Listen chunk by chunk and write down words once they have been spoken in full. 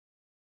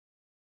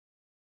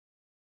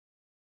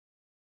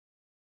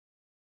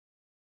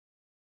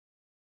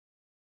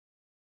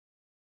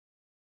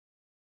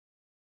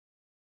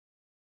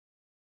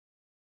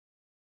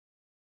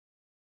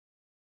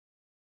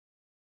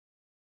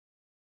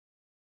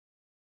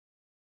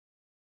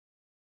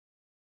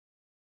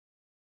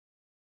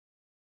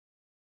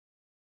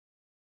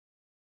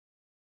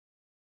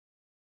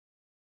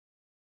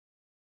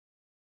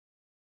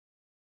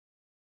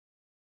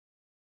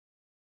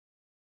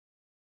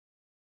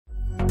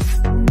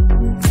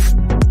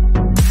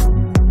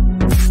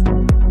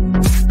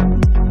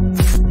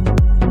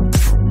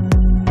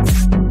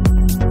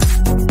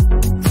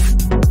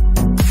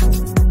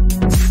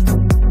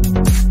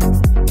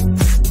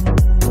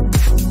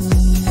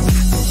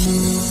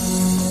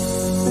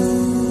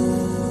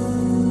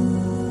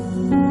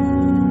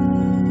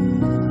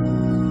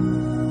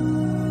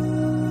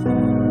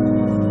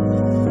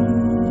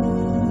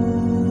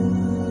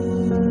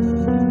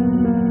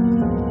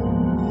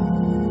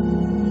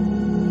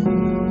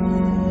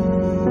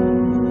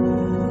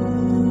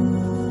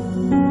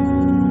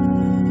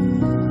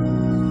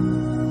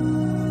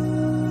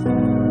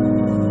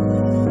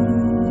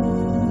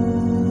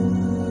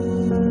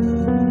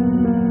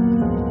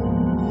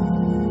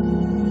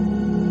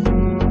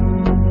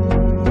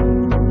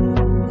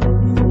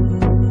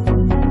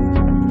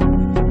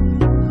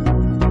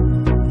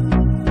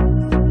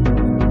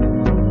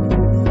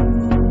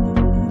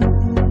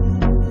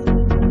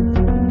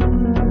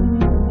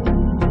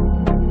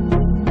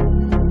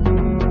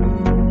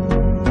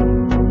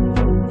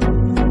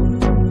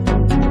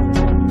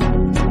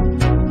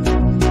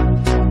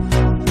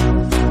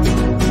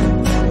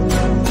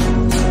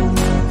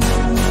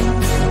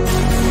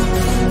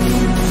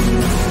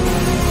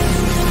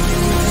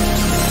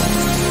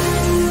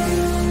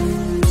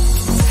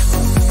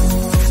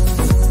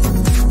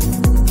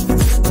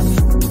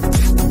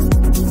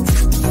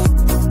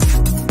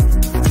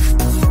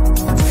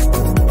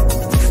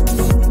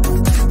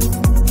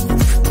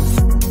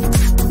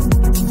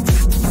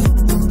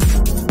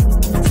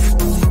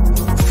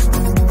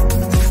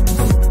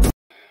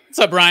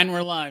up, Brian?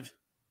 We're live.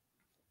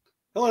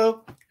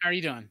 Hello. How are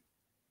you doing?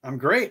 I'm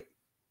great.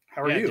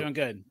 How are you? Doing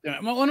good.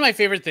 One of my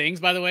favorite things,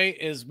 by the way,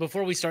 is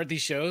before we start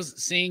these shows,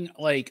 seeing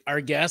like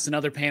our guests and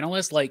other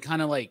panelists, like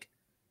kind of like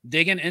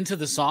digging into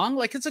the song.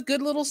 Like it's a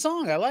good little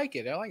song. I like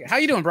it. How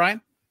you doing,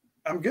 Brian?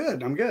 I'm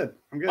good. I'm good.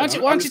 Why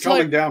don't I'm just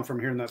calming down from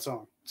hearing that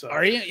song. So.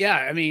 Are you? Yeah.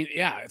 I mean,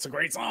 yeah, it's a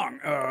great song.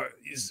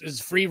 It's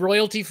free,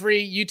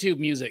 royalty-free YouTube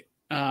music.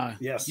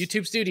 Yes.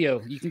 YouTube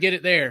Studio. You can get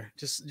it there.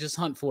 Just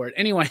hunt for it.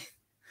 Anyway,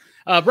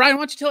 Brian, why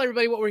don't you tell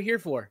everybody what we're here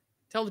for?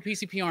 Tell the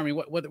PCP Army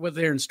what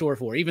they're in store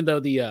for, even though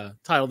the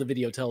title of the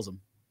video tells them.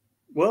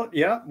 Well,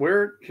 yeah,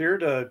 we're here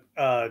to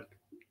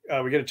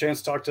we get a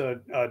chance to talk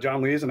to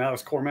John Lees and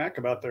Alex Cormack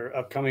about their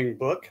upcoming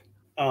book.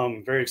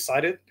 Very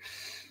excited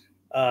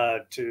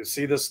to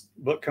see this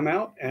book come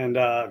out, and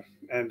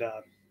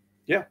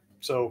yeah,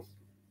 so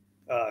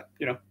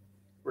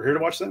we're here to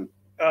watch them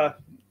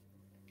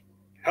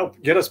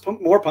help get us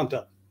more pumped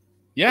up.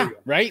 Yeah,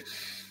 right.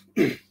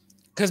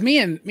 Because me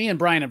and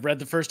Brian have read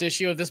the first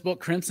issue of this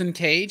book, Crimson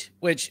Cage,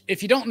 which,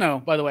 if you don't know,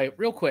 by the way,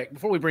 real quick,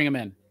 before we bring him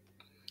in,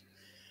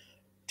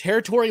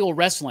 territorial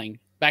wrestling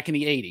back in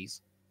the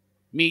 80s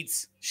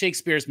meets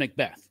Shakespeare's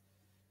Macbeth.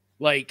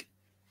 Like,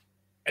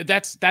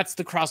 that's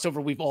the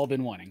crossover we've all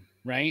been wanting,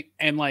 right?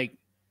 And, like,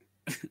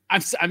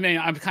 I'm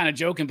kind of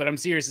joking, but I'm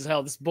serious as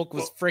hell. This book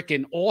was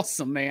freaking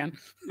awesome, man.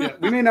 Yeah,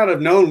 we may not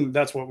have known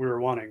that's what we were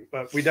wanting,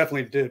 but we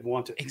definitely did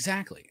want it.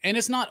 Exactly. And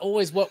it's not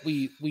always what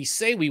we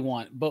say we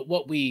want, but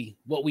what we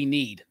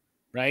need,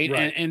 right?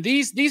 And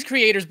these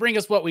creators bring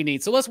us what we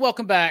need. So let's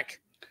welcome back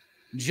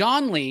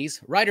John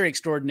Lees, writer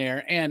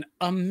extraordinaire and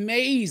an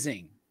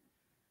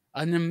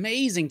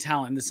amazing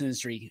talent in this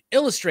industry,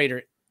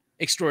 illustrator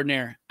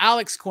extraordinaire,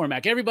 Alex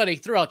Cormack. Everybody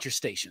throw out your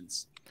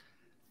stations.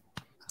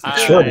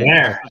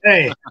 Extraordinaire.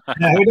 Hey,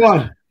 how you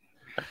doing?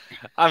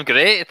 I'm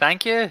great,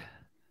 thank you.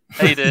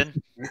 How you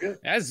doing?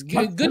 That's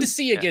good. Good to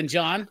see you again,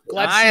 John.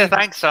 Glad to see you.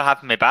 Thanks for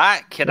having me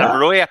back. And I'm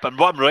really happy.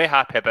 What I'm really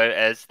happy about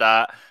is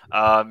that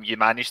you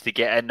managed to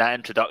get in that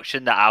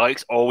introduction that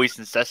Alex always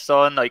insists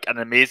on, like an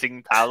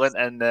amazing talent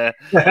in the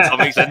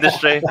comics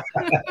industry.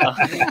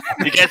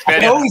 He gets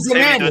very always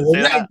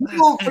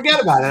people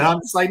forget about it. I'm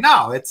just like,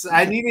 no,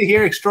 I need to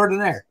hear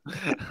extraordinaire.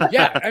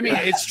 Yeah, I mean,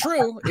 it's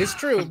true. It's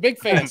true. Big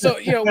fan. So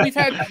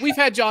we've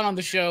had John on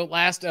the show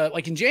last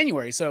like in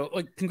January. So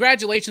like,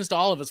 congratulations to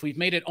all of us. We've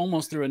made it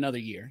almost through another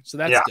year. So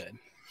that's good.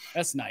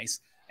 That's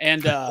nice.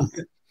 And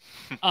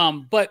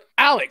but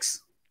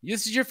Alex,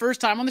 this is your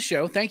first time on the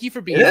show. Thank you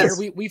for being here.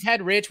 We've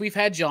had Rich, we've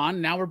had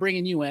John. Now we're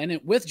bringing you in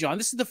with John.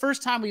 This is the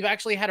first time we've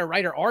actually had a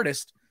writer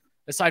artist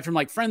aside from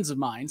like friends of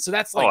mine. So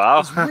that's like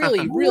it's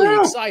really, really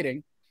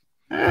exciting.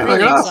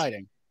 Really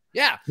exciting.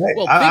 Yeah. Hey,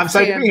 well, I'm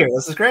excited to be here.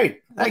 This is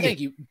great. Thank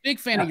you. Big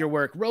fan of your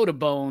work. Road of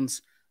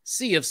Bones,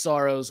 Sea of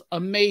Sorrows,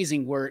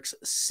 amazing works.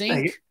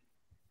 Sink.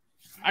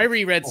 I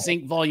reread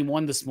Sink Volume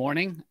 1 this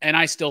morning, and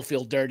I still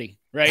feel dirty,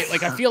 right?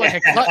 Like, I feel like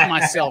I cut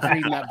myself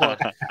reading that book.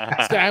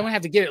 So I'm going to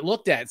have to get it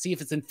looked at, see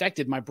if it's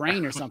infected my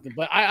brain or something.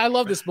 But I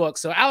love this book.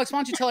 So, Alex, why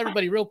don't you tell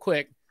everybody real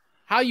quick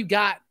how you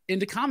got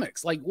into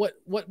comics? Like, what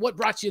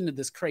brought you into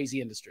this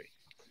crazy industry?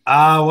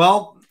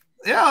 Well,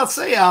 yeah, let's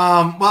say,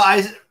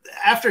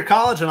 after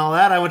college and all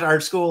that, I went to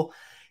art school,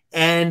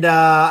 and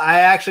I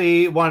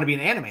actually wanted to be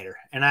an animator.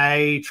 And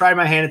I tried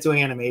my hand at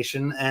doing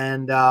animation,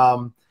 and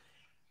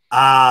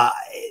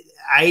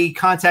I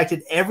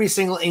contacted every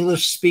single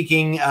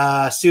English-speaking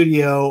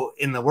studio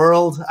in the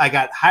world. I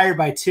got hired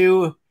by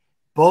two.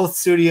 Both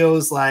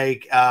studios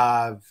like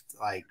died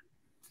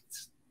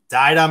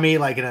on me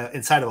like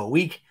inside of a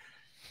week.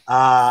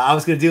 I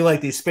was gonna do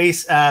like these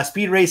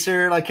speed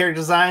racer like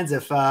character designs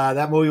if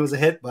that movie was a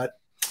hit, but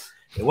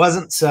it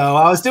wasn't. So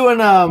I was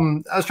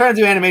trying to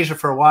do animation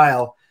for a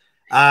while.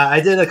 I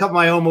did a couple of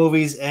my own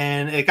movies,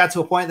 and it got to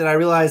a point that I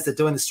realized that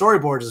doing the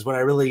storyboards is what I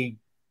really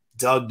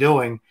dug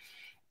doing.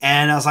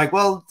 And I was like,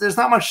 well, there's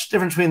not much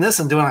difference between this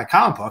and doing a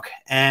comic book.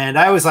 And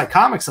I always like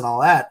comics and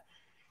all that.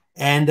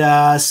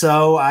 And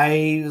so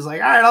I was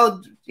like, all right,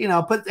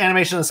 I'll put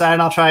animation aside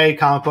and I'll try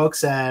comic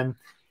books. And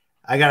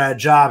I got a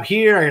job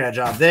here. I got a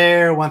job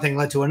there. One thing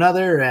led to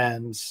another,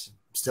 and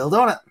still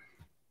doing it.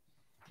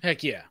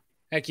 Heck yeah.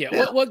 Heck yeah.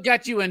 Yeah. What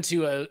got you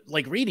into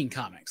like reading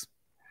comics?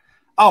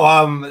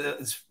 Oh,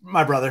 it's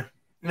my brother.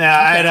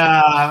 Yeah, okay.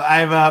 I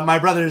have my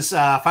brother's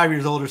 5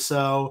 years older,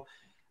 so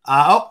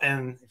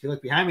and if you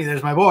look behind me,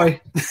 there's my boy.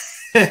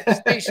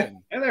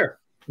 Station. Hey there.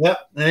 Yep.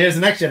 And here's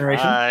the next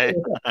generation.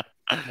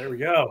 There we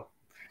go.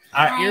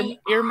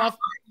 Earmuff.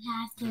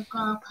 Have to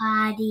go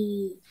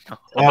potty.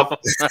 Yep.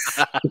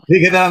 You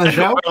get that on the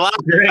show?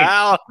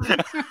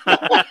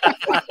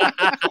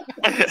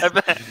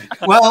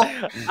 Well,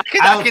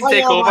 I can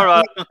take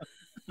over.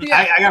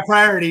 I got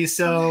priorities,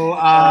 so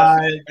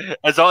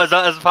as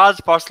far as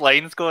first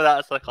lines go,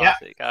 that's a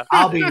classic. Yeah.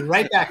 I'll be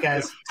right back,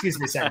 guys. Excuse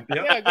me, Sam.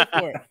 Yeah, go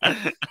for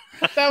it.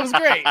 That was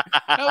great.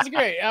 That was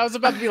great. I was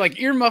about to be like,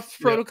 earmuff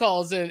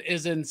protocol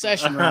is in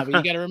session, Robbie.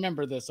 You got to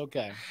remember this.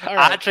 Okay. All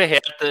right. I actually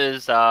heard that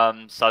his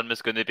son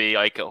was going to be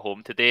like at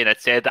home today, and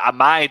it said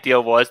my idea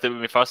was that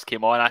when we first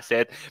came on, I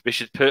said we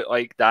should put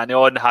like Danny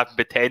on and have him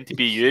pretend to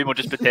be you, and we'll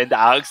just pretend that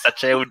Alex is a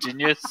child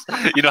genius,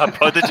 a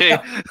prodigy.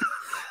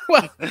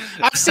 Well,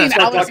 I've seen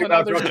Alex on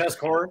other shows.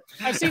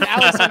 I've seen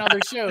Alex on other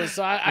shows,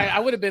 so I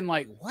would have been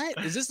like,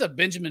 "What is this? A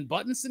Benjamin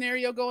Button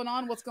scenario going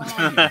on? What's going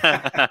on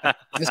here?"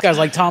 This guy's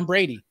like Tom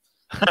Brady.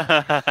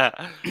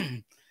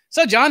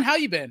 So, John, how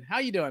you been? How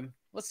you doing?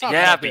 Let's talk.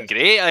 Yeah, about I've been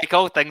great. Like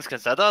all things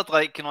considered,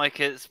 like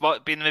it's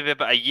been maybe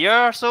about a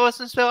year or so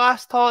since we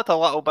last talked. A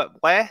little bit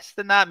less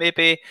than that,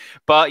 maybe.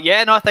 But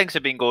yeah, no, things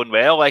have been going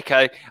well. Like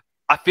I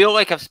feel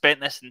like I've spent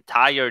this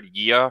entire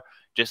year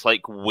just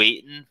like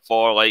waiting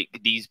for like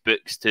these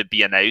books to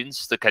be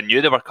announced. Like I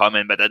knew they were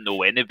coming, but I didn't know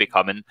when they'd be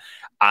coming.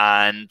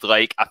 And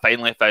like I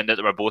finally found out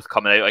they were both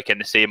coming out like in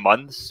the same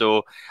month.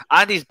 So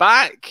Andy's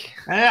back.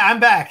 I'm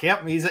back.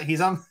 Yep,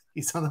 he's on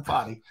the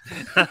potty.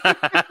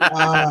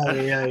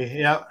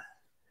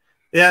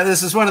 Yeah.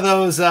 This is one of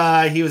those.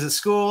 He was at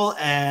school,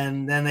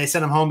 and then they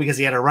sent him home because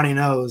he had a runny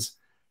nose.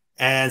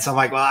 And so I'm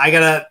like, well, I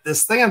got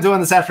this thing I'm doing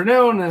this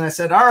afternoon. And I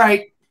said, all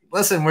right,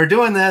 listen, we're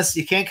doing this.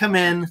 You can't come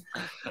in.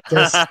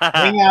 Just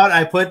hang out.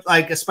 I put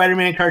like a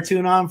Spider-Man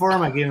cartoon on for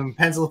him. I gave him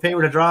pencil and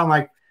paper to draw. I'm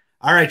like,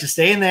 all right, just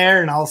stay in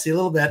there, and I'll see a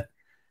little bit.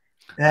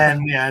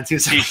 And yeah, and you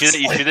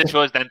should have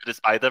chosen Into the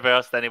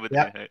Spider-Verse. Then he would.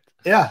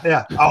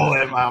 Yeah.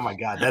 Oh my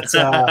God, that's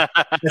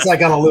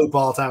like on a loop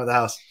all the time at the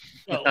house.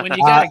 Well, when you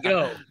gotta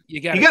go,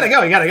 you gotta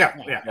go.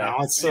 Yeah.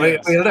 That's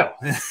what you gotta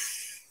do.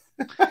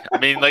 I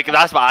mean, like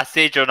that's what I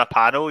say during a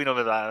panel.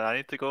 But I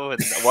need to go,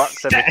 and it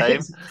works every time.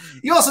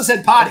 You also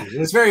said potty. It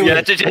was very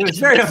weird. It was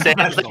very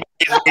unprofessional.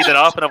 He's leading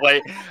up, and I'm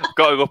like,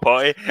 got to go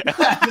potty.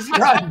 Just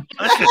run.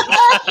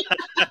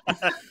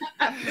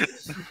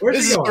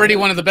 This is already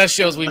one of the best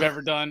shows we've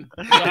ever done.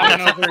 So I don't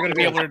know if we're going to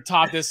be able to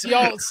top this.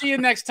 Y'all, see you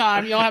next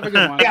time. Y'all have a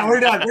good one. Yeah, we're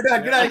done.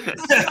 Good night.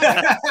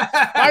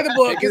 Buy the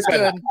book. It's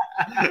good.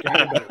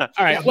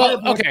 All right.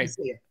 Well, okay.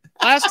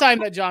 Last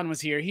time that John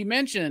was here, he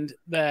mentioned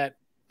that,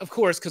 of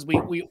course, because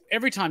we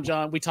every time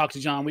we talk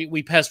to John,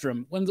 we pester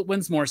him.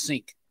 When's more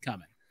SINK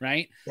coming?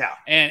 Right? Yeah.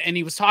 And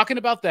he was talking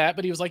about that,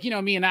 but he was like,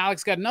 me and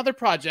Alex got another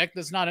project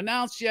that's not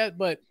announced yet,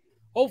 but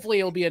hopefully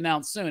it'll be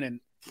announced soon. And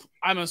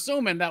I'm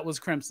assuming that was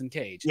Crimson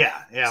Cage.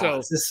 Yeah.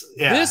 So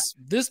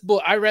this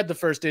book, I read the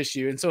first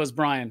issue, and so has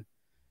Brian.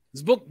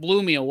 This book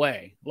blew me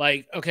away.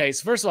 Like, okay,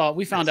 so first of all,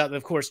 we found out that,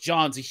 of course,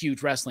 John's a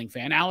huge wrestling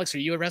fan. Alex, are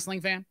you a wrestling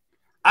fan?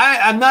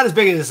 I'm not as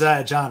big as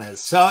John is.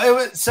 So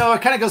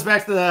it kind of goes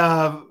back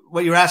to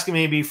what you were asking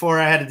me before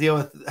I had to deal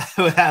with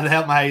how to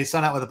help my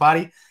son out with a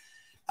potty.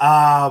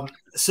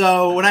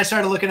 So when I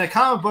started looking at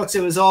comic books,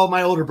 it was all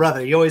my older brother.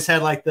 He always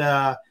had like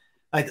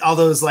all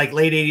those like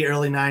late 80s,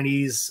 early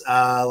 90s,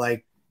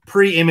 like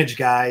pre-Image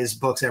guys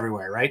books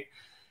everywhere, right?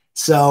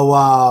 So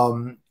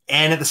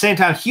and at the same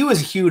time, he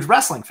was a huge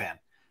wrestling fan.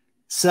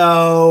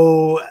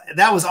 So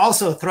that was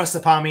also thrust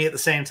upon me at the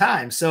same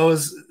time. So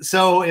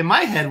in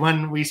my head,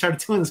 when we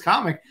started doing this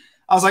comic,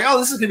 I was like, oh,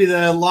 this is going to be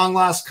the long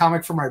lost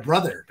comic for my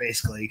brother,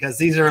 basically, because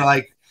these are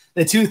like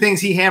the two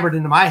things he hammered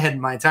into my head in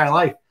my entire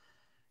life.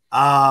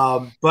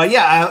 But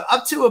yeah,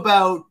 up to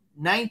about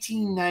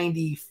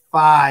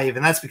 1995,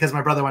 and that's because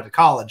my brother went to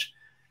college.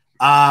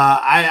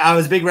 I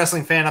was a big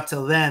wrestling fan up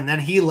till then. Then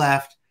he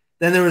left.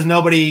 Then there was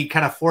nobody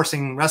kind of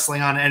forcing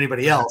wrestling on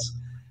anybody else.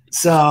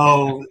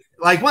 So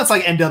like once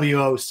like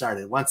NWO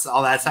started, once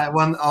all that time,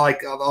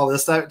 all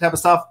this type of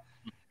stuff,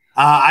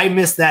 I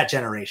missed that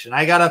generation.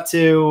 I got up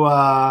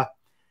to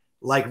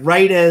like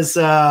right as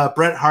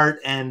Bret Hart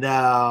and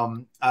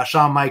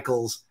Shawn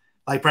Michaels.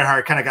 Like Bret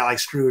Hart kind of got like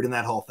screwed in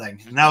that whole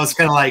thing, and that was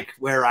kind of like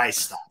where I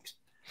stopped.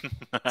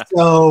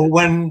 So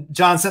when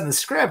John sent the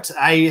script,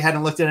 I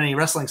hadn't looked at any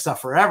wrestling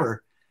stuff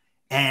forever,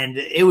 and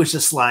it was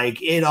just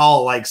like it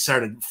all like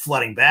started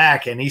flooding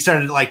back, and he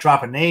started like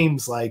dropping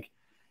names like.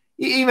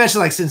 He mentioned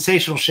like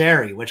Sensational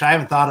Sherry, which I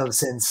haven't thought of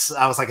since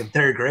I was like in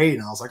third grade,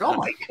 and I was like, "Oh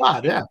my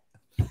god, yeah!"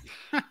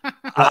 I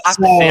have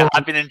to say,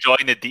 I've been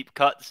enjoying the deep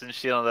cuts and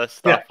sharing this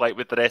stuff like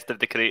with the rest of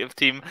the creative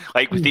team.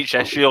 Like with each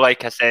issue,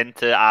 like I send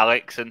to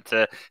Alex and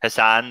to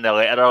Hassan the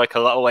letter, like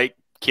a little like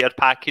care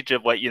package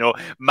of like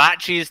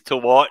matches to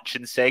watch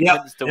and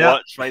segments to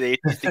watch from the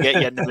 80s to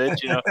get you in the mood.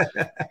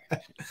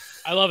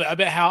 I love it. I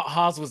bet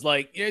Haas was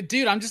like, yeah,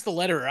 dude, I'm just the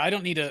letterer. I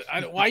don't need to.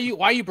 Why are you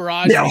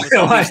barraging me with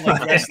all these,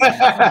 like, wrestling?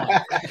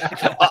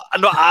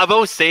 No, I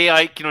will say,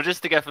 like,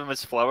 just to give him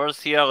his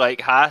flowers here, like,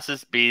 Haas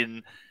has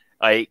been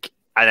like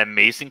an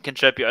amazing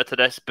contributor to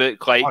this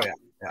book. Like,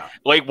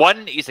 like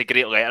one, he's a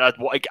great letterer.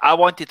 Like, I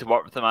wanted to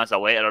work with him as a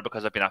letterer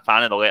because I've been a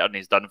fan of the lettering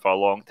he's done for a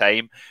long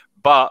time.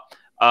 But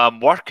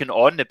working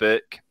on the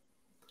book,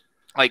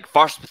 like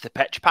first with the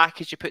pitch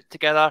package you put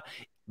together,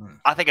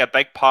 I think a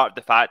big part of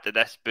the fact that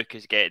this book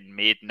is getting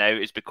made now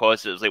is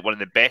because it was like one of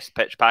the best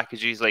pitch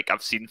packages like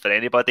I've seen for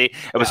anybody.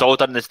 It was all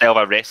done in the style of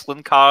a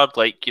wrestling card,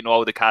 like, you know,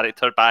 all the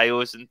character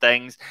bios and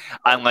things.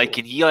 And like,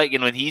 and he, like, you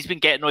know, and he's been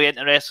getting really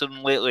into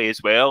wrestling lately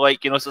as well.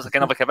 Like, you know, so it's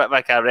kind of like a bit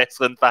like a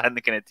wrestling fan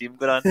kind of team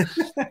going on.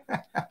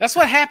 That's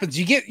what happens.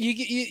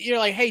 You're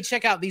like, hey,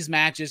 check out these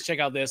matches, check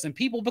out this, and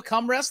people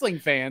become wrestling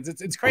fans.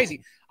 It's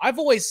crazy. I've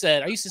always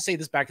said, I used to say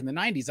this back in the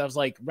 90s. I was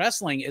like,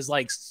 wrestling is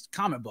like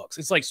comic books.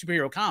 It's like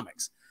superhero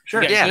comics.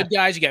 Sure. You got good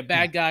guys, you got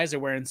bad guys. They're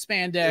wearing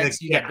spandex.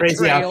 You got crazy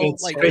betrayal,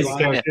 outfits, like crazy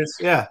characters.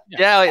 Like,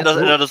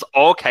 there's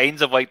all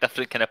kinds of like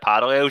different kind of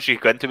parallels you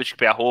go into, which could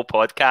be a whole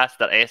podcast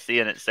or essay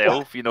in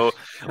itself. You know,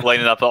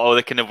 lining up all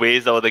the kind of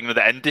ways all the, you know,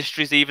 the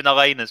industries even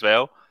align as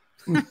well.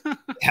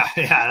 Yeah,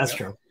 that's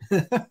true.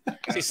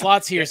 See,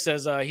 Slots here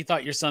says he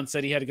thought your son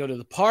said he had to go to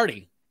the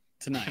party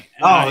tonight.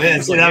 And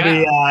it's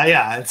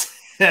it's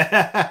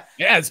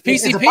PCP.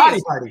 It's a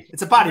body party.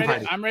 It's a body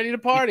party. I'm ready to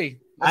party.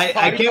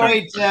 I can't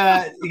wait.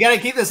 You got to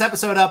keep this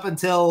episode up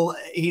until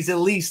he's at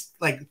least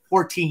like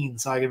 14,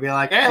 so I can be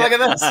like, hey, look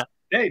at this.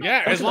 Hey,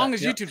 yeah, as long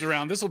as YouTube's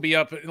around, this will be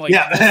up. Like,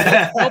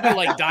 they'll be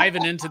like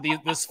diving into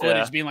this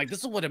footage, being like,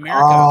 "This is what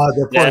America."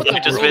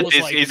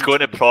 He's going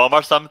to prom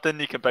or something.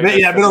 You can bring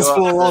middle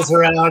school rolls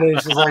around and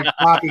it's just like,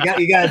 Pop, you got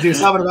to do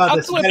something about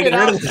this. I'll clip it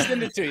out and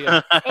send it to you.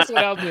 That's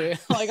what I'll do.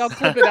 Like, I'll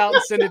clip it out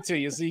and send it to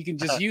you, so you can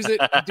just use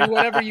it, do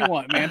whatever you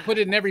want, man. Put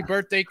it in every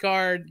birthday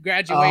card,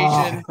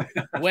 graduation,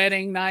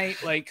 wedding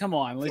night. Like, come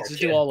on, let's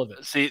just do all of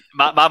it. See,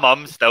 my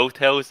mum still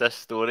tells this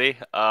story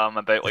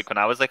about like when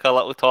I was like a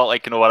little tot,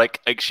 like, you know, like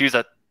she was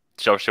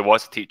she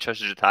was a teacher,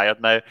 she's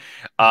retired now.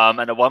 And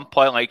at one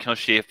point, like, you know,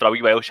 for a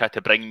wee while, she had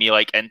to bring me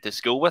like into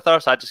school with her,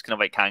 so I just kind of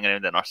like hanging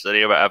around the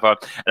nursery or whatever.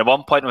 And at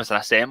one point, it was an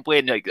assembly,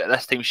 and like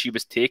this time she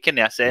was taking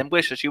the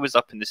assembly, so she was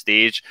up in the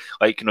stage,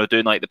 like, you know,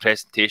 doing like the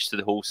presentation to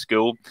the whole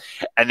school.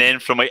 And then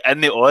from like in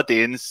the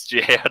audience,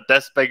 she heard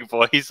this big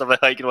voice of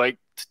like, you know, like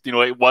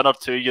 1 or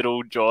 2 year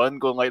old John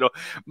going like,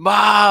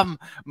 Mom,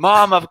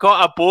 I've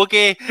got a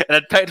bogey. And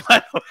I'd picked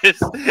my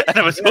nose and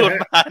I was holding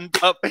my hand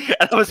up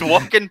and I was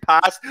walking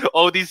past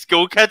all these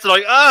school kids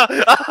like, I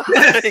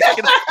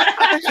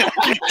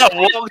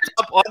walked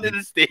up onto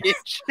the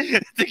stage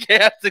to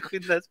get her to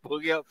clean this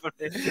bogey up for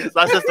me. So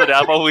that's the story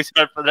I've always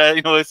heard for that,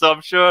 you know, so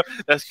I'm sure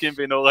this can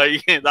be no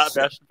like that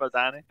version for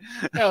Danny.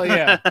 Hell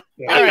yeah.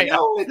 All right.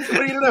 What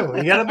do you know?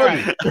 You got a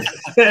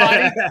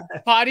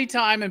boogie. Potty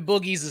time and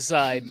boogies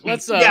aside.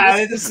 Let's talk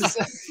about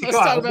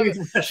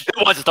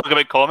Who wants to talk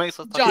about comics?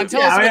 John,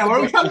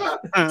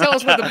 tell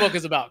us what the book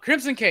is about.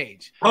 Crimson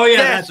Cage. Oh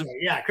yeah, that's right.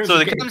 Yeah,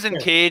 Crimson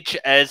Cage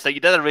is like,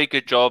 you did a really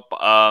good job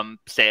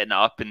setting it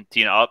up and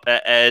teeing it up.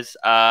 It is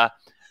a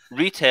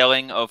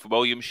retelling of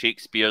William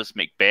Shakespeare's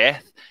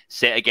Macbeth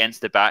set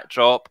against the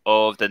backdrop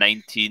of the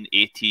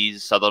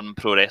 1980s Southern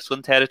pro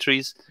wrestling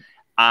territories.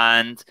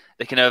 And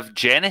the kind of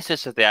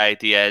genesis of the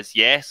idea is,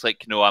 yes,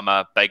 like, you know, I'm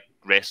a big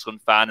wrestling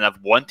fan and I've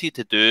wanted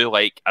to do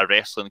like a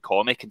wrestling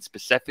comic, and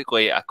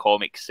specifically a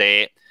comic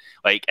set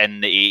like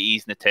in the 80s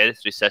in the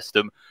territory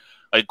system.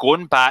 Like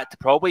going back to,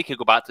 probably could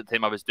go back to the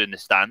time I was doing the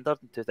standard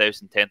in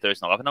 2010,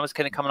 2011. I was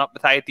kind of coming up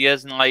with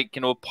ideas and like,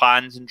 you know,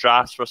 plans and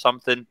drafts for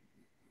something,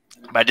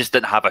 but I just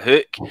didn't have a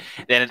hook.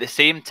 Then at the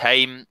same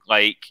time,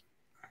 like,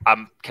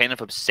 I'm kind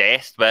of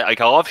obsessed with, like,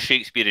 I love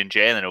Shakespeare in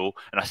general,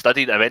 and I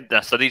studied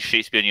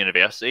Shakespeare in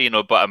university, you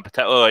know, but I'm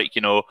particularly, like,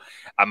 you know,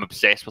 I'm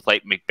obsessed with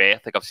like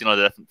Macbeth. Like, I've seen all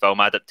the different film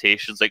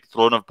adaptations. Like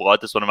Throne of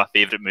Blood is one of my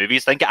favorite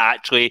movies. I think I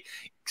actually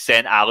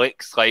sent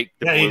Alex like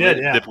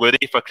the Blu-ray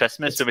for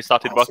Christmas when we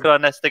started working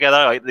on this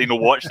together. Like, you know,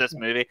 watch this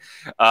movie.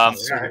 And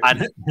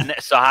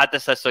so I had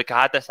this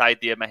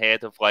idea in my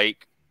head of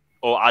like,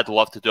 oh, I'd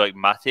love to do like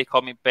my take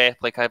on Macbeth.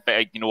 Like,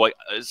 you know, like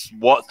it's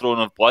what Throne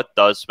of Blood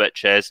does,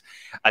 which is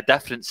a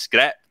different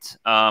script,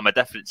 a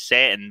different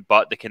setting,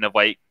 but the kind of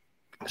like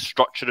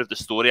structure of the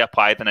story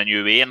applied in a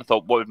new way. And I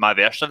thought, what would my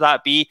version of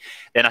that be?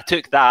 Then I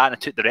took that and I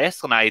took the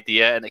wrestling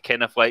idea, and it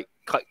kind of like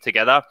clicked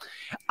together.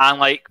 And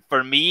like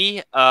for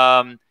me,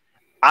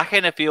 I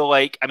kind of feel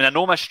like, I mean, I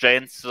know my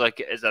strengths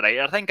like as a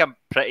writer. I think I'm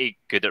pretty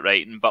good at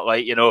writing, but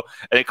like, you know,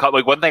 like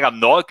one thing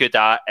I'm not good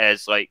at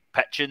is like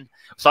pitching.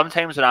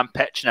 Sometimes when I'm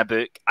pitching a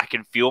book, I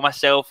can feel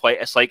myself like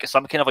it's like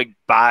some kind of like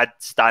bad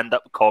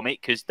stand-up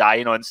comic who's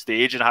dying on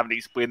stage and having to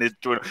explain this.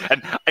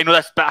 And I know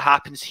this bit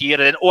happens here,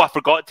 and then I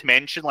forgot to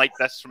mention like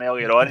this from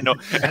earlier on. You know,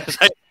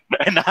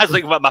 and that's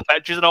like what my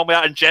pitches and all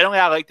that. And generally,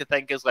 I like to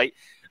think is like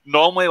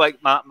normally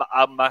like my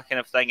kind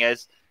of thing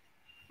is,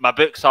 my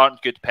books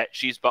aren't good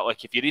pitches, but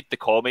like if you read the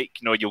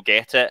comic, you know, you'll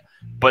get it.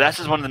 But this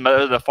is one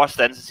of the first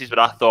instances where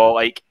I thought,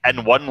 like,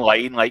 in one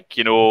line, like,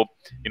 you know,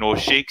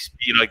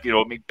 Shakespeare, like, you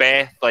know,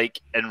 Macbeth,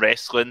 like in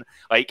wrestling,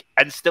 like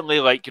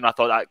instantly, like, you know, I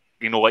thought that,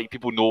 you know, like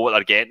people know what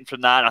they're getting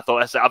from that, and I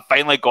thought I've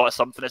finally got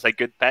something that's a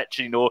good pitch,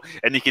 you know,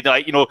 and you can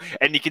like, you know,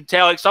 and you can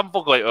tell like some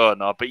folk like, oh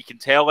no, but you can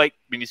tell like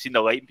when you see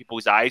the light in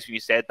people's eyes when you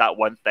said that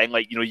one thing,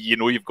 like, you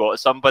know you've got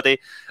somebody.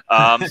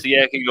 So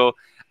yeah, I can go.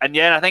 And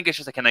yeah, I think it's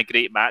just a kind of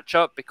great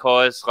matchup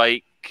because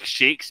like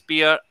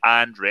Shakespeare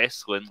and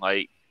wrestling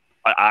like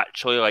are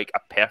actually like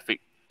a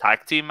perfect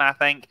tag team, I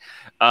think,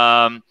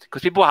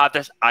 because people have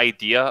this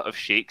idea of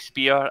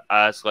Shakespeare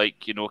as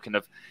like, you know, kind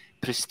of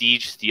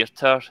prestige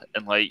theatre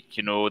and like,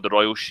 you know, the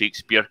Royal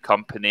Shakespeare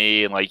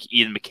Company and like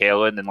Ian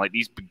McKellen and like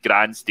these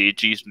grand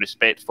stages and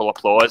respectful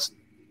applause.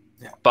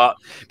 Yeah. But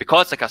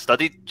because like I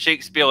studied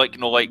Shakespeare, like, you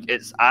know, like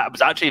it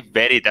was actually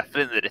very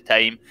different at the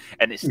time,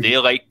 and it's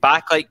still like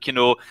back like, you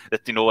know,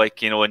 that, you know,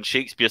 like, you know, in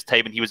Shakespeare's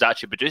time when he was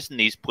actually producing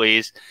these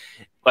plays,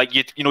 like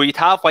you'd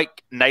have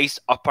like nice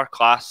upper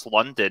class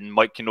London,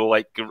 like, you know,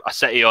 like a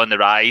city on the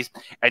rise,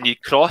 and you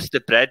cross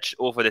the bridge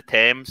over the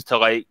Thames to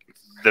like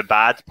the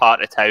bad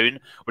part of town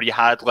where you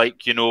had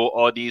like, you know,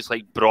 all these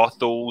like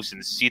brothels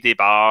and seedy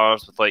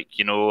bars with like,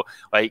 you know,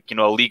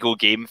 illegal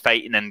game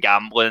fighting and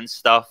gambling and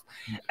stuff.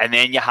 And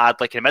then you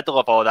had like in the middle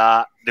of all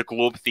that, the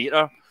Globe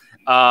Theatre,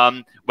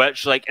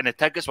 which like, and the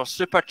tickets were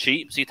super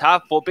cheap. So you'd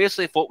have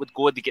basically folk would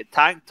go, they get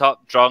tanked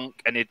up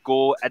drunk, and they'd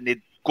go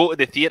to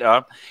the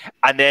theatre,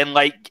 and then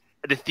like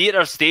the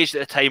theatre stage at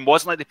the time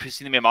wasn't like the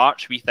Proscenium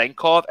Arch we think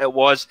of. It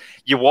was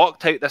you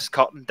walked out this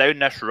curtain, down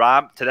this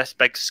ramp to this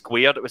big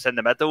square that was in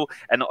the middle,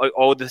 and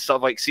all the sort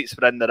of like seats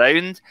were in the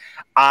round,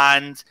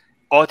 and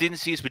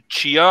audiences would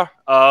cheer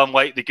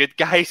like the good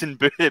guys and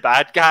boo the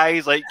bad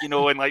guys, like, you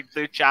know, and like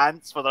do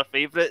chants for their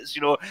favourites,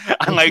 you know,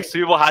 and like so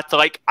people had to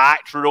like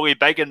act really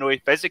big and really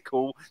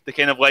physical to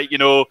kind of like, you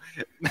know,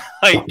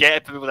 like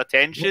get people's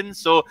attention.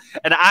 So,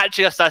 and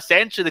actually it's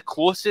essentially the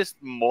closest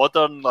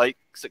modern like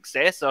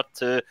successor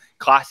to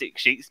classic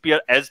Shakespeare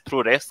is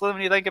pro wrestling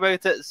when you think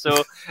about it.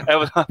 So it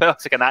was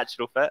like a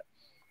natural fit.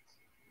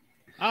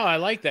 Oh, I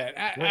like that.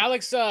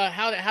 Alex,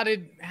 how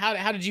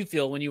did you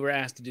feel when you were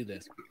asked to do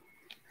this?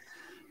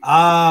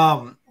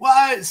 Well,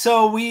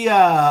 so we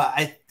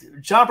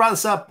John brought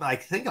this up, I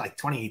think like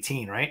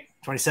 2018, right?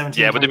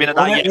 2017. Yeah, would have been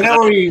that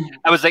year.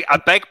 I was like a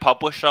big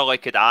publisher,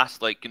 like had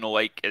asked, like, you know,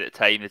 like at the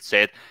time it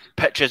said,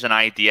 pitch us an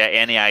idea,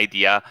 any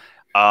idea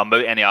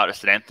about any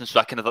artist or anything. So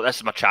I kind of thought, this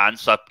is my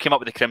chance. So I came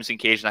up with the Crimson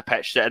Cage and I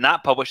pitched it, and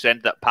that publisher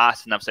ended up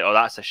passing. And I was like, oh,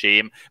 that's a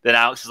shame. Then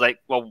Alex is like,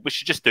 well, we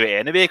should just do it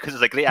anyway because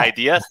it's a great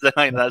idea. So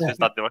then that's just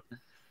not doing.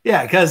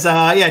 Yeah, because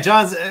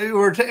John's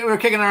we're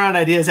kicking around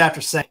ideas after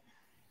SINK.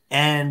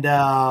 And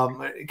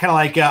kind of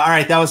like, all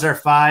right, that was our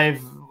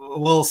 5.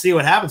 We'll see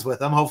what happens with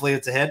them. Hopefully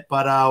it's a hit.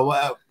 But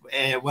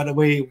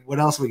what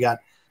else we got?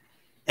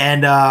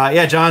 And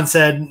John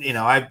said, you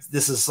know,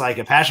 this is like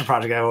a passion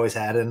project I've always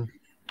had, and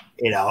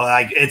you know,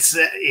 like it's,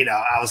 you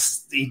know,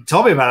 he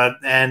told me about it,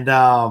 and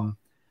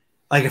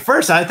like at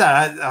first I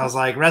thought I was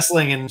like,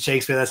 wrestling and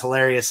Shakespeare, that's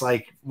hilarious.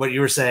 Like what you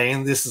were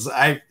saying, this is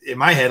in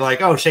my head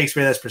like, oh,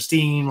 Shakespeare, that's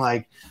pristine,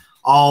 like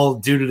all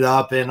duded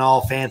up and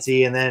all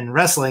fancy, and then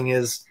wrestling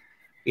is,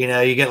 you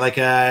know, you get like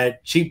a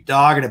cheap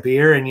dog and a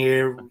beer, and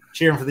you're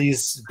cheering for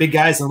these big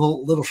guys in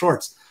little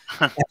shorts.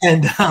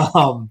 And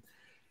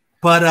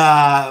but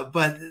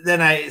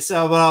then I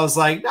was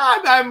like, no,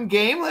 I'm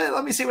game.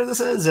 Let me see what this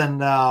is. And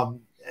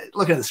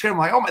looking at the script, I'm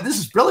like, oh my, this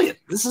is brilliant.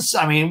 This is,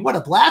 I mean, what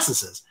a blast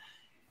this is.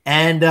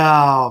 And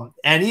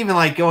even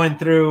like going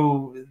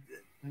through,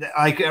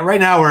 like right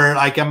now we're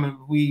like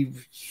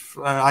we've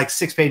like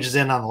 6 pages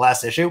in on the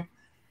last issue,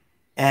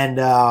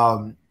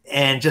 and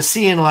just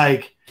seeing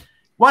like,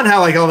 one,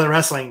 how like all the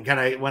wrestling kind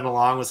of went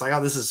along was like,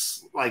 oh, this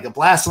is like a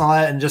blast and all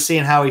that, and just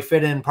seeing how he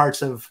fit in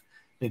parts of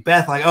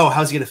Macbeth, like, oh,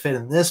 how's he going to fit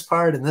in this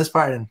part and this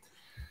part, and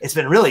it's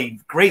been really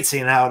great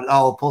seeing how it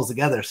all pulls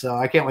together. So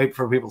I can't wait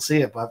for people to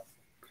see it. But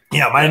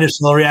yeah, my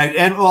initial reaction,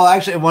 and well,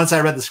 actually, once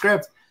I read the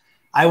script,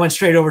 I went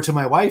straight over to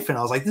my wife and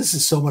I was like, this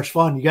is so much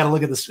fun. You got to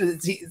look at this.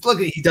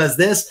 He does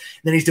this,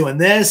 and then he's doing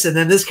this, and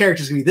then this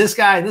character's gonna be this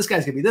guy, and this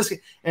guy's gonna be this guy,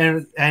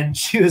 and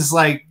she was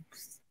like,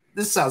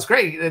 this sounds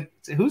great.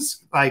 Who's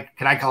like,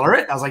 can I color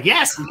it? I was like,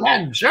 yes, you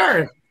can,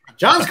 sure.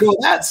 John's cool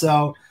with that.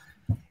 So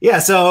yeah,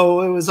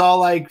 so it was all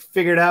like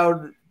figured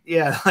out.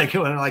 Yeah, like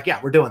yeah,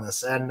 we're doing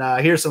this, and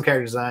here's some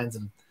character designs,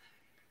 and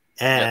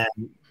and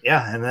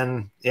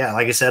then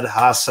like I said,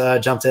 Haas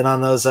jumped in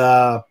on those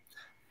on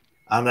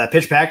that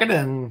pitch packet,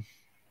 and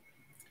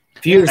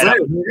a few years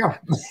later, here we go.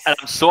 And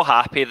I'm so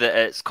happy that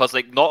it's because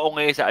like not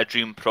only is it a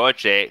dream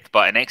project,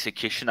 but in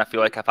execution, I feel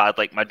like I've had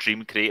like my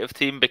dream creative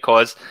team,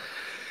 because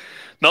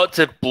not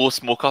to blow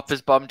smoke up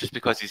his bum just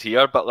because he's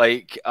here, but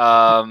like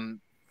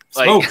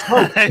smoke.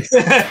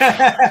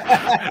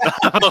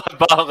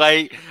 But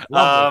like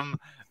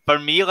for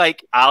me,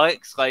 like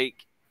Alex, like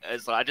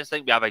is like, I just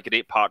think we have a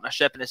great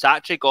partnership, and it's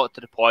actually got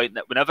to the point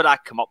that whenever I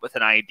come up with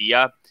an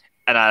idea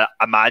and I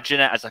imagine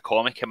it as a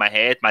comic in my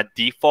head, my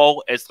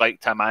default is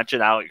like to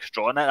imagine Alex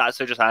drawing it. That's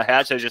how I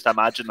actually just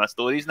imagine my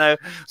stories now.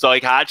 So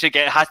like I actually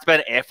it has to be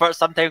an effort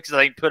sometimes, because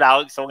I think poor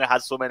Alex only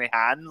has so many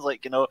hands,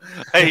 like, you know,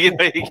 he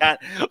can't,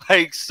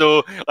 like, so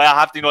like I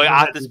have to, you know, like, I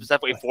have to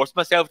specifically force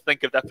myself to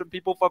think of different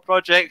people for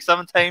projects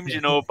sometimes, you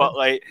know, but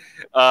like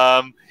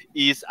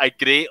he's a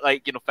great,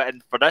 like, you know,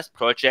 fitting for this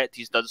project.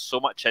 He's done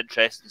so much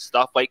interesting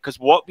stuff, like, because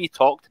what we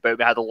talked about,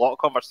 we had a lot of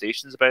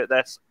conversations about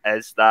this,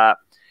 is that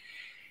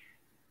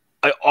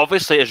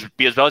obviously, as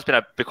well as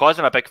because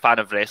I'm a big fan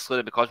of wrestling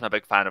and because I'm a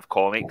big fan of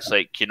comics,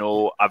 like, you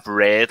know, I've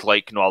read,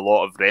 like, you know, a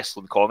lot of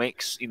wrestling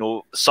comics, you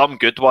know, some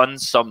good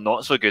ones, some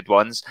not so good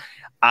ones.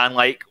 And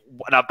like,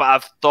 but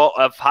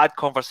I've had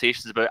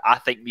conversations about, I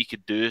think we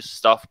could do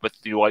stuff with,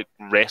 you know, like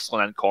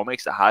wrestling and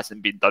comics that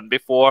hasn't been done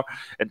before,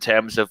 in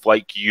terms of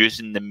like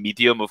using the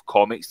medium of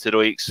comics to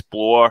really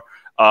explore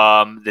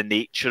the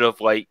nature of,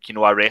 like, you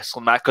know, a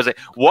wrestling match. Because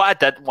what I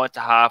didn't want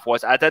to have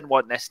was, I didn't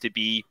want this to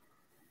be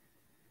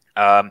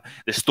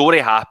the story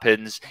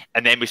happens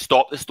and then we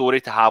stop the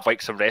story to have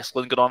like some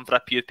wrestling going on for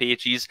a few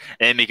pages,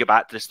 and then we get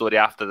back to the story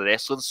after the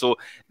wrestling. So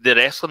the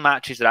wrestling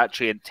matches are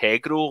actually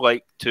integral,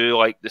 like, to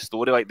like the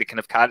story, like the kind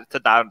of character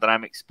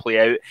dynamics play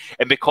out.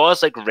 And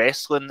because like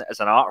wrestling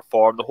is an art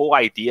form, the whole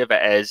idea of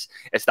it is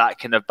that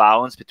kind of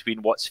balance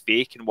between what's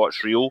fake and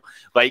what's real.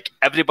 Like,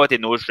 everybody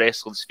knows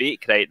wrestling's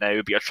fake right now,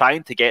 but you're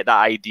trying to get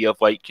that idea of,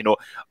 like, you know,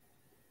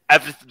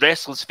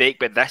 wrestling's fake,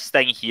 but this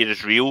thing here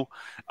is real.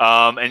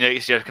 And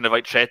you're kind of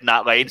like treading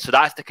that line. So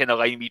that's the kind of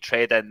line we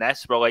tread in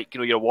this. Where, like, you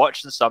know, you're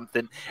watching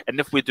something, and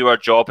if we do our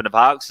job, and if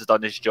Alex has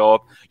done his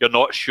job, you're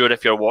not sure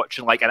if you're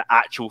watching like an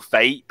actual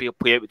fight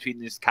play out between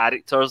these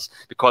characters,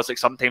 because like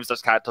sometimes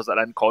there's characters that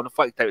are in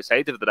conflict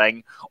outside of the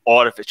ring,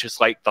 or if it's just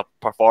like they're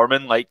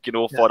performing, like, you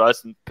know, for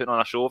us and putting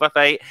on a show of a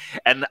fight.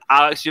 And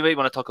Alex, you might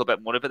want to talk a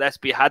bit more about this,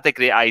 but you had the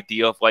great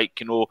idea of, like,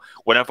 you know,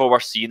 whenever we're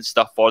seeing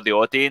stuff for the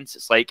audience,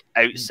 it's like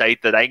outside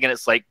the ring, and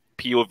it's like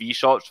POV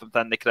shots from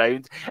within the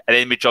crowd, and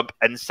then we jump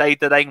inside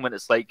the ring when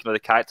it's like, you know, the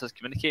characters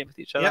communicating with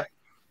each other.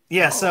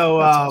 Yeah. So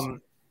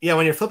awesome. Yeah,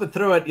 when you're flipping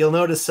through it, you'll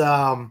notice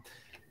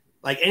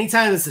like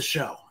anytime it's the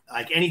show,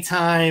 like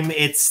anytime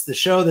it's the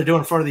show they're doing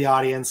in front of the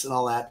audience and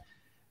all that,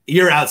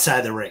 you're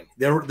outside the ring.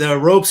 The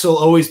ropes will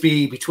always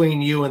be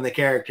between you and the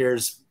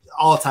characters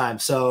all the time.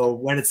 So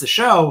when it's the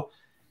show,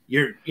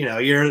 you're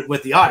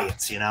with the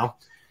audience, you know.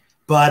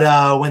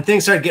 But when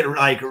things start getting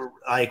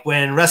like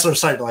when wrestlers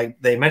start, like,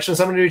 they mention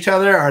something to each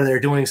other, or they're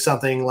doing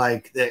something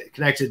like that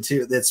connected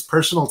to, that's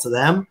personal to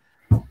them,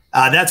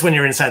 that's when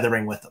you're inside the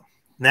ring with them.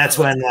 And that's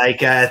when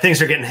like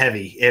things are getting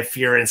heavy if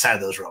you're inside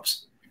those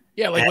ropes.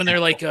 Yeah, like when they're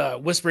like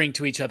whispering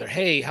to each other,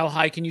 "Hey, how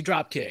high can you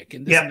drop kick?"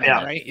 And this and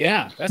that, right?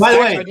 Yeah. That's By the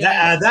way,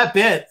 that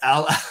bit,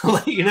 I'll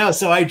let you know.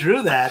 So I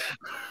drew that.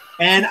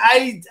 And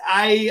I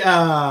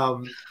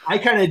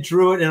kind of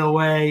drew it in a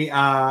way,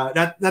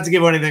 not to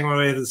give anything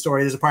away to the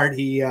story. There's a part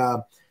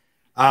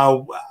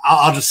I'll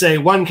just say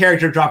one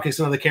character drop kicks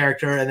another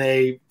character and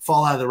they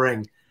fall out of the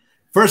ring.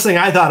 First thing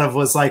I thought of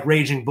was like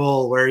Raging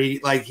Bull, where he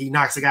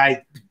knocks a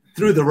guy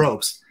through the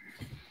ropes.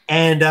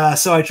 And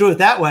so I drew it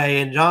that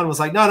way. And John was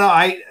like, no,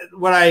 I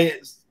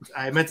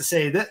meant to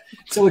say that.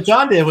 So what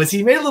John did was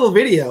he made a little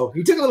video.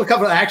 He took a little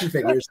couple of action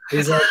figures.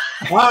 He's like,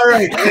 all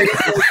right.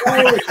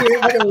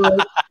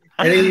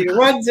 And he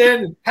runs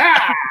in.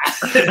 Ha!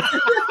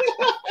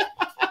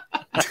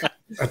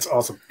 That's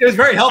awesome. It was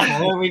very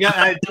helpful. We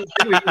got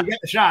the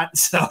shot.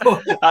 So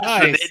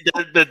nice.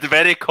 the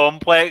very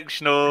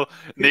complex, you know,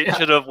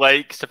 nature of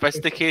like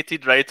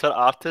sophisticated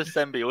writer-artist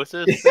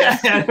symbiosis.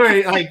 Yeah, where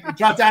he, like,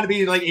 dropped down to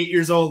be like 8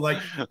 years old. Like,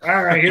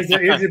 all right, here's your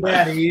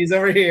baddie. He's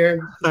over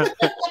here.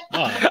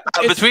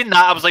 Between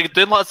that, I was like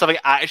doing lots of like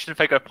action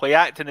figure play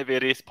acting at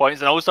various points,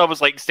 and also I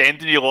was like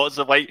sending you lots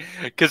of like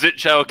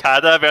Kazuchika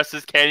Okada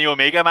versus Kenny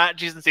Omega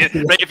matches, and saying,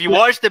 right, if you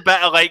watch the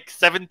bit of like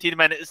 17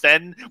 minutes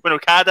in when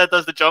Okada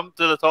does the jump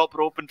to the top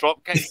rope and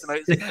drop kicks, and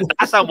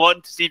that's what I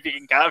want to see if you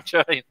can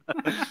capture.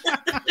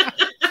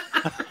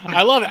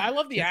 I love it. I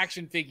love the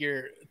action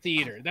figure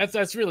theater.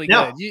 That's really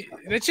good.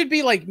 That should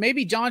be like,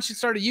 maybe John should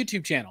start a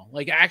YouTube channel,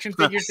 like action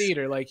figure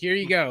theater. Like, here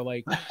you go.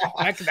 Like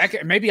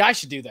maybe I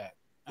should do that.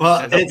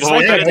 Well, you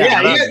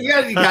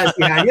guys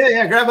behind.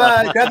 Yeah. Grab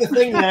the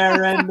thing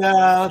there, and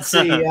let's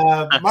see,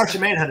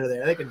 Martian Manhunter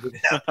there. They can do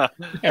that.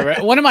 Yeah,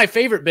 right. One of my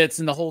favorite bits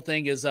in the whole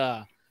thing is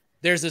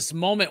there's this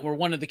moment where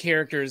one of the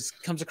characters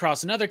comes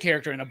across another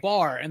character in a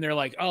bar, and they're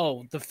like,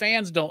 "Oh,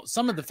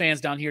 some of the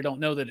fans down here don't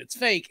know that it's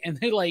fake," and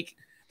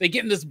they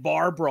get in this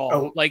bar brawl.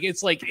 Oh. Like,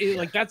 it's like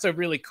that's a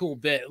really cool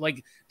bit.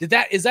 Like,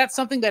 is that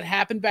something that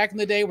happened back in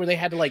the day where they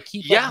had to like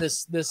keep up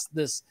this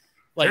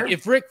like, sure.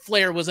 If Ric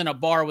Flair was in a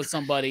bar with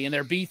somebody and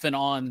they're beefing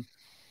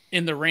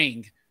in the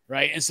ring,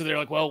 right? And so they're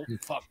like, well,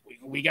 fuck,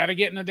 we got to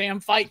get in a damn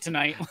fight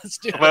tonight. Let's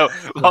do it. Well,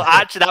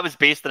 actually, that was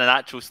based on an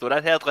actual story I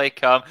heard.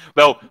 Like,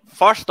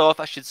 first off,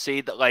 I should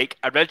say that, like,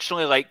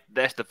 originally, like,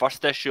 the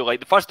first issue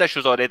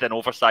was already an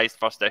oversized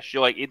first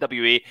issue. Like,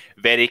 AWA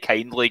very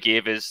kindly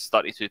gave us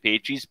 32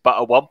 pages, but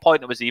at one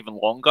point it was even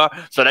longer.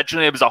 So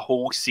originally it was a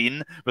whole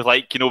scene with,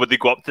 like, you know, when they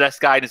go up to this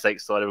guy and it's like,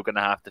 sorry, we're going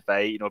to have to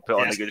fight, you know, put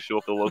on a good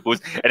show for the locals.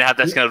 And it had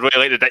this kind of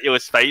really, like,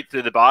 ridiculous fight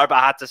through the bar, but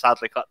I had to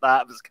sadly cut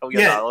that. It was kill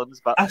your darlings.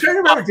 But I'm trying to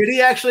remember, did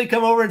he actually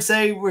come over and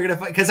say, we're going to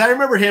fight? Because I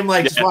remember him,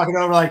 like, just walking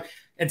over, like,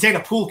 and take a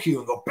pool cue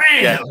and go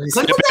bam. Yeah. He's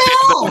like, what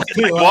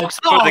the hell? Walks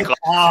through the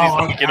glass.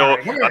 He's like, you know,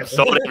 I'm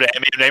sorry,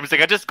 Remy. Remy's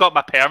like, I just got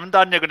my perm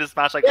done. You're going to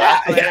smash a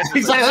glass. Yeah.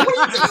 He's like,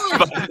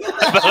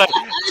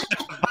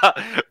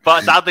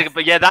 but sadly,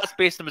 but yeah, that's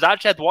based on.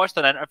 I'd watched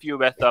an interview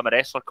with a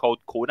wrestler called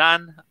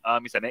Conan.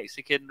 He's a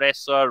Mexican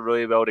wrestler,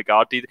 really well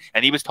regarded,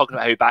 and he was talking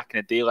about how back in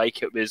the day,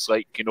 like it was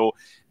like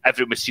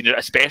everyone was seen it,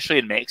 especially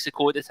in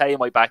Mexico at the time,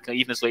 like back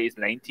even as late as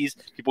the 90s,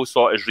 people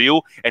saw it as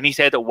real. And he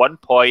said at one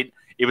point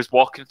he was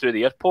walking through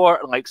the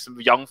airport and like some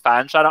young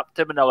fans ran up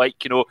to him and they're like,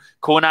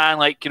 Conan,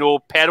 like,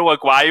 Perro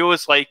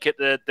Aguayo's like at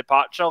the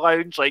departure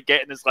lounge, like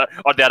getting his,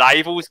 or the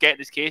arrivals getting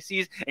his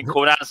cases. And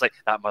Conan's like,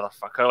 that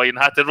motherfucker, like, and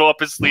had to roll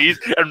up his sleeves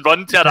and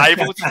run to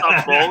arrivals and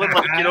start rolling,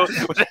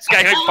 like, with this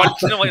guy like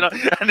punching him, like,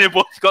 and they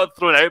both got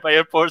thrown out by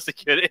airport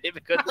security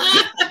because.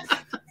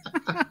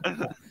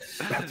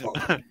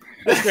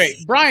 That's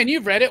great. Brian,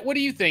 you've read it. What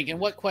do you think? And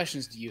what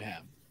questions do you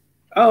have?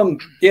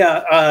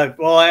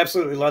 Well, I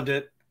absolutely loved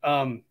it.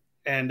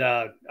 And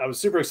I was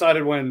super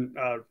excited when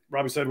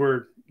Robbie said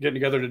we're getting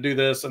together to do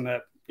this, and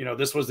that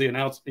this was the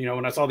announcement.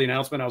 When I saw the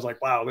announcement, I was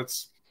like, wow,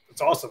 that's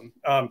awesome.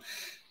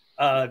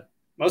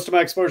 Most of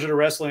my exposure to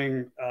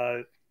wrestling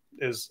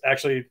is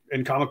actually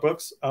in comic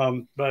books.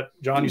 But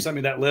John, you sent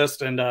me that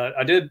list, and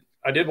I did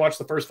watch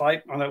the first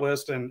fight on that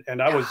list, and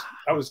I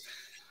was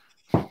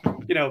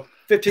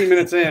 15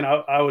 minutes in,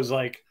 I was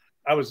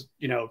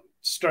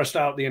stressed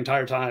out the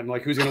entire time,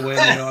 like who's going to win.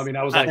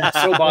 I was like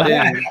so bought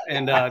in,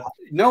 and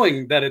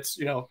knowing that it's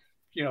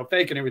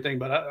fake and everything.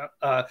 But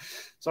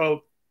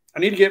so I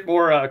need to get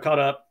more caught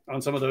up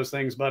on some of those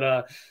things. But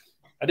I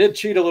did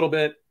cheat a little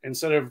bit.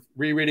 Instead of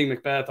rereading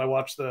Macbeth, I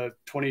watched the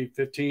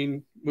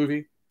 2015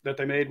 movie that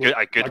they made.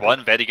 A good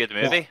one, very good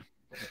movie.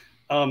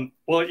 Yeah.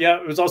 Well, yeah,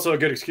 it was also a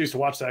good excuse to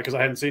watch that because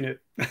I hadn't seen it.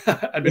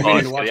 I've been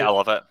meaning to watch it. I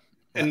love it.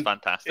 It's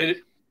fantastic.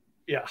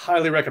 Yeah,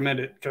 highly recommend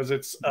it because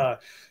it's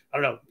I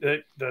don't know,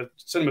 the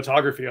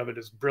cinematography of it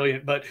is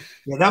brilliant. But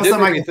yeah, that was the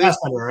Michael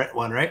Fassbender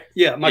one, right?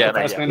 Yeah, Michael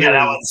Fassbender. Yeah,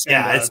 that was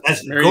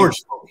that's a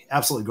gorgeous movie,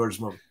 absolutely gorgeous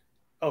movie.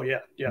 Oh yeah,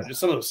 just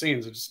some of those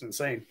scenes are just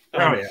insane.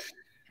 Yeah.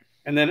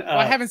 And then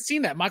I haven't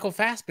seen that. Michael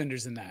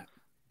Fassbender's in that.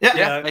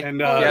 And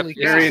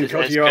Marion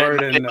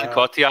Cotillard and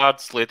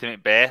Cotillard, Lady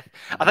Macbeth.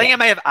 I think it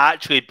might have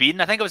actually been.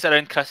 I think it was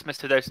around Christmas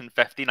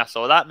 2015. I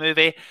saw that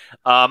movie,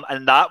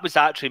 and that was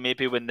actually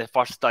maybe when the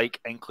first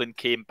inkling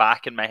came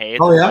back in my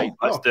head.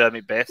 Let's do a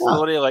Macbeth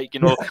story,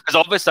 because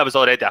obviously I was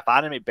already a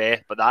fan of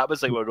Macbeth, but that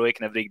was like what really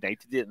kind of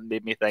reignited it and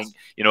made me think,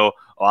 I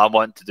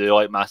want to do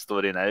like my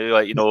story now,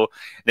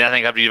 Then I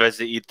think I've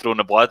revisited Throne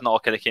of Blood, and it all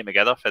kind of came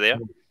together for there.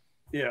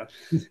 Yeah,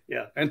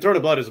 and Throne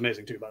of Blood is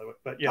amazing too, by the way.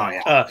 But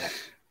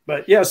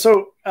But yeah,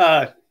 so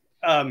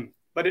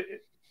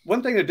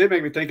one thing that did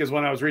make me think is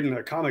when I was reading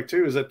the comic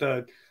too, is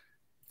that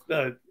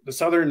the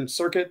Southern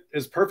Circuit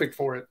is perfect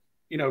for it,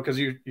 because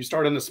you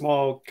start in the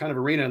small kind of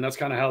arena, and that's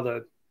kind of how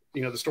the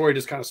story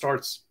just kind of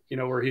starts,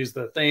 where he's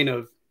the Thane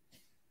of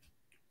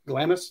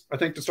Glamis, I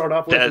think, to start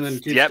off with, and then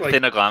keeps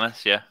Thane of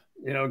Glamis, and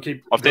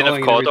keep or Thane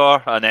of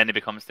Cawdor, and then he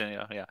becomes Thane.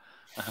 I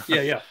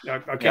can't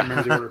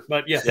remember the order,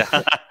 but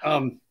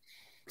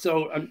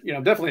so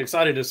I'm definitely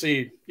excited to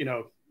see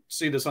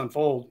this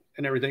unfold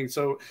and everything.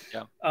 So,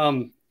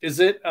 is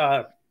it?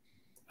 Well,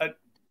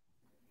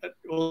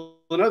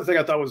 another thing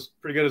I thought was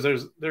pretty good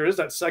is there is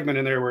that segment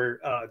in there where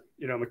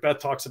Macbeth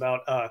talks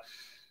about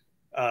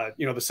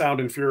the sound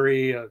and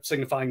fury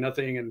signifying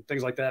nothing and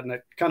things like that, and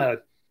that kind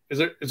of is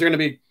there going to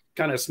be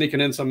kind of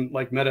sneaking in some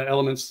like meta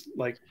elements,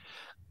 like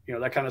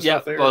that kind of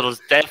stuff there? Well,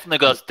 there's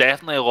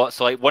definitely a lot.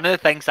 So like one of the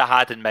things I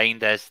had in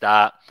mind is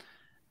that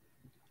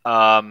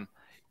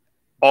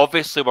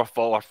obviously we're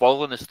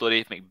following the story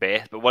of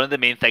Macbeth, but one of the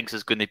main things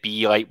is going to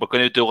be like we're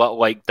going to do a little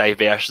like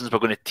diversions. We're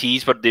going to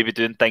tease where they be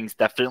doing things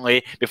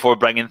differently before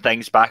bringing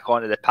things back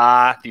onto the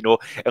path,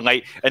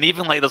 and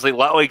even like there's like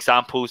little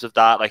examples of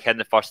that, like in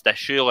the first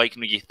issue, like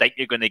you think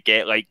you're going to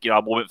get like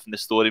a moment from the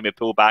story, and we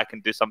pull back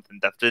and do something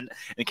different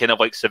and kind of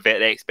like subvert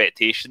the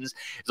expectations.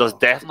 There's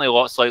definitely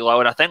lots like that,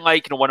 and I think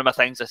like one of my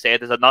things I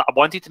said is I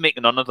wanted to make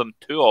none of them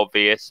too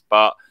obvious,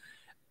 but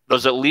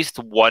there's at least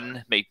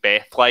one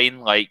Macbeth line,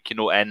 like,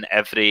 in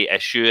every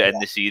issue in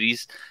the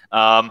series.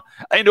 I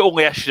think the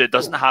only issue that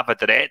doesn't have a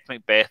direct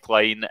Macbeth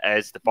line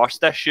is the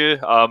first issue,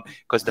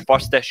 because the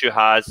first issue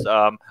has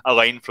a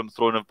line from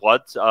Throne of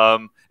Blood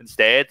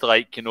instead,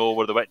 like,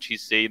 where the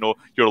witches say,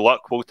 your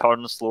luck will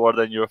turn slower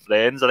than your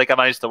friends. I think I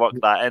managed to work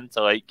that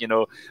into, like,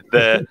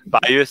 the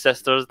Bayou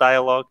Sisters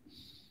dialogue.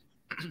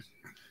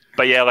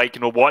 But yeah, like,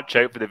 watch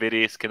out for the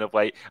various kind of,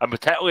 like, I'm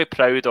particularly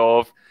proud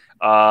of,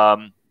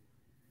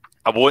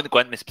 I won't go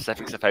into the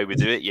specifics of how we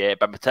do it yet,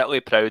 but I'm particularly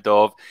proud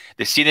of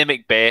the scene in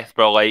Macbeth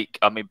where like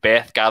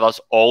Macbeth gathers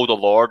all the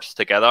lords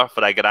together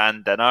for a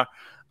grand dinner.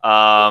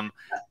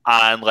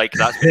 And like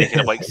that's when they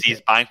kind of like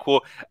sees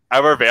banquet.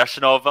 Our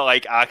version of it,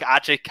 like I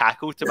actually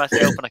cackled to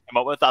myself when I came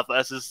up with that.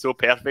 This is so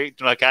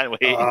perfect, and I can't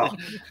wait.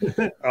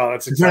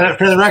 That's exciting.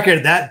 For the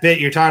record, that bit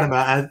you're talking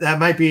about, that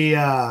might be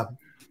I'm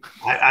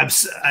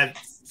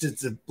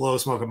just to blow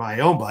smoke at my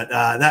own butt.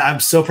 I'm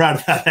so proud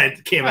of that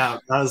it came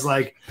out. I was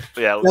like,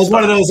 it was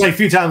one of those like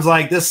few times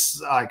like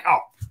this, like, oh,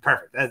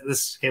 perfect.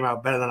 This came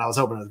out better than I was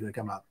hoping it was going to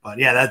come out. But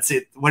yeah, that's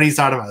it. What he's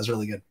talking about is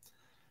really good.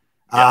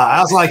 I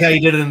also like how you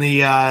did it in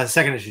the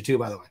second issue too,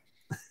 by the way.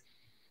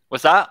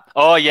 What's that?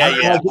 Oh yeah,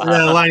 yeah. Like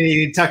the line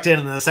you tucked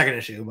in the second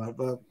issue,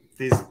 but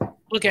these.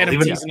 Look at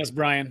him teasing us,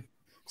 Brian.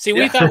 See,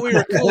 we thought we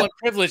were cool and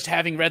privileged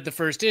having read the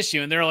first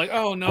issue, and they're like,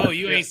 "Oh no,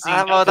 you ain't seen."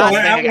 Well, that's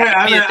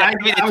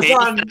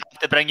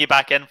to bring you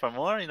back in for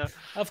more, you know.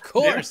 Of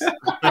course.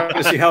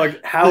 To see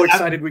how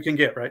excited we can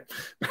get, right?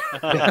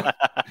 Oh,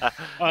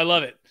 I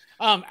love it.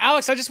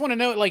 Alex, I just want to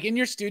know, like, in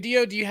your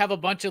studio, do you have a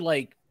bunch of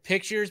like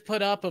pictures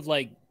put up of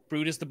like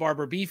Brutus the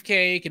Barber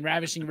Beefcake and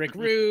Ravishing Rick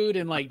Rude,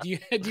 and like, do you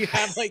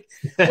have like,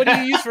 what do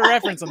you use for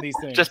reference on these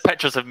things? Just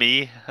pictures of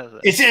me.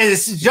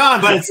 It's John,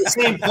 but it's the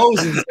same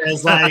poses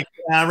as like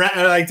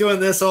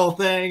doing this whole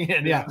thing,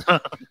 and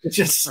it's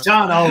just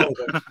John all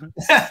over.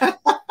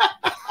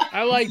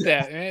 I like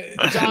that.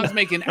 John's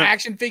making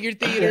action figure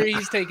theater.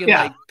 He's taking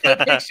like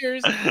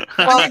pictures.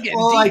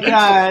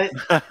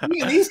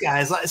 These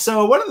guys.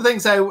 So one of the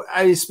things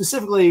I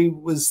specifically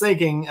was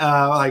thinking,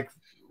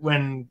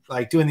 when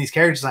like doing these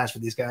character designs for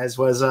these guys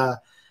was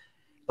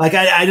like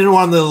I didn't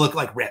want them to look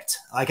like ripped.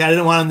 Like I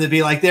didn't want them to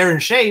be like they're in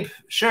shape,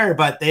 sure,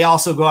 but they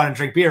also go out and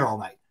drink beer all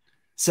night.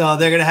 So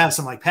they're gonna have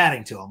some like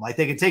padding to them. Like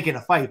they can take in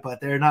a fight,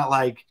 but they're not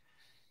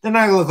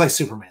gonna look like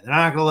Superman. They're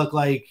not gonna look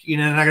like, they're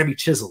not gonna be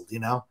chiseled,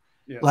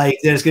 Like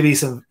there's gonna be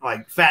some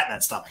like fat in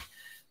that stomach.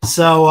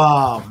 So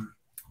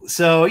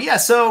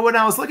when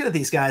I was looking at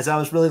these guys, I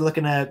was really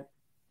looking at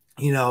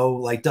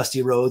like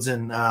Dusty Rhodes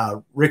and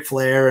Ric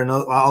Flair and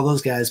all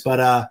those guys,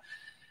 but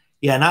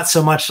not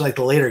so much like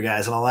the later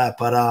guys and all that.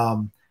 But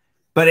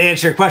to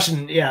answer your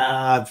question,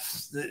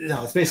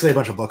 it's basically a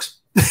bunch of books.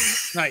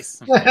 Nice.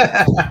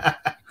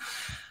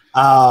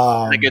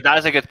 That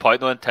is a good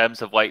point though in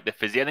terms of like the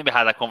physique. I think we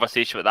had a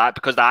conversation with that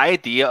because the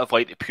idea of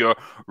like the pure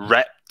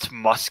ripped,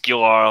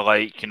 muscular,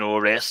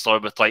 wrestler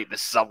with like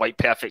this like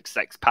perfect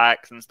six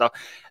packs and stuff,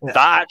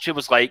 that actually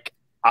was like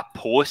a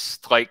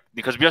post,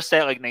 because we were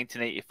set like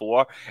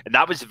 1984, and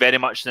that was very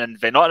much not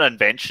an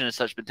invention as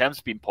such, but in terms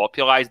of being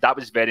popularized, that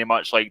was very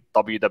much like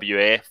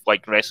WWF,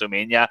 like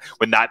WrestleMania,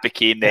 when that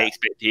became the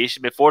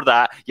expectation. Before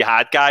that, you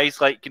had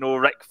guys like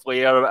Ric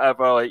Flair or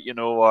whatever,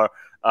 or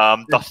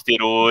Dusty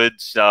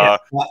Rhodes.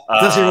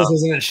 Dusty Rhodes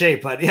wasn't in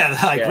shape, but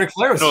Ric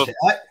Flair was in shape.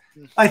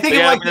 I think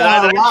Rocky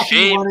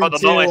 1 and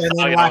 2 and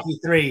then Rocky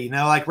 3.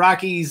 Like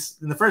Rocky's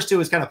in the first two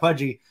was kind of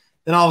pudgy,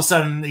 then all of a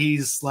sudden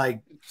he's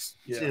like.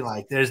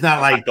 Like there's not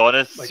like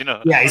Adonis, he's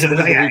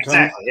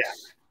exactly.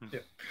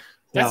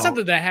 That's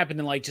something that happened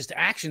in like just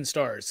action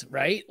stars,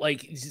 right?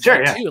 Like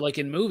too, like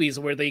in movies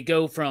where they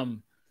go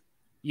from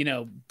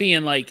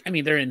being like,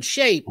 they're in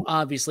shape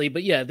obviously,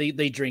 but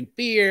they drink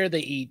beer, they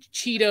eat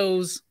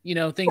Cheetos,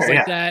 things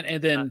like that,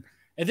 and then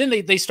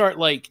they start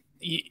like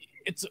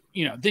it's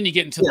then you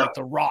get into like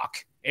the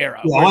Rock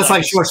era. Once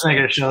like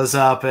Schwarzenegger shows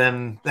up,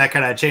 and that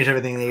kind of changed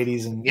everything in the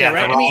 80s, and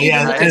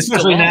right.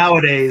 Especially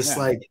nowadays,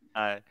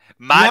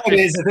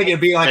 nowadays, I think it'd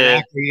be like an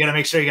actor. You got to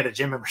make sure you got a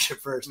gym membership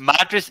first.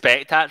 Mad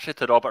respect actually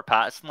to Robert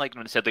Pattinson, like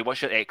when he said, like,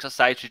 "What's your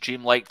exercise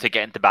regime like to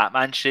get into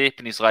Batman shape?"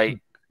 And he's like,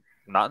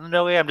 "Nothing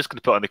really. I'm just going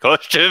to put on the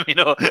costume, And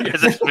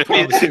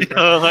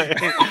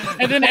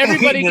then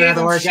everybody gave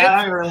him shit.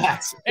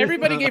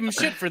 Everybody gave him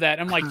shit for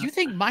that. I'm like, you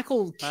think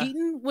Michael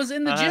Keaton was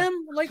in the gym?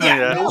 Like,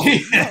 no.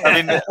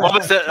 What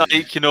was it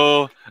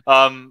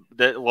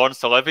that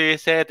Laurence Olivier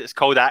said? It's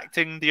called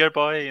acting, dear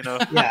boy.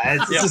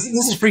 This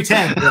is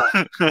pretend.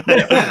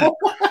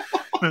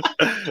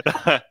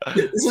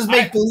 This is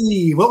make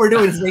believe. What we're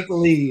doing is make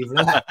believe.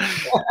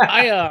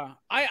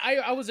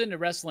 I was into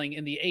wrestling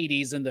in the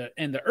 80s and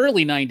the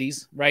early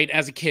 90s, right,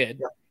 as a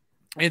kid.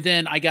 And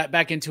then I got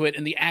back into it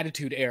in the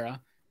Attitude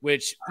Era,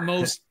 which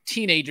most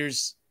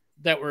teenagers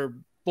that were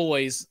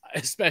boys,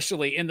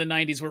 especially in the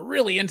 90s, were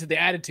really into the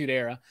Attitude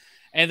Era.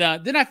 And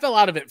then I fell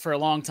out of it for a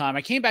long time.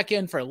 I came back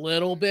in for a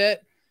little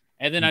bit,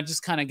 and then I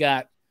just kind of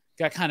got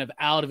kind of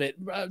out of it.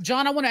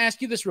 John, I want to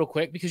ask you this real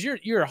quick because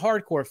you're a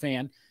hardcore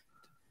fan.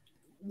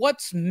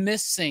 What's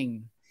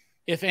missing,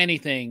 if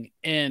anything,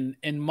 in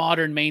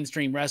modern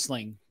mainstream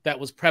wrestling that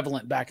was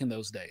prevalent back in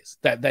those days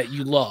that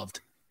you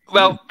loved?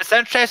 Well, it's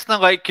interesting.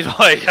 How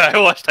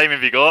much time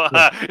have you got?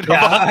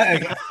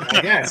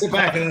 Sit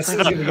back and this is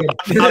gonna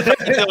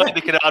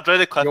be good. I'll try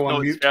the Cliff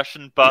Notes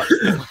version,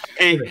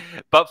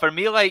 but for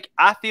me,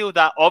 I feel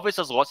that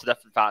obviously there's lots of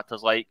different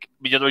factors.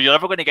 You're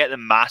never going to get the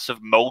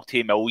massive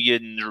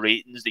multi-million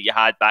ratings that you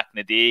had back in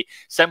the day,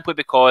 simply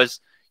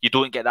because you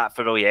don't get that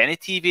for really any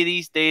TV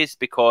these days,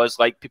 because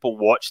people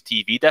watch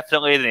TV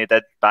differently than they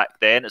did back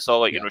then. It's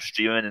all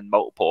streaming and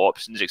multiple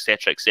options,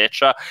 etc.,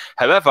 etc.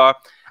 However,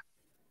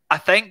 I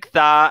think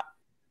that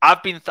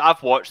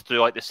I've watched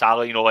through the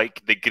salary,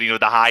 the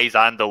highs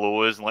and the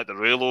lows and the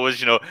real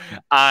lows,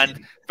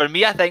 And for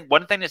me, I think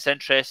one thing that's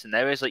interesting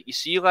now is you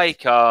see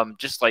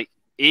just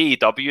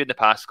AEW in the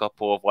past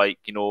couple of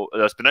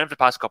there's been around for the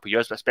past couple of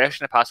years, but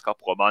especially in the past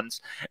couple of months,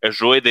 is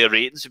really the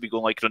ratings have been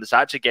going it's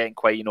actually getting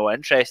quite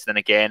interesting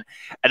again.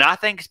 And I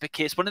think it's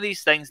because one of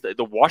these things that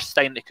the worst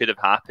thing that could have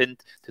happened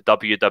to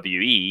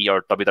WWE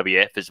or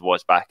WWF as it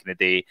was back in the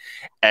day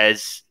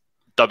is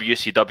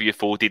WCW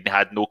folded and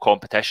had no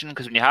competition,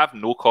 because when you have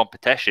no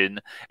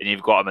competition and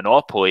you've got a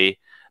monopoly,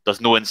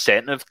 there's no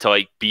incentive to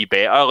like be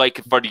better.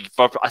 Like for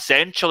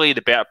essentially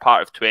the better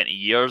part of 20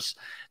 years,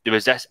 there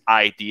was this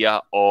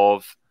idea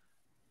of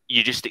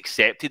you just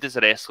accepted as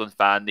a wrestling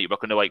fan that you were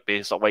going to like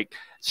be sort of like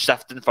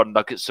sifting for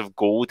nuggets of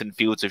gold in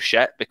fields of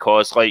shit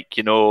because like,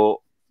 you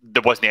know,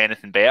 there wasn't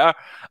anything better.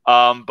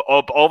 But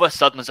all of a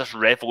sudden there's this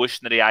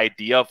revolutionary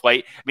idea of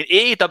like, I mean,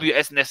 AEW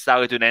isn't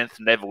necessarily doing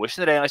anything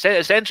revolutionary. It's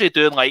essentially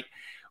doing like,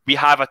 we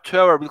have a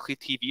 2-hour weekly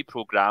TV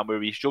program where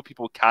we show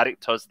people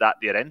characters that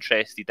they're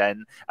interested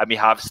in, and we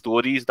have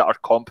stories that are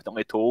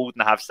competently told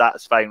and have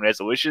satisfying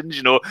resolutions,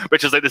 you know,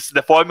 which is like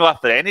the formula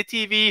for any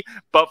TV.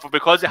 But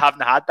because we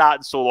haven't had that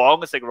in so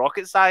long, it's like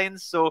rocket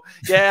science. So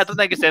yeah, I don't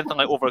think it's anything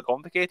like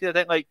overcomplicated. I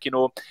think like, you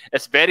know,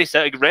 it's very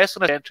like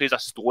wrestling essentially is a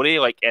story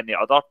like any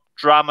other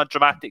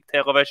dramatic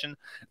television.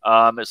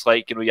 It's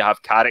like, you know, you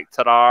have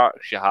character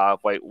arcs, you have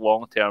like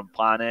long-term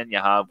planning, you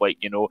have like,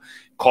 you know,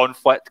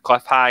 conflict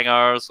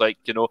cliffhangers, like,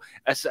 you know,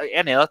 it's like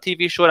any other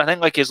TV show. And I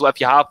think like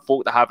if you have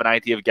folk that have an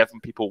idea of giving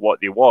people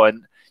what they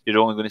want, you're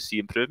only going to see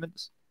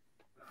improvements.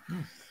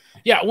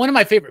 Yeah, one of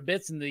my favorite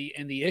bits in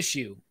the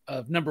issue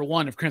of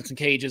 #1 of Crimson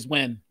Cage is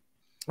when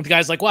the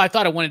guy's like, well, I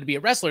thought I wanted to be a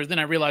wrestler, then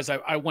I realized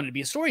I wanted to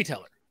be a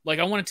storyteller. Like,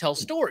 I want to tell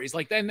stories.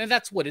 Like, and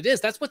that's what it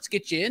is. That's what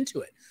gets you into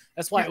it.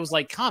 That's why it was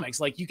like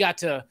comics. Like, you got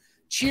to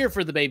cheer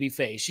for the baby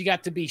face. You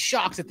got to be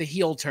shocked at the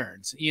heel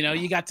turns. You know,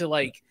 you got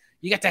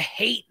to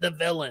hate the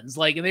villains.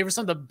 Like, and they were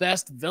some of the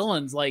best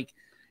villains. Like,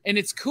 and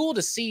it's cool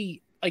to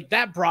see, like,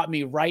 that brought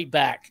me right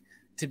back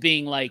to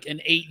being like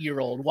an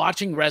 8-year-old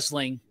watching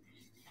wrestling.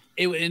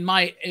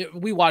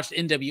 We watched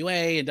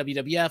NWA and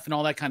WWF and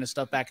all that kind of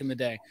stuff back in the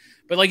day.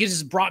 But like, it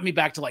just brought me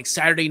back to like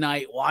Saturday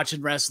night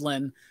watching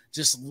wrestling,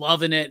 just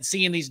loving it,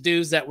 seeing these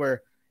dudes that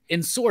were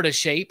in sort of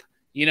shape,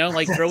 you know,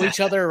 like throw each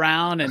other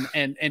around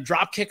and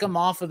drop kick them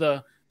off of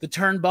the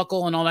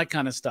turnbuckle and all that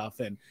kind of stuff.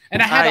 And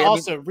I had to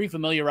also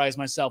refamiliarize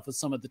myself with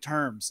some of the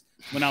terms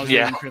when I was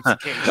reading Crimson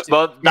Cage too.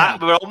 Well,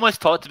 we were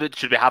almost talked about,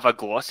 should we have a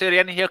glossary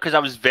in here? Because I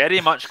was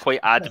very much quite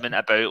adamant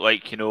about,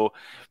 like, you know,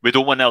 we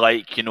don't want to,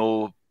 like, you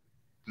know,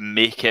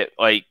 make it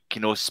like, you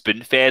know,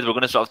 spoon fed. We're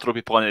going to sort of throw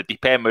people in the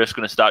deep end. We're just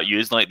going to start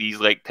using like these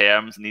like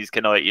terms and these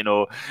kind of like, you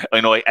know,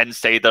 like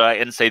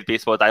inside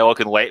baseball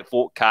dialogue and let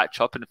folk catch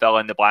up and fill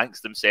in the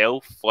blanks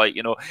themselves. Like,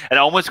 you know, and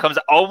it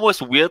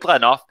almost weirdly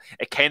enough,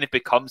 it kind of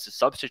becomes a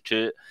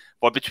substitute.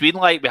 But between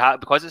like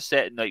because it's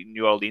set in like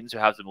New Orleans, we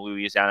have the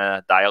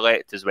Louisiana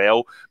dialect as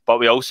well. But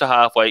we also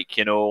have like,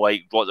 you know,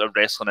 like what the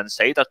wrestling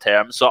insider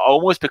terms. So it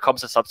almost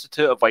becomes a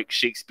substitute of like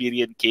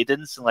Shakespearean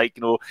cadence and like,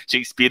 you know,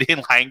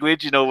 Shakespearean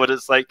language. You know, where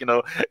it's like, you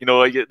know,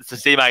 like it's the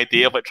same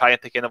idea of like trying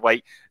to kind of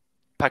like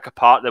pick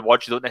apart the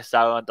words you don't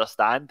necessarily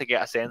understand to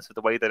get a sense of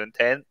the wider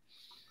intent.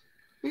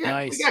 We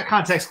got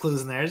context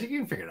clues in there. You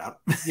can figure it out.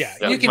 Yeah,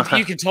 you can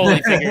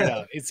totally figure it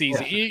out. It's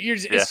easy.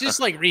 It's just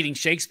like reading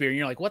Shakespeare. And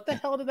you're like, what the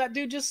hell did that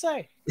dude just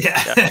say?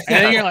 Yeah. And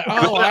then you're like,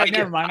 oh,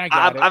 never mind. I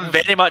got it. I'm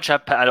very much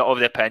of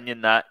the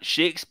opinion that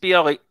Shakespeare,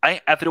 like, I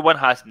think everyone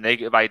has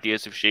negative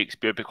ideas of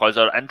Shakespeare because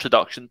our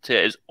introduction to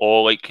it is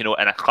all like, you know,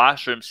 in a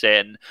classroom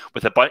setting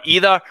with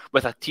either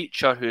with a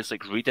teacher who's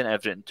like reading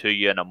everything to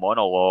you in a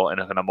monologue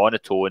and in a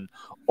monotone,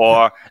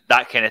 or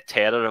that kind of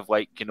terror of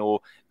like, you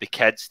know, the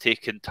kids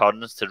taking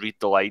turns to read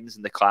the lines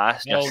in the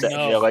class. And you're sitting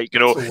there like, you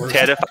know,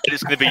 terrified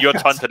it's going to be your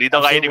turn to read a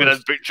line. You're going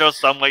to butcher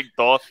some like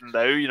doth and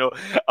thou, you know.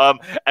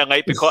 And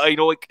like, because, you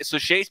know, like, so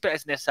Shakespeare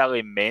isn't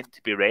necessarily meant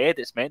to be read.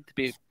 It's meant to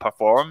be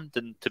performed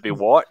and to be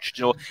watched,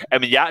 you know.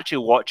 And when you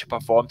actually watch it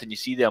performed and you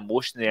see the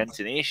emotion, the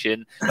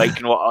intonation, like,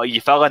 you know,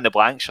 you fill in the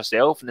blanks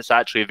yourself and it's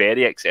actually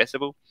very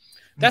accessible.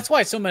 That's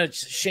why so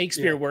much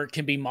Shakespeare work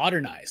can be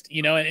modernized,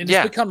 you know, and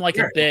it's become like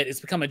a bit. It's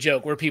become a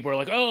joke where people are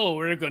like, "Oh,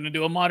 we're going to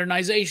do a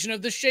modernization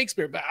of the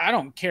Shakespeare." But I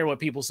don't care what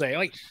people say.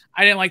 Like,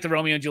 I didn't like the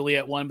Romeo and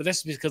Juliet one, but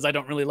that's because I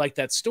don't really like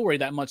that story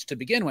that much to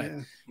begin with.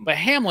 Yeah. But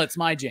Hamlet's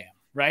my jam,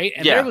 right?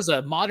 And there was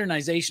a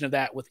modernization of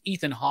that with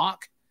Ethan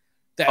Hawke.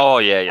 That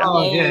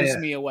blows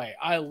me away.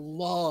 I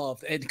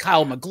love and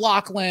Kyle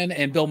MacLachlan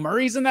and Bill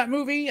Murray's in that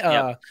movie.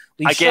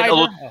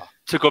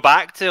 To go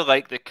back to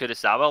like the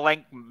Kurosawa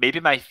link, maybe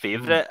my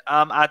favorite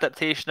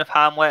adaptation of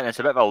Hamlet, and it's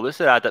a bit of a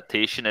looser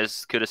adaptation,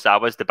 is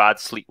Kurosawa's The Bad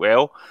Sleep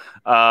Well.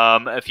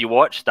 If you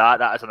watch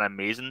that is an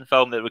amazing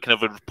film that we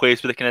kind of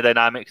replace with the kind of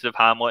dynamics of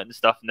Hamlet and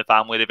stuff and the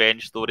family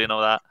revenge story and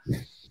all that.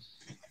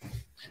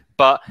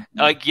 But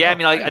like, I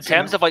mean, like in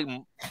terms of like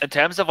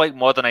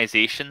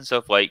modernizations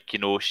of like, you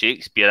know,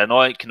 Shakespeare, I know,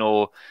 like, you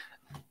know,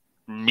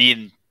 me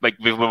and like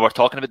when we were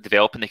talking about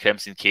developing the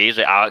Crimson Cage,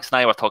 like Alex and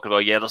I were talking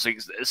about, there's like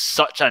it's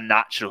such a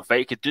natural fit.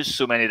 You could do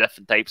so many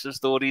different types of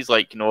stories,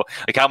 like, you know,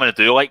 like I'm gonna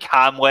do like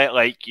Hamlet,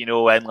 like, you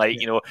know, in like,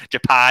 you know,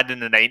 Japan in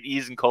the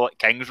 90s and call it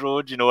King's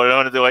Road, you know, or I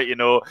want to do like, you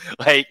know,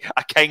 like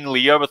a King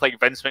Lear with like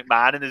Vince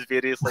McMahon and his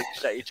various like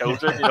shitty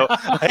children, you know,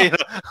 like,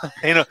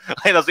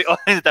 there's like all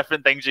these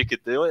different things you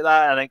could do like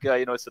that. And I think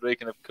you know, it's a really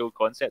kind of cool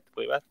concept to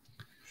play with.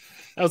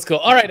 That was cool.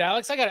 All right,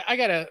 Alex, I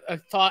got a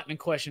thought and a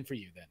question for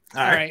you then.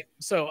 All right.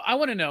 So I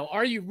want to know,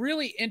 are you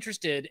really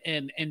interested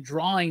in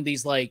drawing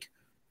these like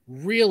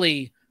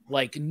really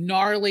like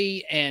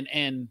gnarly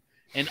and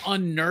and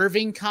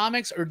unnerving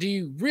comics, or do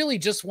you really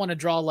just want to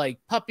draw like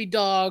puppy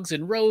dogs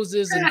and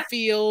roses and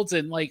fields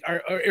and like,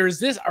 or is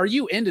this, are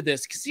you into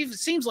this? Because it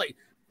seems like,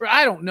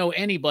 I don't know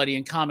anybody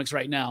in comics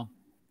right now.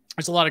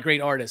 There's a lot of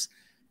great artists,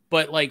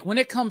 but like when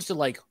it comes to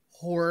like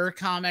horror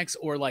comics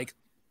or like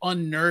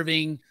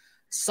unnerving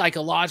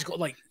psychological,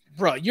 like,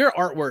 bro, your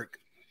artwork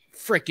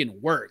freaking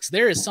works.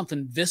 There is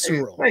something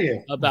visceral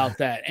about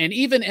that. And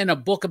even in a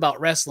book about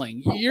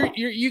wrestling,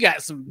 you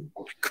got some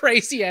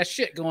crazy ass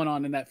shit going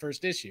on in that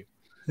first issue.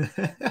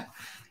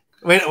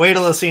 Wait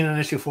till the scene in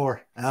issue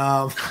 4.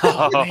 No,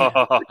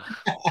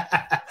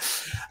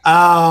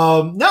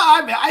 I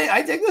mean,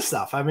 I dig this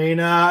stuff. I mean,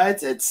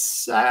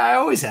 it's I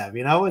always have,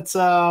 you know, it's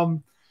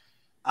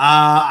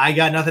I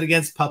got nothing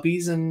against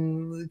puppies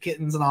and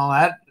kittens and all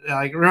that.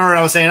 Like, remember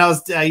I was saying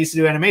I used to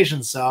do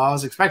animations, so I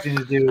was expecting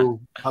to do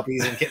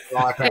puppies and kittens and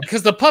all that crap.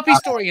 Because the puppy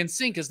story in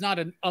Sync is not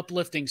an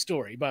uplifting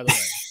story, by the way.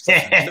 So.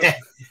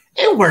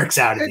 It works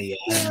out in the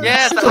end.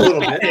 Yeah, it's a little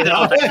bit. You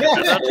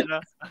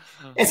know?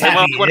 It's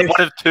happy. One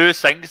of 2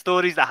 Sync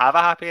stories that have a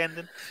happy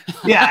ending.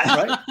 Yeah,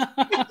 right.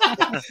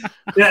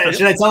 Yeah,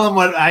 should I tell them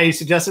what I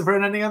suggested for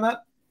an ending on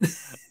that?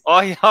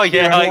 Oh yeah,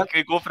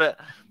 like, go for it.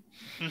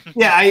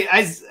 Yeah,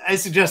 I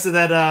suggested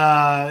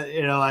that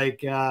you know,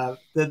 like that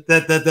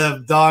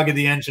the dog at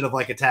the end should have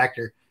like attacked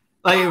her.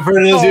 Like, for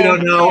those who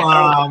don't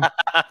know,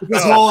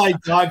 this whole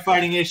like dog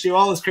fighting issue,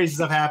 all this crazy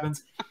stuff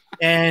happens,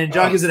 and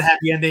John gives it a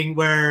happy ending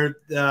where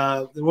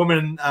the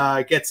woman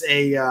gets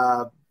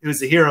who's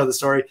the hero of the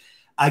story,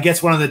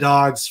 gets one of the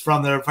dogs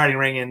from the fighting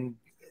ring and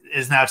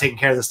is now taking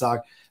care of this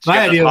dog.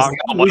 My idea was like,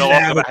 we should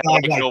have a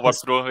dog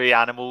like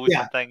animals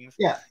and things.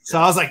 Yeah. So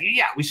I was like,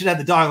 yeah, we should have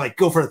the dog like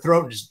go for the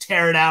throat and just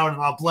tear it out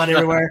and all blood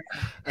everywhere.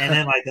 And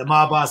then like the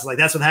mob boss is like,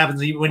 that's what happens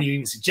when you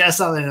even suggest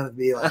something, and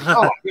be like,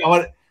 oh, you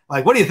know,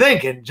 what do you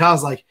think? And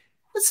John's like,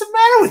 what's the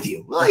matter with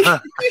you? Like,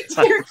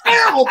 you're a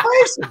terrible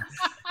person.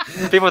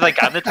 People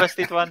think I'm the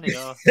twisted one, you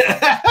know.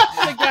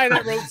 The guy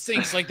that wrote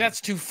Syncs, like,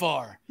 that's too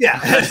far. Yeah.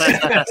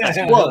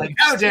 Well, like,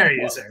 how dare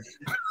you, sir?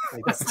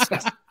 Like,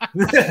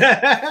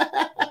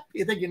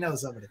 you think you know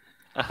somebody?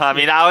 I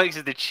mean, Alex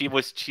is the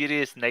most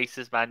cheeriest,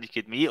 nicest man you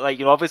could meet. Like,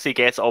 you obviously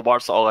gets it all,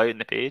 works it all out in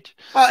the page.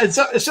 And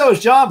so is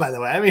John, by the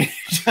way. I mean,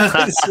 John's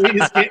the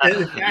sweetest guy in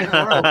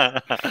the world.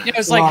 Yeah,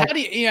 it's like,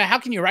 how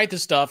can you write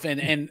this stuff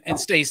and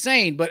stay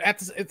sane? But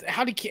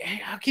how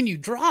can you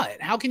draw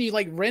it? How can you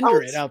like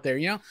render it out there?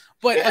 You know,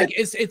 but like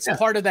it's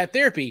part of that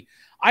therapy.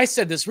 I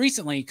said this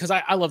recently because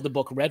I love the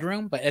book Red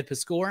Room by Ed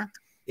Piscor.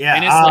 Yeah,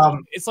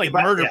 and it's like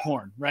murder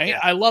porn, right?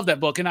 Yeah. I love that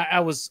book, and I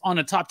was on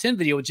a top 10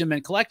 video with Jim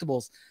and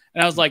Collectibles,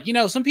 and I was like, you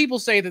know, some people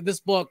say that this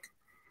book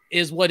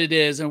is what it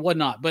is and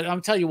whatnot, but I'm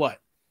tell you what,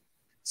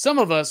 some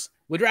of us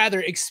would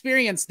rather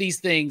experience these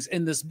things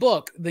in this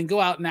book than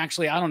go out and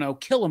actually, I don't know,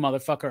 kill a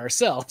motherfucker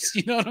ourselves.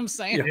 You know what I'm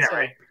saying? Yeah,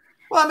 right.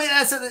 Well, I mean,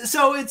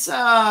 so it's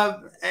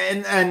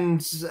and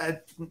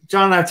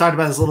John and I have talked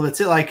about this a little bit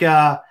too, like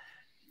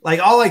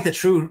all like the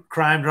true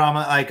crime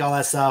drama, like all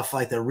that stuff,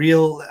 like the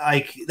real,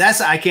 like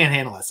I can't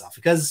handle that stuff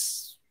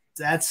because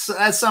that's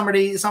someone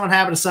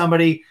happened to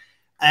somebody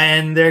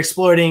and they're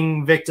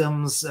exploiting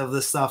victims of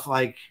this stuff.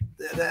 Like,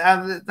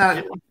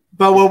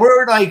 but what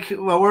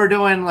we're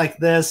doing like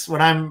this,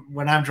 when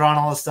I'm drawing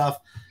all this stuff,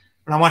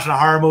 when I'm watching a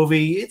horror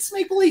movie, it's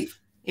make believe,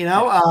 you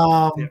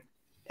know?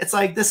 It's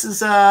like, this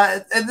is,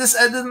 and this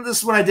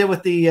is what I did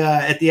with the,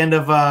 at the end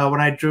of when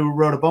I drew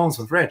Road of Bones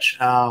with Rich.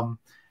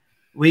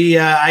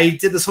 I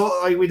did this whole,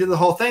 we did the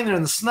whole thing. They're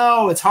in the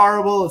snow. It's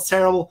horrible. It's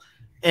terrible.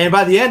 And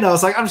by the end, I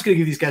was like, I'm just going to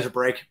give these guys a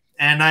break.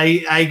 And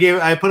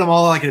I put them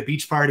all like at a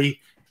beach party,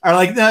 or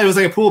like, no, it was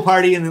like a pool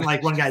party. And then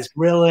like one guy's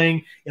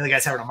grilling, the other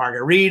guy's having a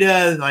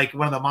margarita. Like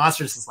one of the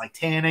monsters is like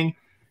tanning.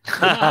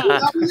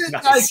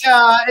 Nice.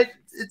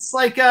 It's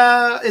like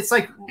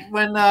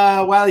when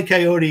Wile E.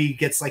 Coyote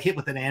gets like hit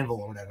with an anvil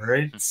or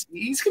whatever.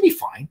 He's gonna be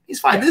fine. He's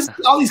fine.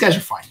 All these guys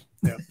are fine.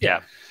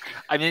 Yeah.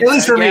 I mean, at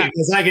least for me,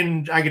 because I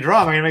can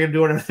draw. I can make them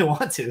do whatever they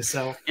want to.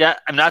 So yeah,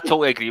 I mean, I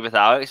totally agree with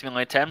Alex. I mean,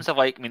 like, in terms of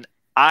like, I mean,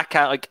 I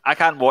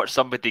can't watch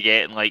somebody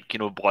getting like, you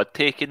know, blood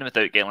taken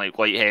without getting like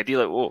lightheaded.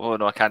 Like, oh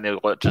no, I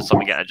can't watch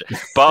somebody getting injured.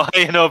 But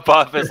you know,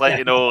 if it's like,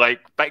 you know, like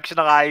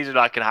fictionalized, you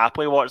know, I can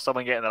happily watch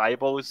someone getting their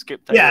eyeballs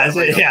skipped out.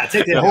 Yeah,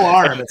 take the whole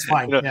arm. It's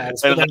fine. You know,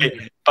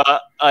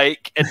 but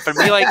like, and for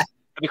me, like,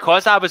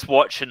 because I was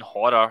watching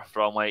horror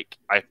from like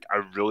a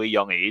really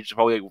young age,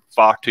 probably like,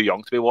 far too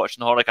young to be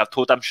watching horror. Like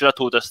I'm sure I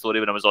told this story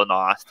when I was on the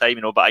last time,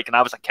 you know. But like, when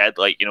I was a kid,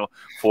 like, you know,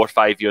 4 or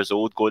 5 years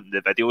old, going to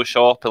the video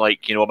shop, and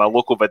like, you know, my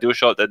local video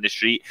shop down the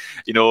street,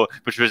 you know,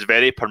 which was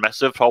very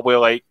permissive, probably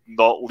like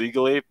not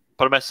legally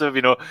permissive,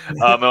 you know.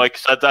 And like,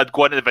 so I'd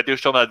go into the video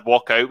shop and I'd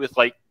walk out with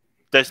like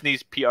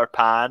Disney's Peter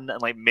Pan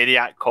and like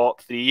Maniac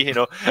Cop 3, you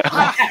know.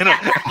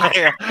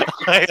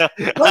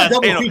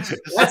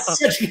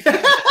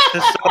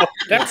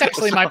 That's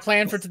actually my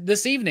plan for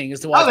this evening, is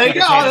to watch Peter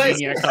Pan and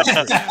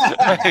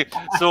Maniac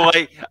Cop.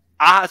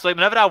 So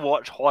whenever I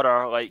watch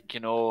horror, like,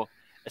 you know,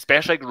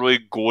 especially like really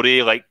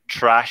gory, like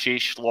trashy,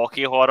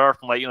 schlocky horror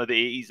from like, you know, the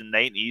 80s and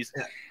 90s,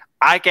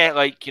 I get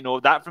like, you know,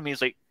 that for me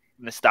is like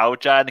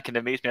nostalgia, and it kind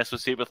of makes me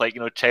associate with like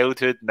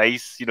childhood,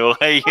 nice,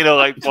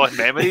 like fond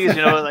memories,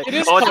 like It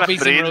is all my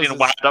puppies and brain roses. being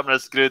wired up in a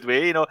screwed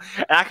way, and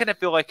I kind of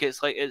feel like it's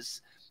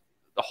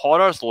the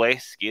horror's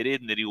less scary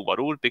than the real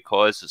world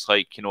because it's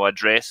like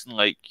addressing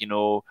like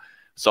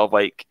sort of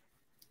like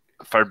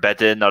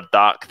forbidden or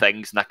dark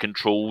things in a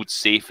controlled,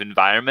 safe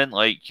environment,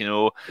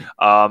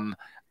 and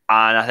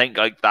I think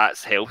like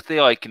that's healthy.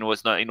 Like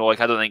it's not like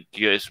I don't think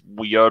it's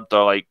weird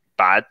or like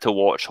bad to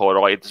watch horror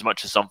like as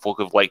much as some folk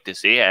have liked to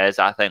say it is.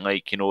 I think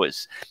like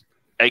it's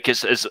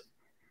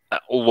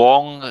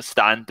long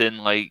standing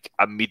like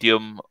a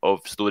medium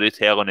of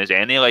storytelling as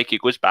any. Like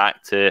it goes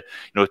back to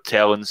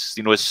telling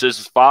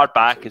as far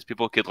back as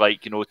people could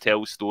like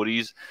tell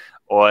stories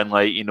on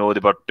like they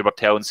were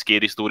telling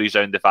scary stories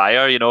around the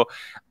fire,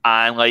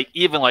 and like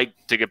even like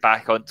to get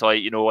back onto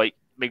like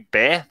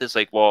Macbeth is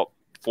like what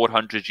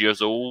 400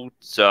 years old.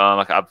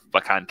 Like I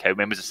can't count.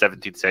 Maybe it's the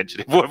 17th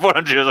century.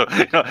 400 years old.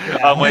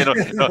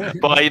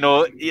 But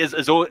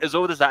as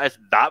old as that is,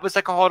 that was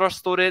like a horror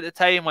story at the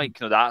time. Like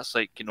that's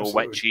like Absolutely.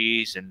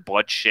 witches and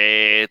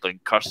bloodshed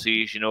and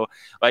curses.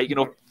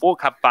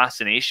 Folk have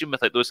fascination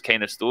with like those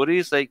kind of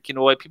stories. Like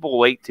like people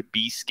like to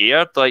be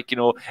scared. Like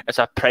it's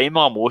a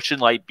primal emotion,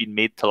 like being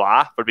made to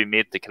laugh or being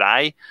made to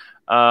cry.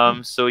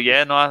 So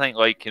yeah, no, I think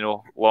like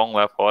long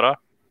live horror.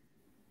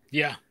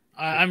 Yeah.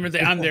 I'm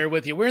there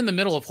with you. We're in the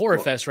middle of Horror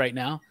Fest right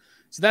now.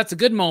 So that's a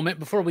good moment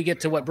before we get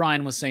to what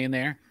Brian was saying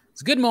there.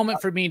 It's a good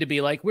moment for me to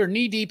be like, we're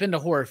knee deep into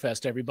Horror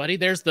Fest, everybody.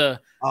 There's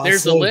the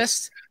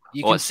list.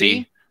 You can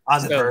see.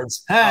 On the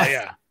birds. Oh,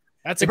 yeah.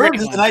 That's a the great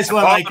birds one. is a nice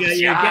one. Like you're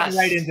yes. getting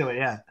right into it.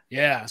 Yeah.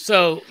 Yeah.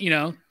 So,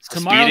 tomorrow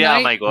Suspiria, night.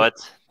 oh my God.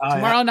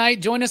 Tomorrow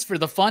night, join us for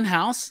The Fun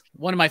House,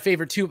 one of my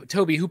favorite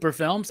Toby Hooper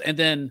films. And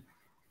then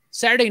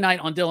Saturday night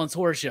on Dylan's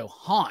Horror Show,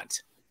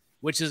 Haunt,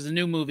 which is a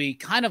new movie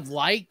kind of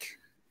like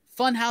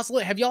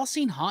Funhouse. Have y'all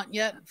seen Haunt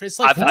yet? It's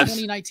like from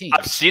 2019.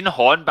 I've seen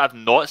Haunt, but I've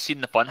not seen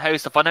the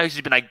Funhouse. The Funhouse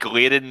has been a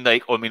glaring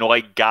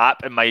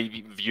gap in my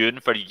viewing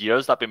for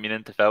years that I've been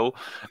meaning to fill.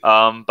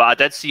 But I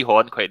did see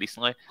Haunt quite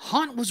recently.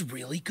 Haunt was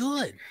really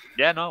good.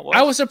 Yeah, no, it was.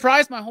 I was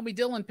surprised my homie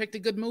Dylan picked a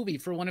good movie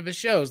for one of his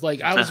shows.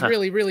 Like I was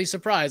really, really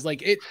surprised.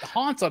 Like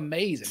Haunt's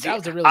amazing. That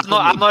was a really.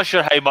 I'm not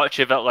sure how much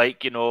of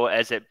it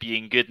is it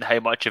being good and how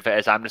much of it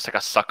is I'm just like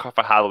a sucker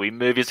for Halloween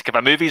movies. Like if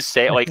a movie's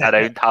set like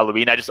around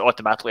Halloween, I just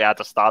automatically add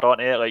a star on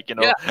it.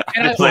 Yeah,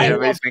 and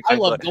I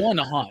love going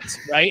to haunts,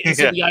 right? And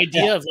so the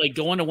idea of like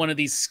going to one of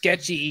these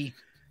sketchy,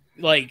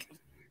 like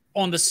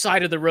on the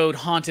side of the road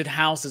haunted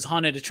houses,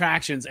 haunted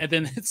attractions, and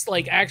then it's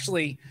like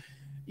actually,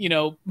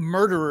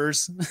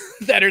 murderers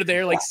that are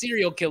there, like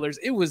serial killers.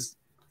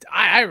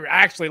 I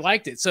actually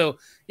liked it. So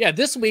yeah,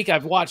 this week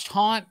I've watched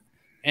Haunt,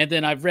 and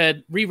then I've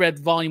reread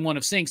Volume 1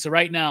 of Sink. So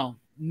right now,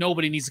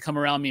 nobody needs to come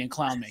around me in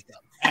clown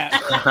makeup.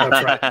 That's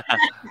right.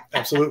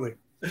 Absolutely.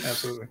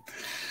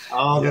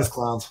 Oh, those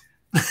clowns.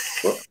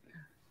 Well,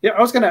 yeah,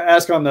 I was going to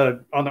ask on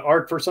the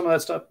art for some of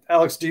that stuff.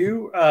 Alex, do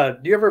you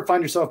ever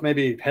find yourself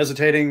maybe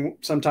hesitating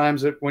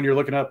sometimes when you're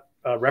looking up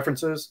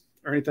references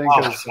or anything?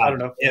 Because I don't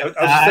know. Yeah,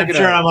 I'm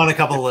sure I'm on a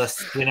couple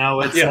lists. It's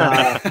like you're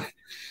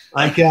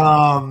like,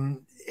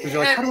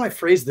 how do I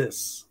phrase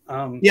this?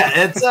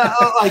 It's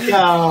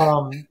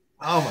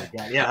oh my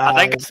God, yeah. I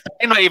think it's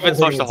not even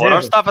so much the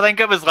horror stuff. I think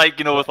it was like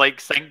with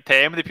like Sync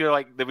 10, the pure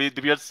like the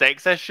weird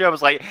sex issue. I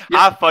was like,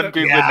 have fun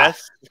googling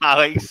this,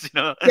 Alex.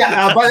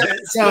 Yeah, but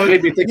so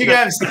you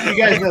guys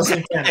know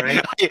Sync 10,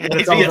 right? He's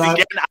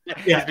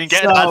been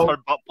getting ads for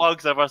butt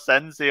plugs ever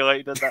since he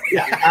like did that.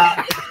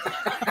 Yeah,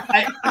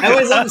 I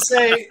always love to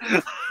say.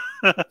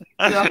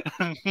 I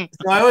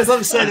always love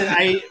to say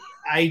that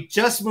I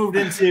just moved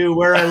into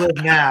where I live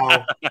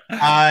now,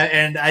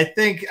 and I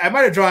think I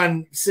might have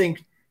drawn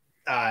Sync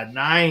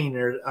 9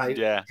 or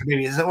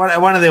maybe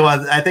one of the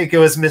ones. I think it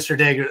was Mr.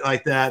 Dig,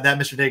 like that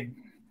Mr. Dig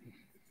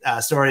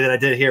story that I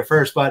did here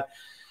first. But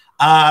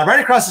right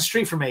across the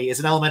street from me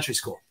is an elementary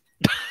school,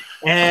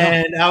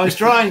 and I was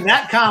drawing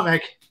that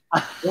comic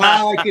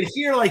while I could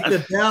hear like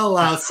the bell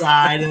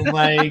outside and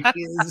like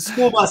the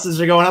school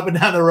buses are going up and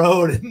down the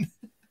road, and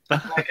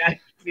like I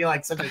feel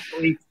like such a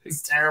creep.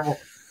 It's terrible.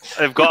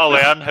 I've got to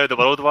learn how the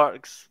world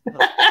works. No,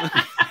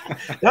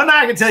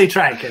 I can tell you,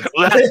 try it, kids.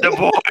 Let the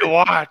boy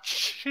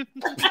watch.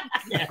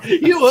 Yeah,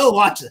 you will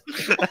watch it.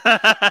 What's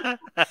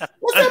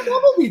that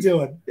Bumblebee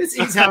doing?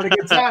 He's having a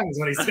good time, is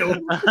what he's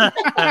doing.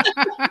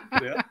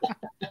 Yeah.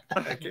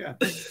 Heck yeah.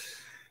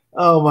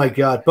 Oh my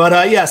God!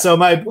 But so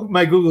my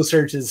Google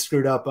search is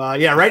screwed up.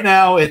 Right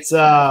now it's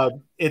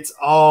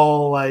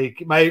all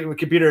like my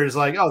computer is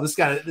like, oh, this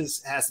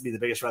has to be the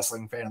biggest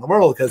wrestling fan in the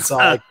world because it's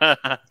all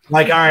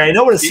like, all right, I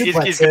know what a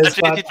suplex is,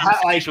 but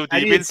I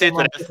need some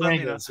like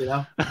different angles, or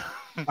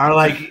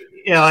like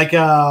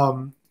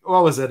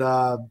what was it?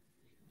 And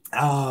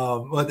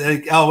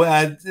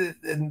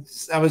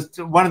I was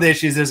one of the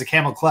issues. There's a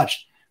camel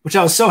clutch, which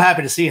I was so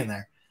happy to see in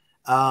there.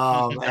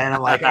 And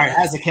I'm like, all right,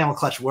 how does the camel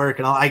clutch work?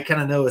 And I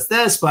kind of know it's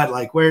this, but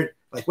where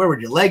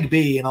would your leg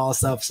be and all this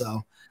stuff?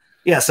 So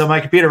yeah, so my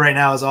computer right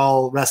now is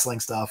all wrestling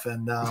stuff.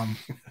 And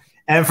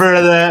and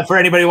for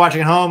anybody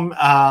watching at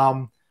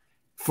home,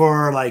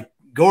 for like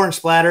gore and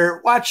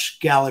splatter, watch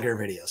Gallagher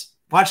videos.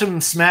 Watch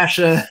him smash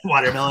a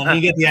watermelon.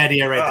 You get the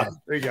idea right there.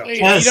 There you go.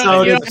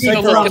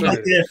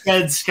 The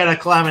head's kind of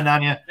climbing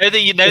on you. Now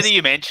that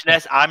you mention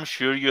this, I'm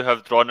sure you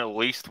have drawn at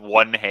least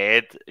one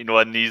head, you know,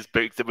 in these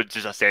books that would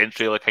just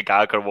essentially like a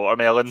Gallagher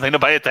watermelon. You know,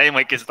 by the time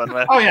like it's done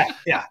with. Oh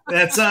yeah.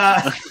 That's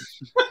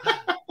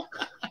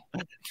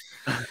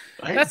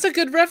That's a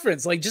good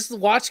reference. Like, just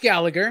watch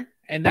Gallagher,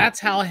 and that's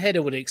how a head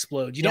would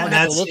explode. You don't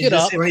have to look it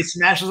up. When he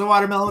smashes a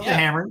watermelon with the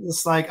hammer,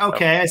 it's like,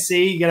 okay, I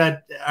see. You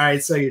gotta. All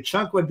right, so your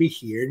chunk would be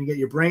here, and you get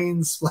your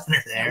brain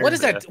splinter there. What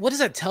does that? What does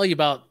that tell you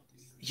about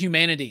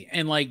humanity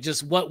and like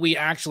just what we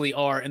actually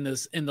are in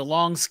the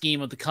long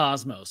scheme of the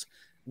cosmos?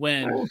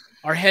 When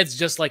our head's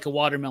just like a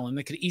watermelon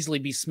that could easily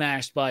be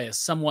smashed by a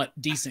somewhat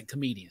decent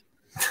comedian.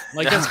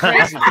 Like, that's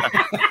crazy.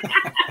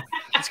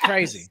 It's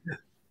crazy.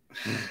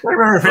 I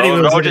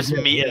remember we're all just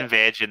meat and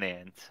veg in the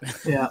end.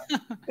 Yeah.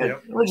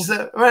 We're just,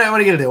 what are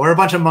you going to do? We're a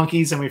bunch of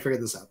monkeys and we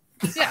figured this out.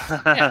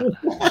 Yeah.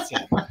 That's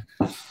it.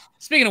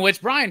 Speaking of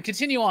which, Brian,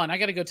 continue on. I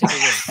got to go take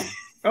a look.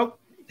 Oh,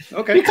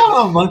 okay. You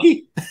call him a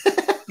monkey?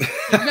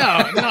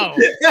 No. Well,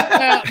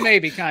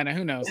 maybe, kind of.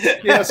 Who knows?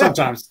 Yeah,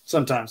 sometimes.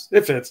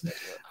 It fits.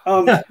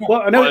 Well,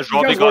 I know is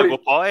Robbie going to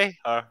go potty?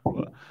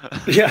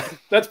 Yeah,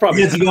 that's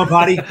probably. Is he going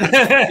potty?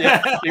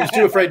 Yeah, he was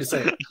too afraid to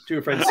say it.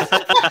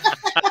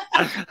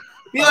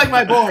 Be like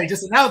my boy,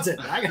 just announce it.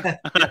 I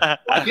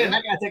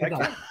gotta take a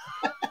dump.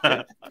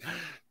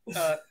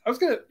 I was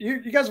gonna. You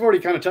guys have already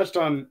kind of touched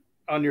on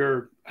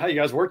your how you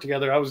guys work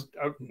together. I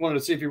wanted to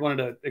see if you wanted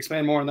to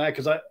expand more on that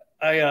because I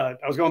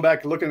was going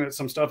back and looking at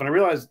some stuff and I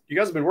realized you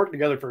guys have been working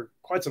together for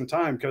quite some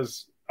time.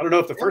 Because I don't know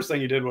if the first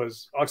thing you did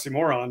was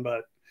Oxymoron,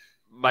 but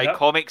my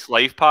comics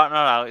life partner,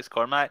 Alex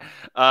Cormack.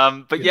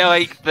 But yeah,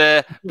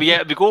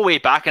 we go way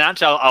back, and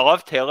actually, I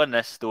love telling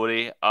this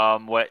story.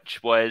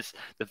 Which was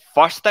the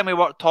first thing we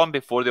worked on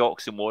before the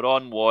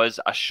Oxymoron was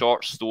a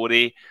short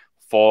story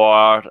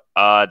for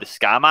the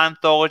Scam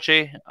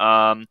anthology.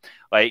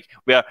 Like,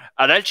 where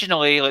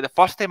originally, like, the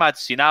first time I'd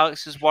seen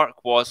Alex's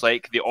work was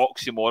like the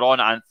Oxymoron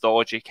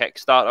anthology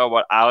Kickstarter,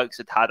 where Alex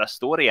had a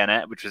story in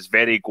it, which was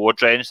very gore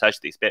drenched, as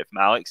you'd expect from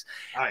Alex.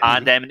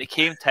 And then when it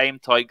came time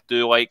to like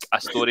do like a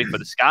story for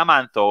the Scam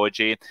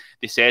anthology,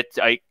 they said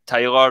like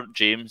Tyler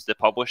James, the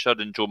publisher,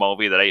 and Joe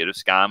Mulvey, the writer of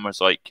Scam, was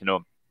like, you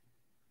know,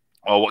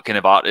 oh, what kind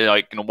of art,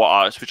 like, you know, what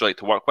artists would you like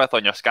to work with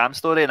on your Scam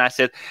story? And I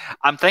said,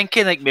 I'm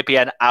thinking like maybe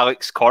an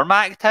Alex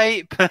Cormack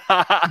type.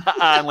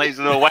 And like,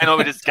 so why not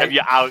we just give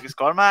you Alex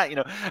Cormack? You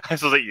know, so I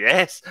was like,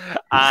 yes.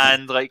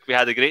 And like, we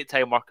had a great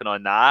time working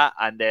on that.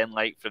 And then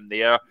like from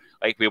there,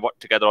 like we worked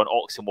together on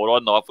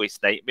Oxymoron, The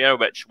Loveliest Nightmare,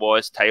 which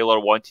was Tyler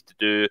wanted to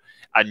do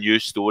a new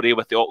story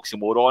with the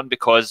Oxymoron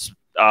because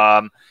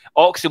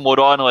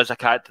Oxymoron was a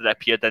character that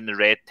appeared in the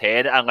Red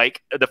 10, and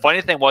like the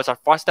funny thing was our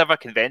first ever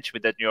convention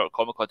we did New York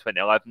Comic Con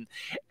 2011,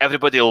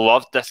 everybody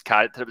loved this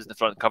character. It was in the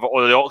front cover.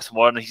 Oh, the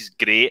Oxymoron, he's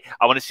great,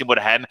 I want to see more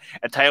of him.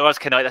 And Tyler's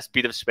kind of like this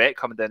bead of sweat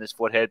coming down his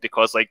forehead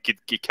because like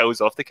he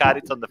kills off the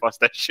character in the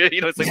first issue,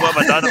 you know. It's like, what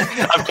have I done?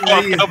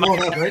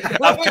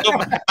 I've killed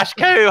my cash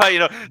cow, you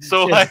know.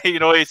 So like, you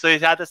know, so he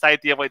had this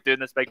idea of like doing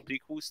this big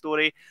prequel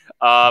story,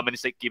 and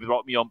he's like, he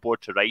brought me on board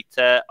to write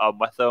it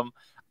with him.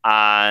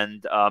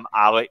 And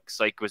Alex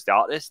like was the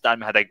artist,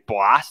 and we had a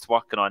blast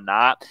working on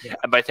that.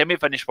 And by the time we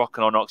finished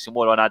working on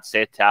Oxymoron, I'd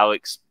said to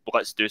Alex,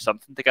 let's do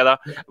something together.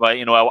 Like,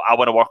 you know, I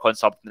want to work on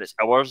something that's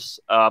ours,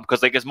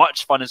 because like as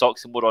much fun as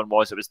Oxymoron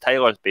was, it was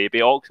Tyler's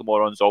baby.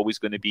 Oxymoron's always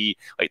going to be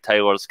like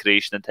Tyler's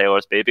creation and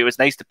Tyler's baby. It was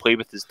nice to play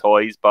with his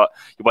toys, but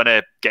you want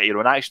to get your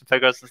own action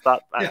figures and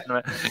stuff. You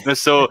know,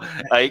 so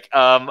like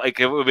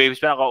we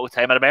spent a lot of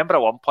time. I remember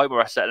at one point we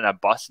were sitting in a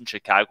bus in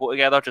Chicago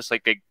together, just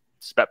like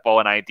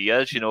spitballing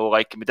ideas, you know,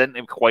 like we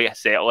didn't quite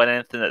settle on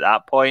anything at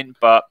that point,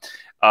 but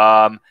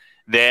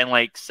then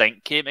like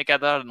SINK came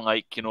together, and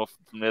like, you know,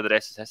 from there the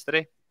rest is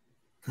history.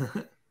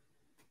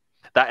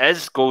 That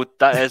is go to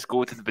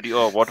the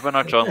Burrito Award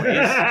winner, John Lees.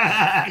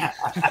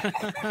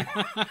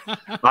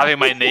 Having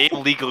my name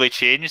legally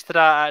changed to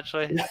that,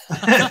 actually.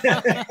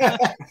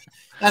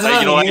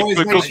 That's you know, like,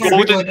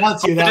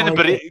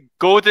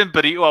 Golden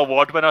Burrito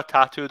Award winner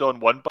tattooed on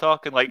one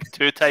buttock, and like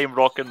two-time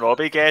Rockin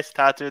Robbie guest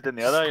tattooed in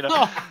the other, you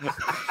know.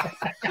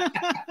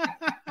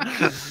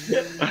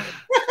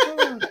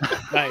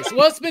 Nice.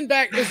 Well, it's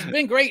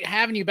been great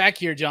having you back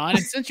here, John.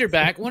 And since you're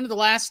back, one of the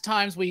last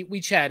times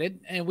we chatted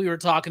and we were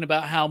talking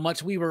about how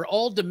much we were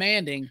all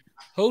demanding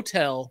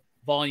HOTELL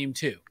Volume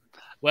 2.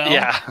 Well,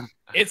 yeah,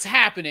 it's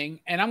happening,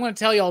 and I'm going to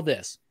tell you all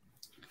this.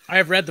 I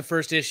have read the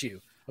first issue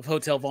of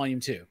HOTELL Volume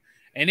 2.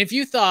 And if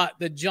you thought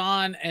that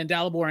John and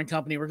Dalibor and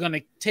company were going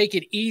to take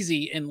it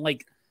easy and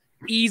like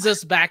ease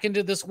us back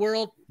into this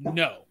world,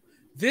 no.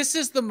 This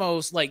is the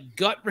most like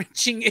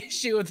gut-wrenching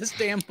issue of this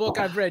damn book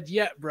I've read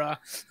yet, bruh.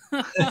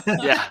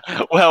 Yeah.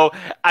 Well,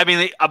 I mean,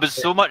 it was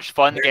so much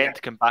fun getting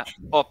to come back.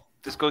 Oh,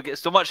 just go get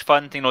so much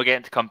fun, you know,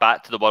 getting to come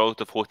back to the world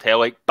of HOTELL.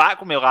 Like back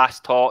when we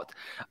last talked,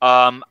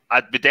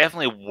 we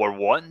definitely were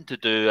wanting to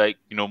do like,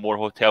 you know, more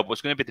HOTELL, but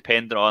it's going to be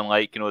dependent on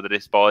like, you know, the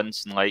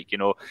response and like, you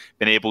know,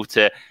 being able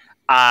to,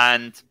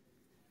 and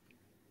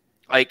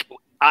like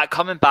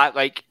coming back,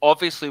 like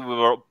obviously we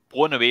were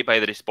blown away by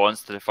the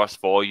response to the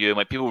first volume.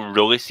 Like people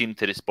really seemed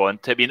to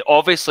respond to it. I mean,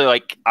 obviously,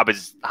 like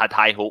had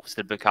high hopes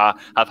for the book. I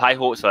have high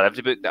hopes for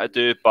every book that I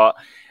do, but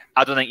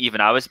I don't think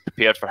even I was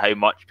prepared for how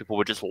much people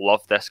would just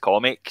love this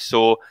comic.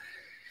 So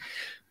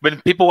when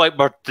people like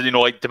were, you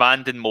know, like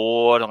demanding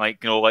more and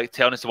like, you know, like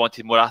telling us they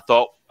wanted more, I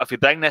thought, if we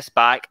bring this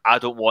back, I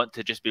don't want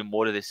to just be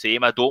more of the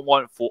same. I don't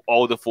want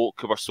all the folk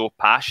who were so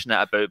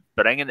passionate about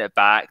bringing it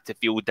back to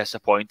feel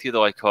disappointed.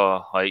 Like,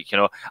 oh, like, you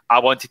know, I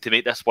wanted to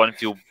make this one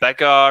feel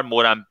bigger,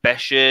 more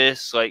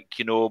ambitious, like,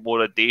 you know,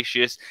 more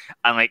audacious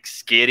and like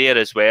scarier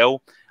as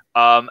well.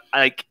 And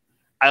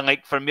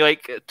like for me,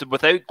 like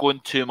without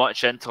going too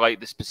much into like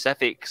the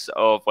specifics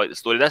of like the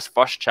story, this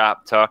first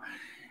chapter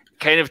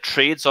kind of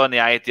trades on the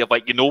idea of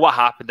like, you know what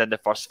happened in the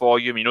first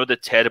volume, you know the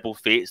terrible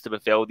fates that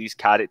befell these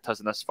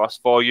characters in this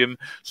first volume.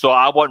 So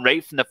I want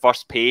right from the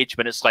first page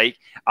when it's like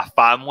a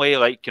family,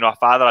 like, you know, a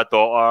father, a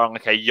daughter,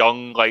 like a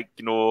young, like,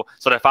 you know,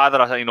 so the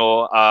father, you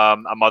know,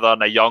 a mother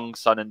and a young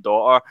son and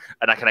daughter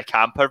in a kind of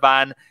camper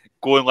van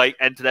going like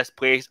into this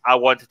place. I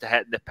wanted to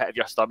hit in the pit of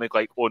your stomach,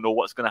 like, oh no,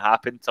 what's going to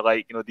happen to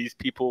like, you know, these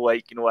people,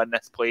 like, you know, in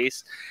this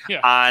place.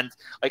 Yeah. And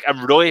like,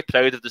 I'm really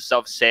proud of the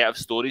sort of set of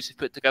stories we've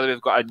put together.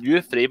 We've got a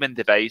new framing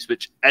device,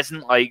 which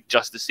isn't like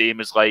just the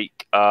same as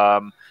like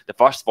the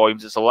first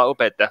volumes. It's a little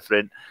bit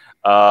different.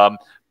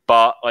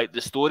 But like the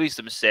stories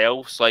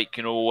themselves, like,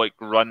 you know, like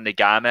run the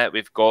gamut.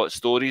 We've got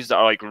stories that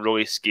are like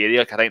really scary.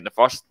 Like I think the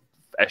first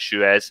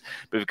issue is,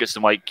 but we've got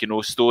some like, you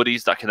know,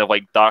 stories that are kind of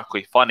like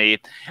darkly funny,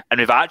 and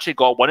we've actually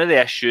got one of the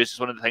issues,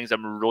 one of the things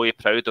I'm really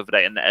proud of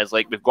writing, is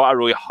like we've got a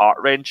really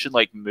heart-wrenching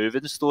like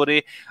moving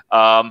story.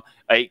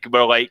 Like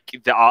we're like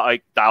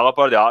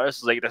Dalibor, the artist,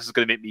 is like, this is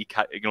going to make me,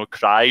 you know,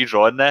 cry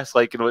drawing this,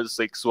 like, you know, it's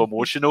like so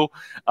emotional.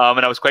 And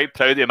I was quite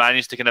proud that we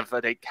managed to kind of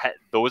like hit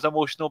those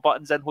emotional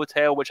buttons in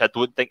HOTELL, which I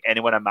don't think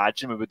anyone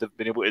imagined we would have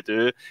been able to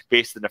do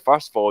based on the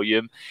first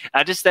volume. And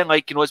I just think,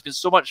 like, you know, it's been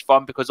so much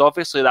fun because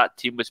obviously that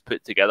team was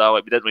put together,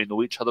 like we didn't really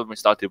know each other when we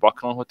started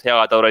working on HOTELL.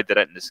 I'd already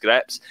written the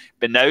scripts,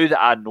 but now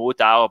that I know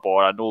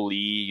Dalibor, I know Lee,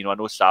 you know, I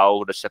know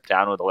Sal, the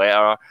Cipriano, the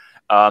letter,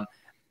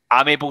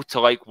 I'm able to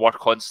like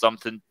work on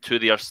something to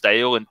their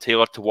style and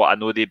tailor to what I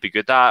know they'd be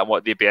good at and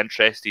what they'd be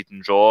interested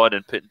in drawing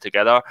and putting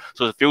together.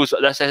 So it feels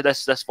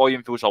this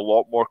volume feels a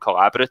lot more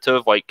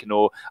collaborative, like, you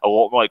know, a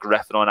lot more like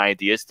riffing on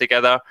ideas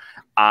together.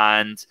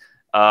 And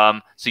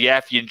so yeah,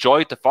 if you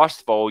enjoyed the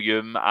first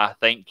volume, I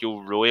think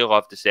you'll really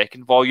love the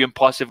second volume.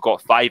 Plus, we've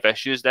got 5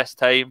 issues this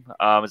time,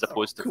 as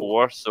opposed to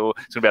 4, so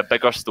it's gonna be a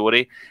bigger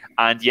story.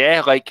 And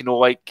yeah, like, you know,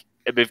 like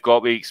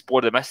we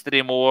explore the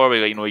mystery more.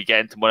 We, you know, you get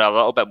into a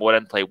little bit more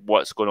into like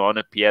what's going on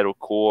at Pierrot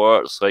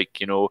Courts,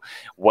 like, you know,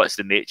 what's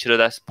the nature of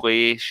this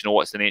place, you know,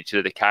 what's the nature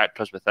of the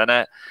characters within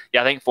it.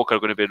 Yeah, I think folk are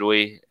going to be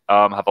really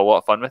have a lot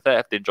of fun with it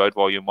if they enjoyed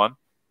volume 1.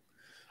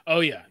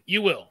 Oh yeah,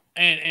 you will.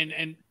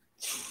 And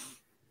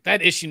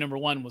that issue number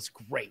 1 was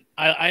great.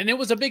 And it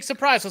was a big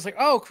surprise. I was like,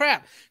 oh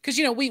crap. Because,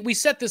 you know, we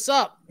set this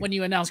up when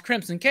you announced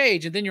Crimson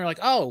Cage, and then you're like,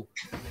 oh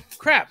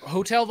crap,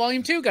 HOTELL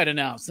Volume 2 got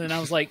announced. And I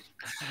was like,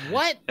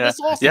 what? Yeah. That's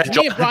awesome. Yeah,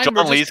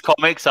 John Lee's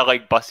comics are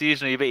like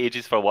buses, and you wait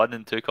ages for 1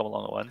 and 2 come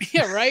along at once.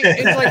 Yeah, right?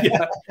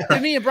 It's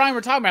like, me and Brian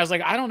were talking about it, I was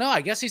like, I don't know. I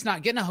guess he's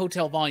not getting a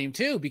HOTELL Volume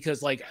 2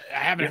 because, like, I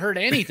haven't heard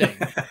anything.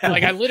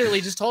 Like, I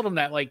literally just told him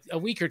that, like, a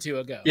week or 2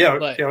 ago. Yeah,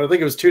 I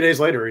think it was 2 days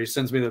later he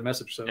sends me the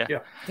message. So, yeah.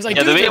 He's like,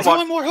 dude, there's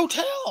one more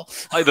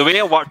HOTELL. Like, the way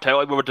it worked out,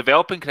 like, we were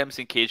developing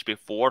Crimson Cage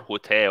before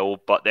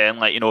HOTELL, but then,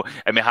 like, you know,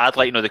 and we had,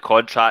 like, you know, the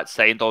contract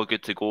signed, all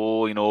good to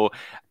go, you know,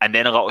 and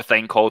then a little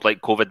thing called, like,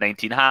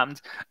 COVID-19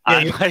 happened.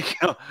 And, like,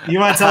 you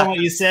want to tell them what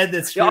you said?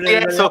 That's true.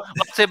 Yeah, so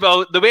I'll say,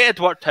 well, the way it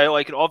worked out,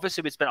 like,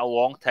 obviously we spent a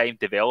long time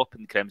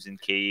developing Crimson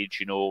Cage,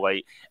 you know,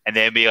 like, and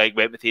then we like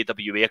went with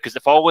AWA because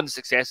following the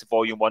success of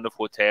Volume 1 of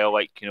HOTELL,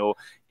 like, you know,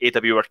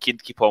 AWA were keen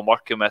to keep on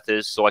working with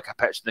us. So like I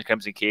pitched in the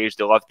Crimson Cage,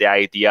 they loved the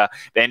idea.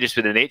 Then just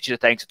with the nature of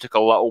things, it took a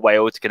little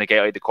while to kind of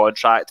get like the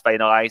contract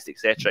finalised,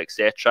 etc.,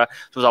 etc. So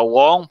it was a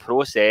long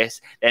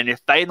process. And we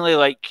finally,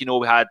 like, you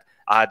know, I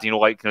had, you know,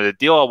 like, you know, the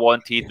deal I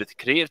wanted, with the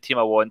creative team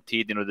I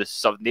wanted, you know, the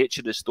sort of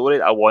nature of the story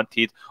that I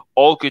wanted,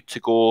 all good to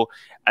go.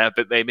 And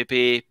about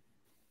maybe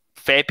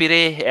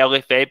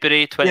early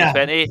February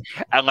 2020,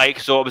 and like,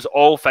 so it was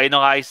all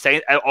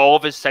finalised, all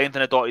of us signed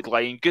on a dotted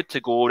line, good to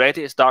go,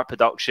 ready to start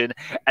production.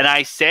 And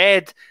I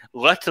said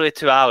literally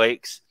to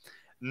Alex,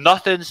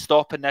 nothing's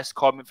stopping this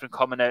comic from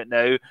coming out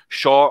now,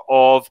 short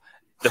of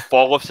the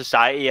fall of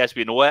society as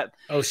we know it.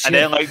 Oh shit! And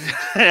then like,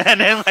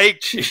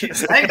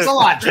 jeez, thanks a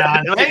lot,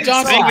 John. Thanks a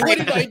lot. What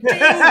did I do?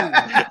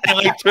 And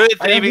like 2 or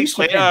 3 weeks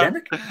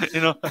later, you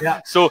know.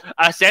 Yeah. So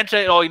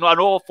essentially, you know, I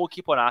know folk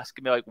keep on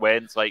asking me like,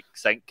 when's like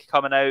SINK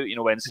coming out? You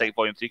know, when's SINK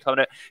Volume 3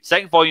 coming out?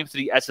 SINK Volume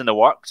 3 is in the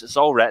works. It's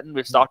all written.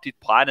 We've started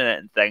planning it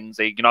and things.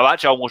 Like, you know, I've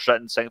actually almost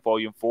written SINK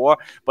Volume 4,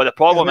 but the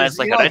problem is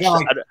like,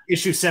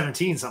 issue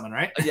 17 something,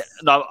 right? Yeah.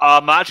 No,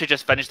 I'm actually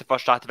just finished the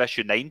first draft of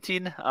issue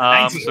 19.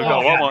 19. So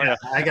got a lot more.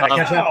 I gotta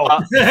catch up.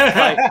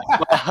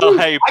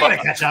 I gotta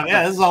catch up.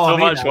 Yeah, this is all so I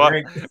much work.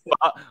 Right?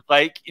 But,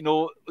 like, you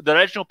know, the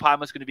original plan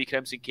was going to be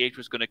Crimson Cage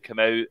was going to come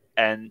out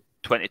in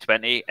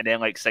 2020, and then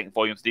like Sync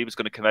Volume 3 was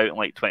going to come out in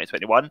like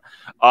 2021.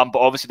 But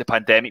obviously the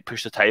pandemic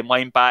pushed the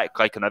timeline back,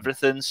 like, and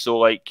everything. So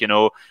like, you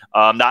know,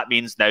 that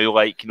means now,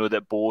 like, you know,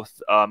 that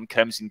both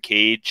Crimson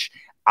Cage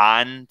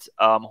and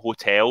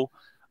Hotel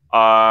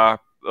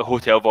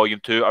Volume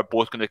 2 are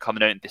both going to be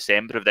coming out in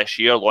December of this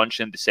year,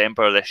 launching in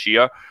December of this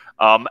year.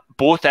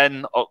 Both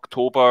in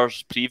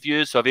October's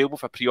previews, so available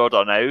for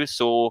pre-order now.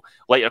 So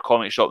let your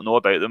comic shop know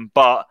about them.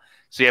 But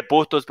so yeah,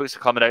 both those books are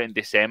coming out in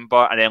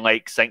December, and then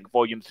like Sync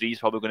Volume 3 is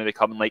probably going to be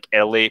coming like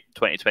early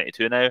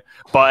 2022 now.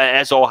 But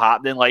it is all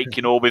happening. Like,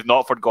 you know, we've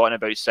not forgotten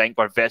about Sync.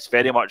 It's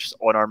very much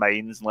on our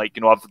minds. And like,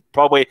 you know, I've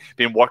probably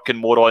been working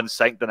more on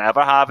Sync than I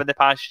ever have in the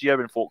past year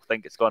when folk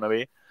think it's gone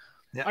away.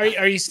 Yeah.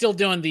 Are you still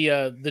doing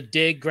the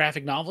Dig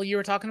graphic novel you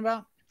were talking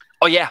about?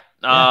 Oh yeah.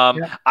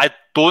 I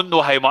don't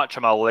know how much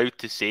I'm allowed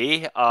to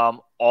say.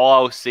 All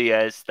I'll say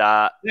is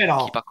that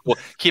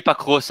keep a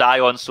close eye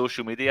on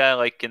social media,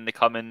 like in the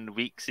coming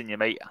weeks, and you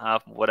might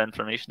have more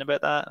information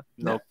about that.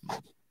 No.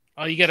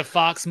 Oh, you got a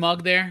Fox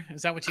mug there?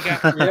 Is that what you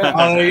got? Yeah.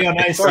 Oh, there you go.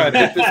 Nice. Sorry, I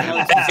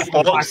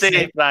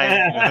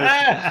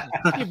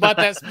think you bought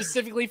that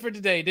specifically for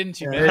today, didn't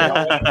you?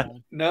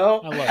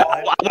 No.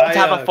 I love to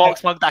have a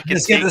Fox mug that can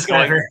get this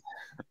guy here.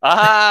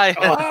 That's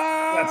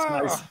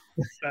nice.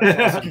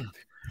 That's awesome.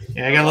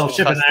 Yeah, I got a little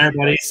chip in there,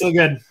 buddy. Still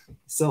good.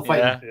 Still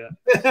fighting.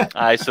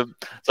 Yeah. So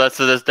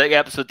this Dig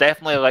episode,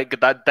 definitely, like,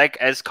 that Dig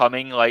is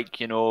coming. Like,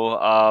 you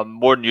know,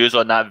 more news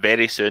on that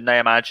very soon, I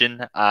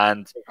imagine,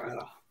 and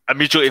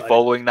immediately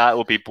following that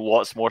will be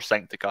lots more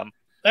Sync to come.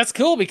 That's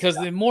cool, because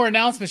the more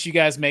announcements you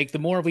guys make, the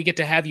more we get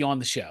to have you on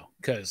the show.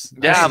 Because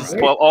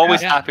I'm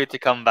always happy to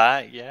come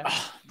back. Yeah,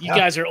 you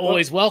guys are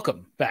always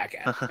welcome back.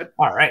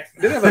 All right.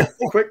 I did have a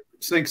quick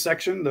Sync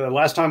section. The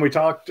last time we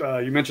talked,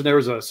 you mentioned there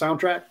was a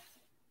soundtrack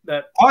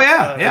that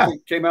I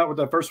think came out with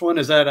the first one.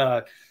 Is that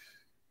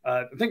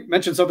I think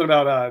mentioned something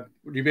about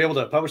would you be able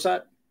to publish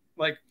that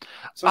like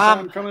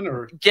sometime coming,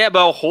 or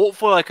well,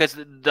 hopefully, like, cause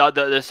the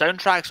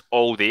soundtrack's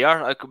all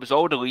there. Like, it was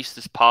all released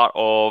as part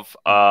of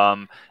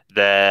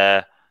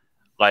the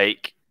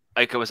like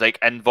it was like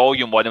in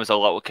volume 1 it was a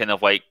little kind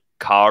of like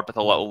card with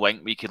a little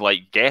link where you could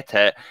like get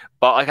it.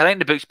 But like, I think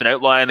the book's been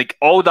outlined, like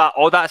all that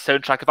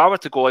soundtrack. If I were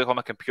to go like on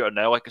my computer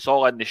now, like, it's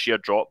all in the sheer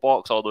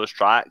Dropbox, all those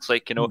tracks.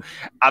 Like, you know,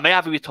 I may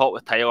have a wee talk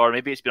with Tyler.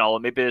 Maybe it's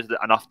been maybe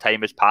enough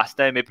time has passed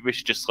now. Maybe we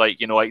should just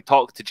like, you know, like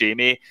talk to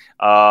Jamie,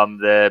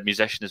 the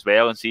musician as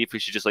well, and see if we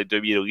should just like do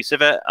a wee release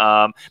of it.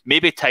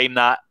 Maybe time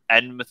that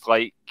in with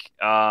like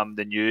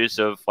the news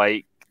of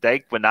like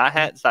Dig when that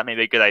hits. That may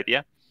be a good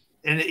idea.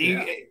 And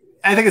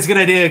I think it's a good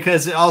idea,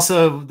 because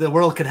also the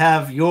world could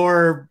have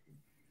your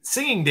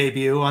singing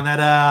debut on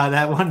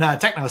that one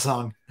techno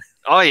song.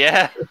 Oh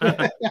yeah.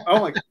 Oh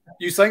my!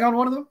 You sang on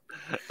one of them?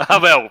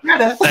 Well,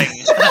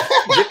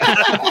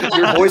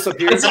 your voice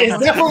appears. It's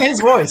definitely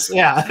his voice.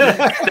 Yeah,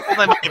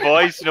 definitely my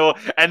voice. You know,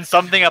 and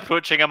something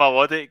approaching a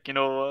melodic. You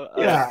know.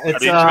 Yeah,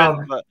 it's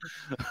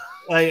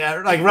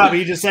like Robbie,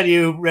 you just said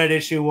you read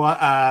issue 1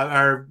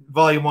 or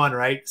volume 1,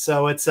 right?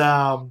 So it's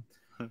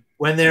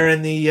when they're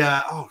in the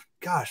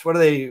what are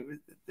they?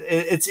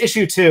 It's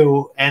issue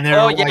 2, and they're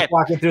like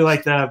walking through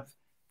like the.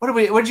 What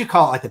did you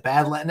call it? Like the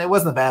Badlands? It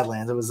wasn't the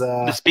Badlands. It was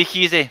the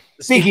Speakeasy.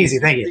 Speakeasy,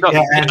 thank you. So,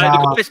 they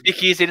go to the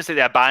Speakeasy, and it's like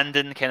the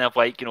abandoned kind of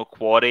like, you know,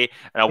 quarry,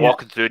 and I'm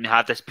walking through, and you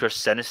have this pure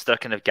sinister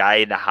kind of guy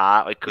in the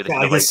hat, like with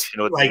kind of like, you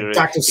know, like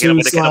Dr.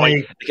 Seuss,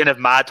 the kind of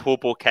mad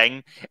hobo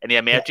king, and he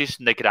emerges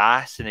from the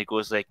grass, and he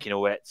goes like, you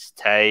know, it's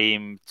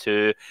time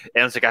to,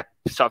 and it's like a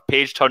sort of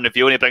page turn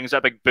reveal, and he brings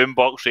up a big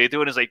boombox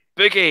radio, and it's like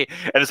Boogie,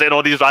 and it's like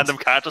all these random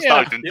characters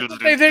start.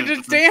 They're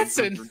just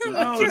dancing.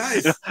 Oh,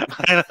 nice.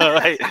 I know,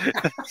 right?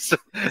 So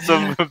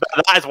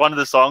that is one of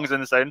the songs in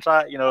the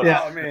soundtrack, you know.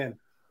 Yeah. Oh man.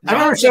 I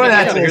remember showing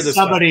that to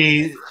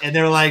somebody, and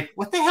they're like,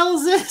 "What the hell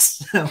is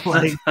this?"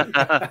 Like,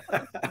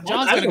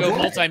 John's gonna go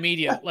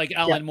multimedia like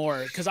Alan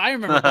Moore, because I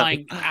remember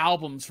buying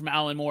albums from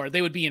Alan Moore.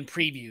 They would be in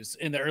previews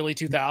in the early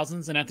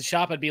 2000s, and at the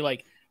shop, I'd be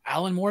like,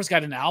 "Alan Moore's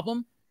got an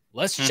album?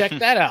 Let's check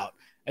that out."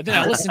 And then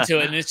I listened to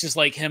it, and it's just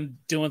like him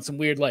doing some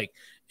weird, like,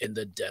 "In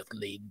the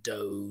deathly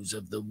doze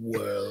of the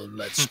world,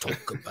 let's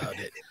talk about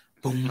it."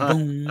 Boom,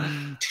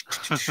 boom.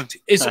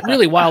 It's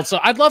really wild. So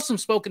I'd love some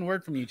spoken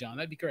word from you, John.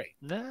 That'd be great.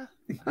 Yeah.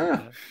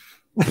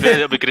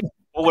 It'll be great.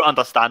 I won't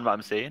understand what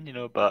I'm saying, you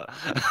know, but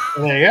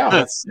there you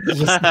go.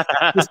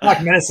 Just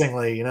talk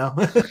menacingly, you know.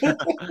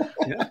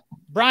 Yeah.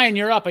 Brian,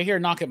 you're up. I hear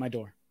a knock at my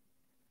door.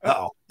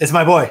 Uh-oh. It's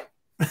my boy.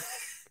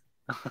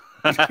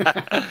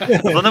 I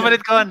don't know where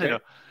it's gone, you know.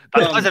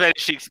 That was a very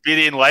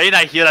Shakespearean line.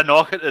 I hear a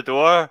knock at the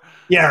door.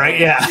 Yeah, right.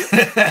 Yeah.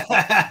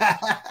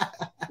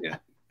 Yeah.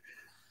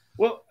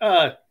 Well,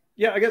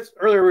 I guess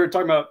earlier we were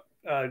talking about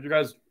you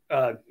guys,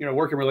 you know,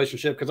 working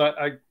relationship, because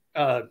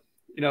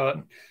you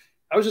know,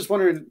 I was just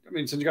wondering. I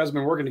mean, since you guys have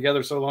been working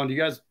together so long, do you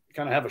guys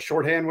kind of have a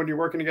shorthand when you're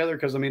working together?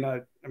 Because I mean,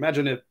 I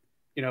imagine it.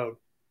 You know,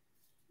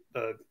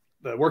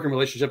 the working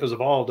relationship has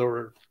evolved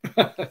over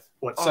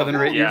what 7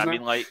 or 8 years. I now?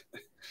 mean, like,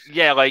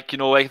 Yeah, like,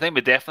 I think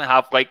we definitely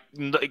have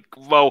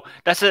well,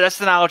 this is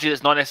an analogy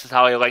that's not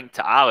necessarily linked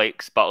to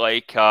Alex, but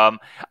I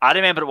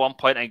remember at one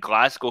point in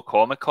Glasgow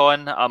Comic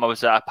Con, I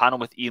was at a panel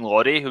with Ian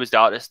Laurie, who was the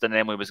artist, and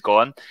Emily was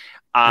gone,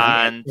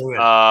 and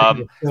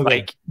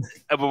like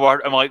it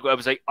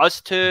was like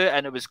us two,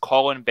 and it was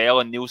Colin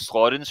Bell and Neil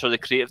Slorens for the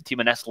creative team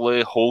in this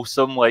really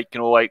wholesome,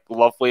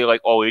 lovely,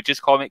 all ages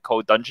comic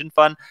called Dungeon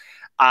Fun.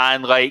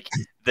 And they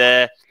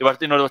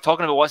were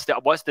talking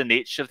about what's the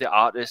nature of the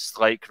artist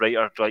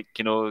writer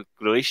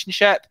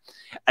relationship,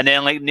 and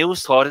then Neil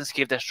Slorens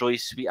gave this really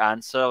sweet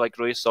answer,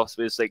 really soft,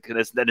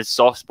 in his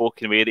soft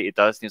spoken way that he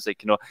does. And he's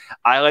like,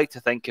 I like to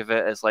think of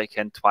it as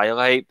in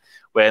Twilight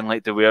when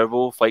the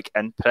werewolf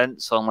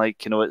imprints on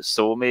its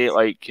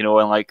soulmate,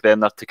 and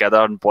then they're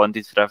together and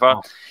bonded forever.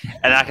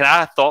 And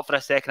I thought for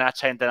a second, I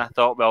chimed in, I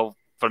thought, well,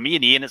 for me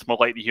and Ian, it's more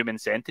like the human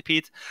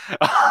centipede. But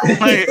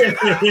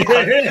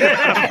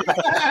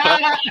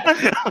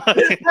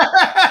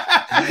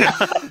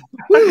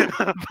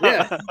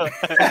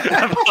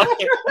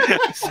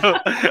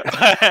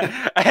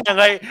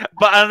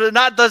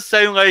that does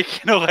sound a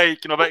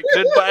bit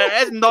crude, but it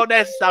is not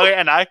necessarily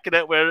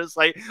inaccurate. Where it's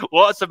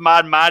lots of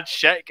mad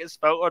shit gets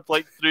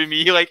filtered through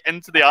me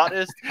into the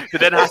artist, who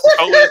then has to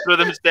filter it through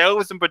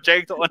themselves and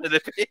project it onto the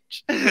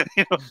page.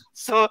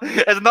 So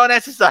it's not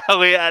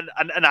necessarily an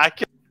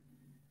accurate.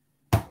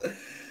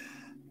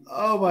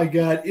 Oh my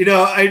god!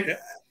 I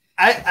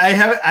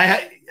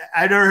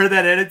never heard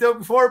that anecdote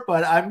before,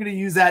 but I'm going to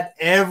use that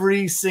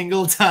every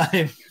single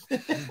time.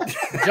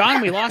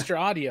 John, we lost your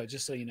audio,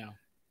 just so you know.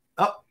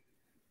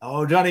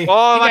 Oh, Johnny!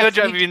 Oh my god,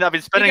 I've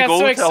been spinning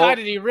gold. He got so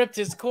excited he ripped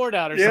his cord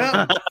out or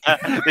something.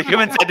 The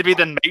human centipede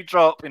and mic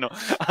drop, I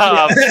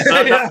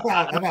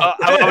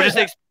was just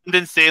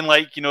expanding saying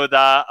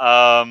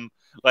that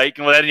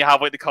then you have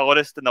the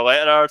colorist and the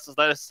letterer, so it's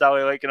not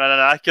necessarily an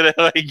inaccurate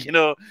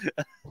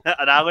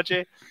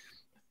analogy.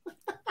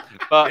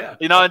 But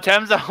in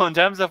terms of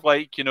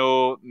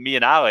me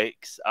and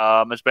Alex,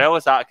 as well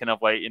as that kind of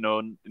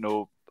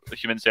the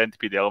human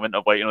centipede element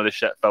of the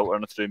shit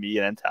filtering through me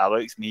and into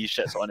Alex, and he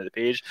shits onto the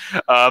page.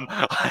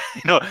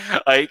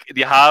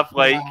 You have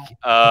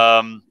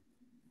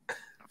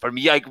for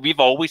me, we've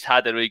always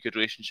had a really good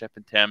relationship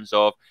in terms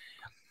of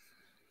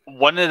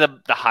one of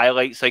the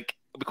highlights,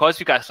 because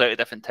we've got a slightly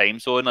different time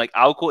zone,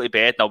 I'll go to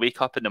bed and I'll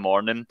wake up in the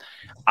morning,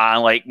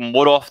 and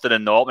more often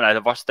than not,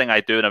 the first thing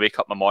I do when I wake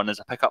up in the morning is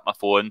I pick up my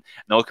phone and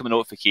I look at my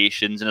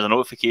notifications, and there's a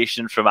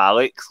notification from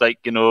Alex, a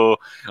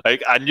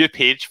new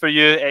page for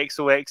you,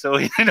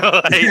 XOXO,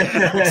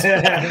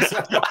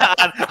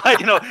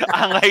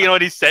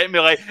 and he sent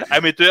me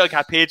and we do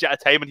a page at a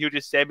time, and he'll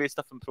just send me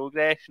stuff in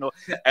progress, and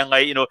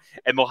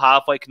and we'll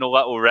have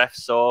little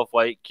riffs of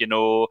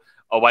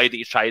or why did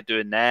you try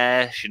doing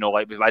this?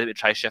 Why did we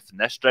try shifting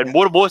this around?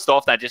 Most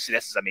often I just say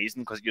this is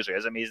amazing, because it usually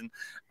is amazing.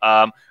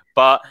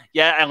 But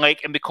yeah,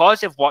 and because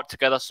they've worked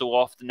together so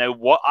often now,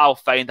 what I'll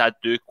find I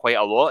do quite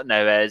a lot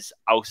now is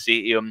I'll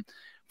say to him,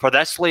 for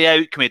this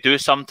layout, can we do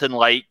something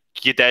like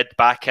you did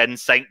back in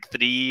Sync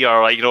 3,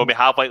 or we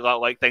have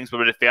things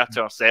where we refer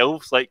to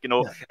ourselves, can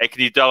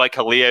you do a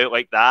layout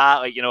like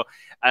that,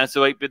 and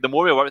so the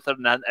more we work with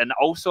them, and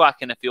also I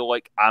kind of feel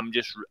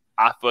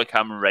I feel like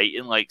I'm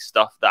writing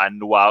stuff that I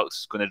know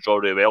Alex is going to draw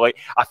really well.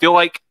 I feel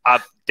like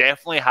I've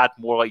definitely had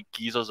more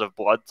geezers of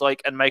blood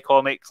in my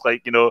comics,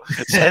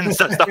 since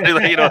I started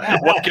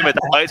working with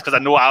Alex, because I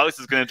know Alex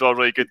is going to draw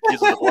really good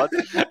geezers of blood,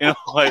 and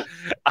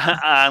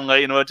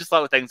just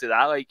little things like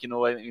that,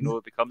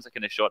 it becomes a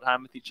kind of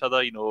shorthand with each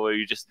other,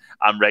 where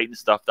I'm writing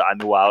stuff that I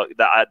know Alex,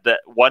 that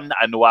one,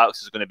 I know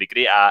Alex is going to be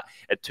great at,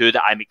 and two,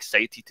 that I'm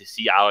excited to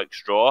see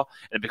Alex draw,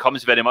 and it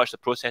becomes very much the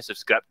process of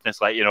scripting. It's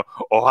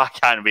oh, I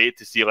can't wait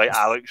to see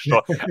Alex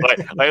draw,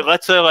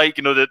 literally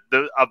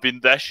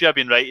this year I've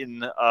been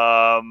writing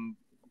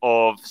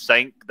of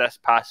Sync this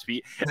past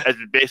week. It's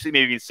basically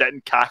maybe been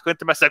sitting cackling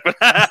to myself.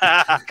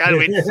 I can't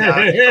wait to see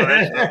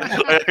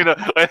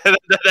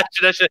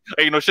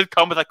Alex. Should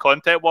come with a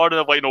content warning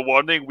of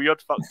warning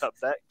weird fucked up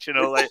bitch,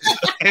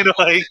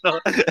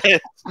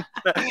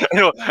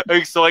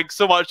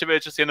 so much of it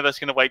is just this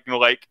kind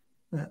of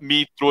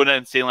me throwing it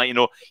and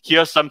saying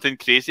here's something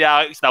crazy,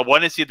 Alex, and I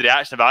want to see the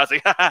reaction of Alex,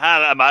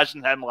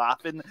 imagine him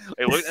laughing,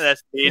 looking at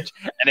this page,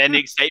 and then the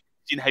excitement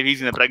of seeing how he's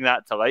going to bring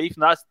that to life,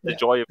 and that's the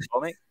joy of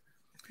comic.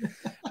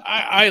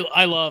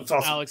 I love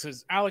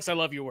awesome. Alex, I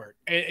love your work.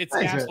 It's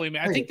absolutely.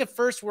 I think the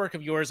first work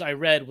of yours I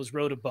read was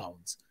Road of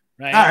Bones,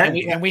 right? All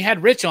right, and we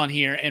had Rich on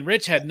here, and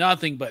Rich had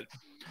nothing but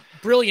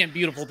brilliant,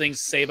 beautiful things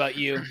to say about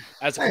you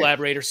as a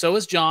collaborator. So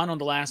is John on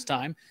the last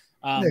time,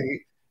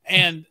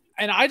 and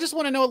I just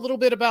want to know a little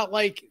bit about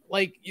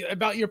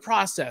about your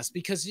process,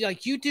 because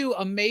you do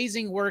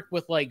amazing work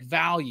with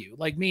value,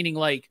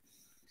 meaning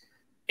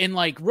in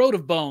Road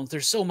of Bones,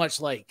 there's so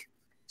much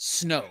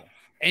snow,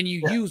 and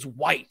you use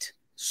white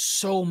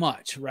so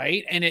much,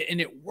 right? And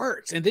it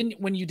works. And then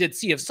when you did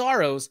Sea of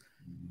Sorrows,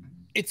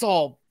 it's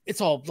all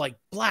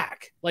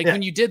black.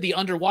 When you did the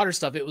underwater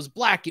stuff, it was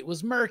black, it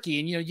was murky,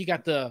 and you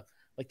got the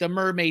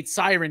mermaid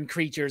siren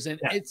creatures, and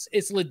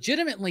it's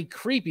legitimately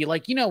creepy.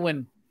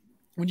 When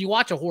when you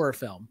watch a horror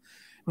film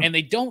and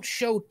they don't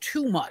show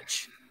too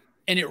much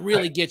and it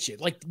really gets you.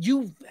 Like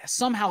you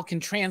somehow can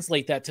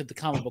translate that to the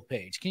comic book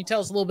page. Can you tell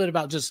us a little bit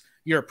about just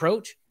your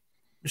approach?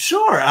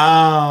 Sure.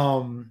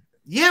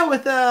 Yeah,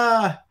 with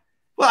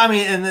well, I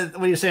mean, and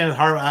what you're saying with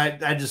horror,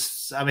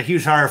 I'm a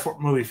huge horror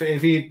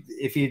movie.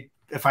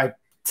 If I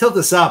tilt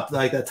this up,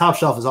 like the top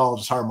shelf is all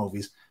just horror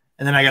movies,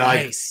 and then I got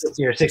like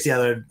 50 or 60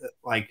 other,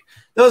 like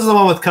those are the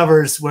one with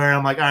covers where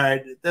I'm like, all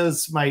right,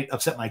 those might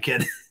upset my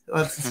kid.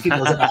 Let's keep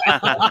those up.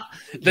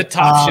 The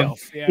top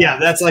shelf. Yeah,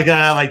 that's like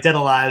Dead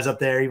Alive's up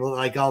there,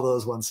 like all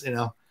those ones, you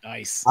know.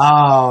 Nice.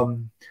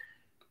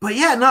 But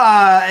yeah, no,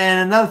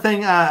 and another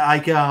thing,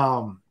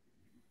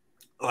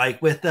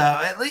 like with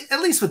at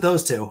least with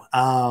those two,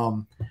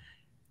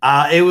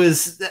 that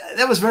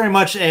was very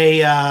much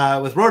a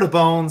with Road of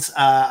Bones.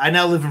 I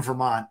now live in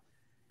Vermont,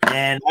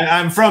 and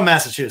I'm from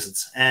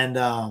Massachusetts, and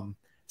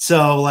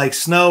so like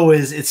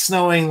it's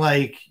snowing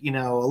like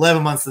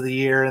 11 months of the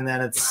year, and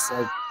then it's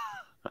like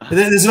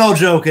there's an old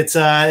joke. It's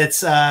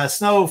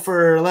snow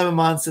for 11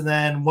 months, and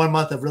then 1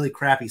 month of really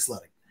crappy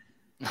sledding.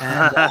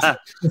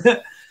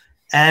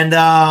 And,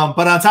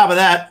 but on top of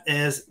that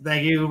is,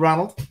 thank you,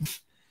 Ronald.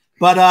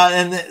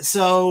 But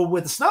so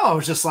with the snow, I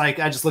was just like,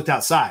 I just looked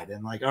outside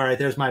and like, all right,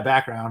 there's my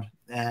background,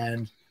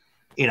 and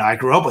I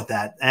grew up with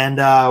that. And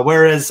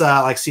whereas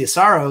like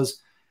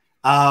Ciosaro's,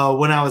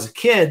 when I was a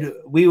kid,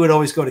 we would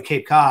always go to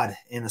Cape Cod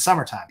in the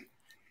summertime,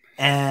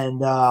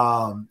 and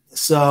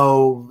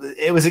so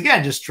it was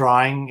again just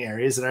drawing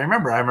areas that I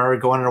remember. I remember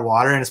going in the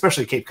water, and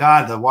especially Cape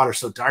Cod, the water's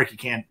so dark you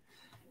can't.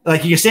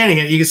 Like you're standing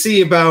in it, you can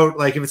see about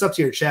like if it's up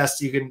to your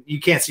chest,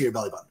 you can't see your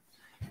belly button.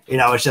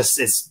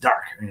 It's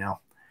dark,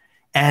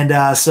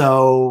 And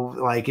so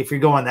like if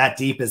you're going that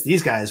deep as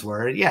these guys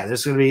were,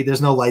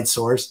 there's no light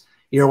source.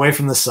 You're away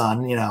from the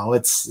sun,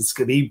 it's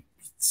gonna be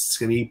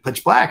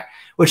pitch black,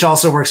 which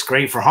also works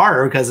great for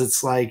horror because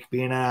it's like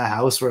being in a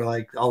house where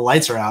like all the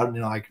lights are out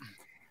and like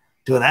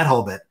doing that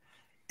whole bit.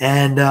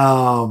 And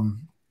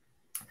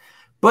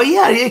but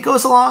yeah, it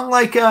goes along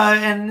like,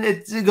 and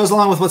it goes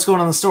along with what's going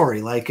on in the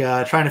story, like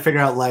trying to figure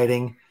out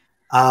lighting.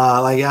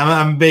 Like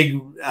I'm a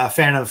big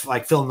fan of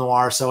like film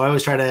noir, so I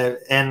always try to,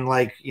 and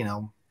like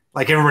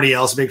like everybody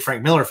else, a big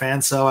Frank Miller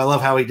fan. So I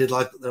love how he did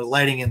like the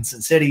lighting in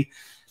Sin City.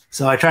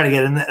 So I try to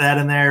get that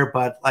in there,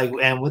 but like,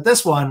 and with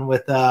this one,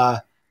 with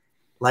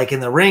like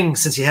in The Ring,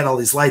 since you had all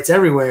these lights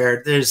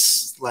everywhere,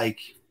 there's like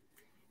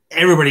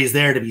everybody's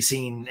there to be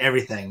seeing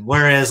everything.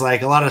 Whereas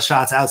like a lot of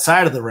shots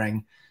outside of The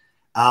Ring.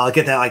 I'll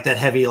get that like that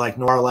heavy like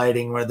noir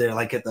lighting where they're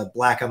like get the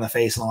black on the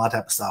face and all that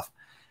type of stuff.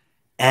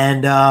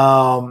 And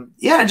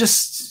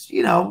just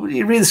you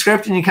read the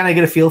script and you kind of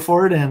get a feel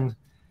for it. And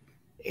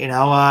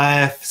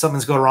if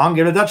something's going wrong,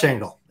 give it a Dutch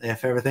angle.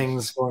 If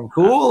everything's going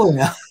cool,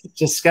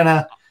 just kind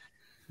of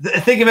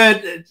think of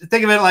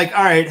it like,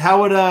 all right, how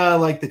would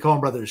like the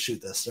Coen brothers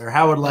shoot this, or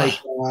how would like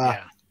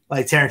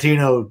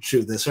Tarantino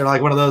shoot this, or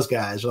like one of those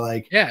guys, or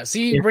like so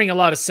you bring a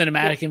lot of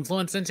cinematic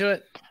influence into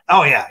it.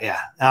 Oh yeah.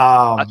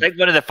 I think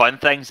one of the fun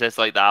things is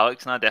like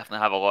Alex and I definitely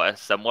have a lot of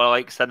similar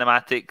like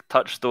cinematic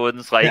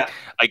touchstones, like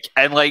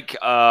as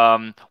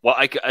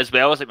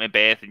well as like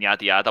Macbeth and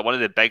yada yada. One of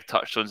the big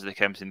touchstones of the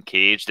Crimson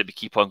Cage that we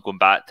keep on going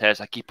back to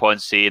is I keep on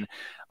saying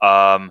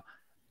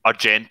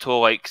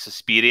Argento, like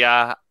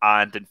Suspiria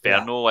and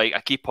Inferno, like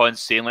I keep on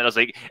saying, like there's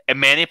like at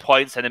many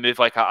points in the movie,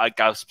 like I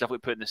specifically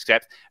put in the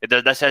script,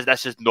 this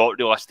is not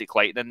realistic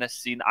lighting in this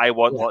scene. I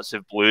want lots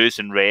of blues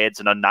and reds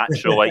and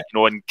unnatural, like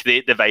and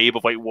create the vibe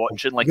of like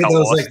watching like a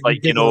lost,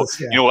 like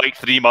like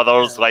Three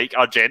Mothers, like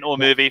Argento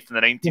movie from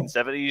the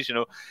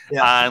 1970s,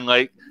 and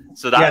like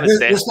so that was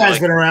this guy's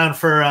been around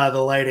for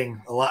the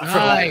lighting a lot.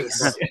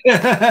 Nice.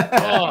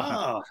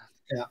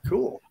 Yeah,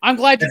 cool. I'm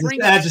glad you bring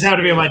that. That just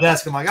happened to be on my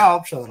desk. I'm like,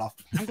 I'll show it off.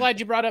 I'm glad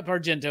you brought up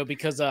Argento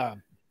because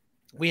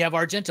we have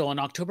Argento on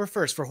October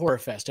 1st for Horror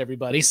Fest,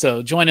 everybody.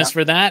 So join us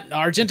for that.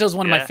 Argento is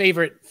one of my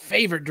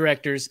favorite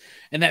directors,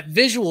 and that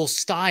visual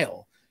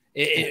style,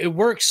 it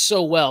works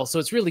so well. So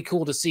it's really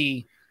cool to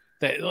see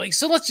that. Like,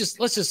 so let's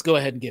just go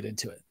ahead and get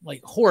into it.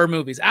 Like horror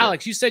movies.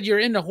 Alex, you said you're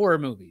into horror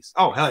movies.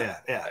 Oh hell yeah,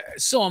 yeah.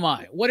 So am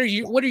I. What are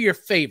your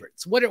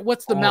favorites?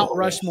 What's the Mount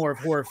Rushmore of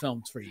horror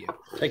films for you?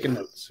 Taking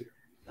notes here.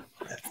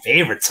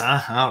 Favorites, huh?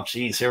 Oh,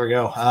 geez, here we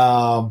go.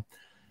 Well,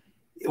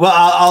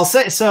 I'll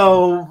say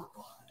so.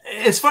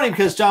 It's funny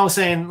because John was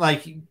saying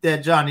like that.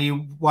 John,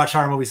 you watch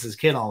horror movies as a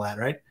kid and all that,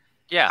 right?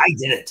 Yeah, I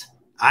didn't.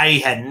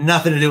 I had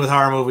nothing to do with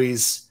horror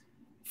movies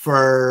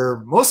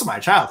for most of my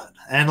childhood,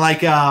 and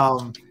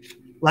and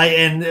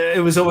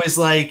it was always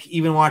like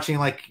even watching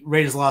like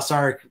Raiders of the Lost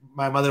Ark.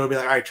 My mother would be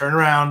like, "All right, turn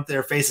around.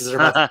 Their faces are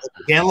about to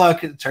you can't look.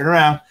 Turn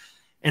around,"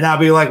 and I'll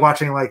be like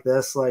watching like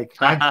this, like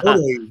I'm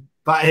totally,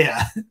 but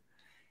yeah.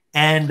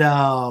 And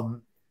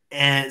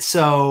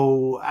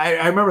so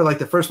I remember like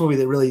the first movie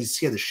that really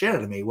scared the shit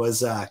out of me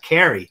was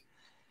Carrie,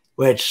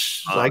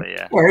 which but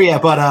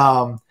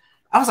I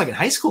was like in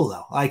high school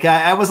though. Like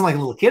I wasn't like a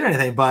little kid or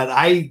anything, but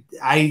I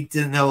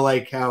didn't know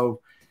like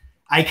how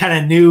I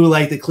kind of knew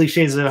like the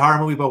cliches of a horror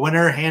movie, but when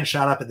her hand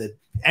shot up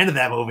end of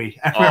that movie.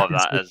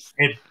 That is.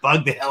 It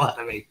bugged the hell out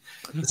of me.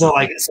 So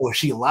like, so is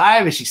she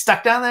alive? Is she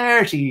stuck down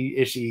there? Is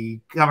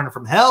she coming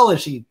from hell?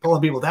 Is she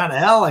pulling people down to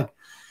hell? Like,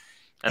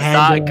 and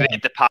that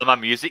great De Palma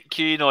music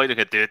cue, you know, like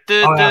a do.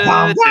 But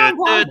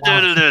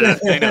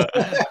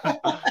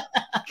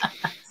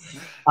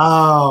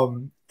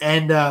all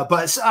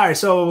right,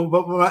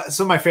 so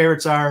some of my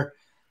favorites are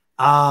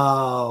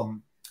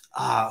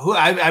who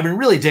I've been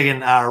really digging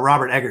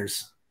Robert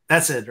Eggers.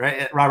 That's it,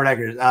 right? Robert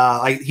Eggers.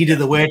 Like he did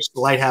The Witch, The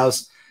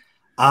Lighthouse.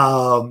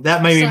 That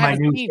may be my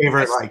new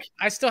favorite.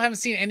 I still haven't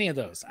seen any of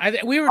those.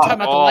 We were talking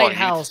about The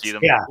Lighthouse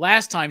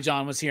last time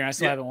John was here. I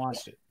still haven't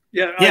watched it.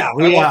 I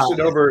watched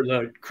it over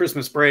the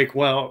Christmas break.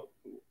 Well,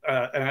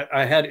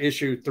 I had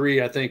issue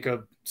 3, I think,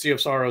 of Sea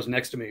of Sorrows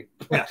next to me.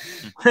 Yeah,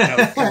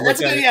 that's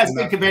good. Yeah, it's a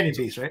good companion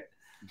piece, right?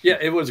 Yeah,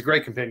 it was a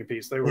great companion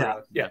piece. They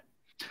were, Yeah.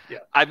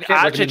 I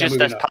actually just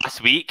this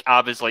past week,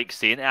 I was like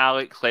saying to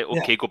Alex, like,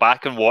 okay, go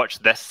back and watch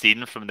this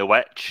scene from The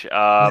Witch,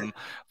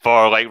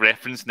 for like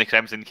referencing the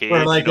Crimson Cage.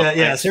 Or like,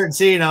 a certain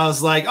scene. I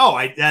was like,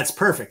 oh, that's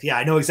perfect. Yeah,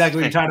 I know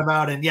exactly what you're talking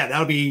about, and yeah,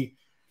 that'll be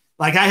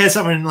like I had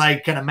something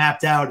like kind of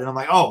mapped out, and I'm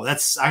like, oh, I'm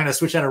gonna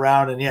switch that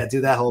around and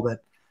do that whole bit,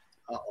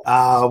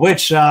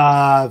 which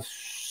I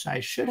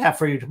should have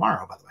for you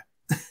tomorrow, by the way.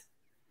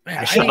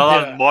 Man,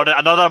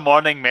 another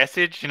morning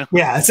message, you know.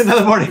 Yeah, it's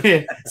another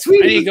morning.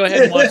 Sweet. I need to go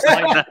ahead and watch.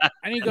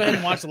 I need to go ahead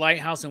and watch The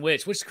Lighthouse and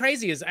Witch. What's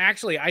crazy is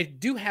actually I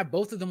do have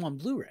both of them on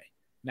Blu-ray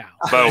now.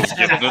 Well,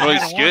 no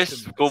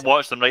excuse. Go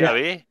watch them right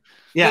away.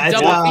 Yeah, it's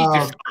double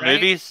features,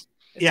 movies.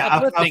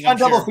 A fun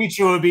double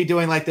feature would be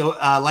doing like the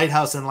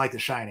Lighthouse and like The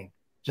Shining,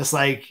 just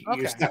like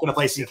you're stuck in a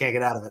place and you can't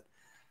get out of it.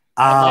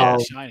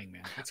 Shining,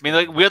 man. I mean,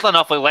 like weirdly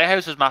enough, like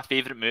Lighthouse was my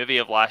favorite movie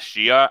of last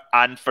year,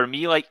 and for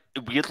me, like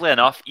weirdly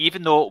enough,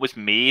 even though it was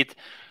made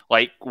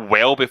like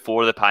well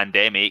before the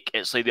pandemic,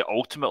 it's like the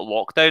ultimate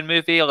lockdown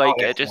movie. Like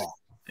it just,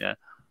 I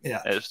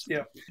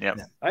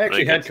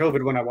actually had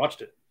COVID when I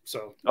watched it,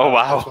 so. Oh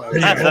wow,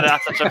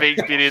 that's such a big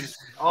experience.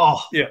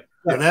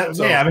 That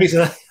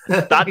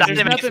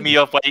makes me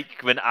of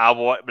like when I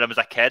was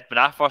a kid when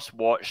I first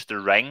watched The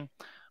Ring.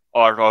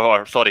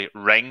 Or sorry,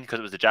 Ring, because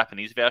it was the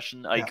Japanese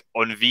version, like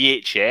on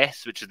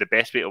VHS, which is the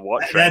best way to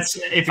watch it. That's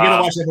if you're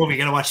gonna watch that movie,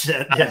 you're gonna watch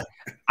it. Yeah.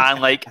 And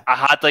like I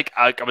had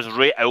I was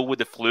right ill with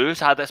the flu,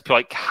 so I had this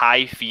like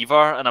high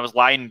fever, and I was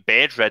lying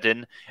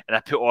bedridden, and I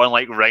put on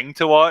like Ring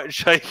to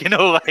watch, like I'm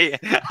like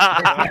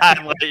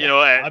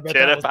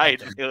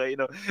terrified. I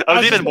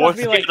was even more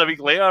scared a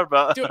week later.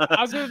 But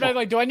I was gonna be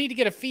like, do I need to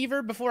get a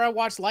fever before I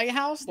watch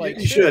Lighthouse? Like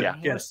you should,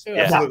 yes,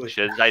 absolutely.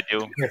 Should I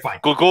do? You're fine.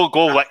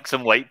 Go lick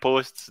some light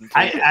posts.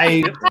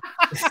 And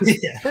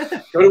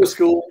go to a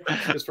school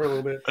just for a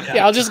little bit.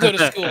 Yeah, I'll just go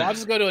to school. I'll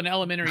just go to an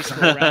elementary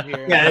school around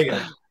here. Yeah, there you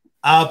go.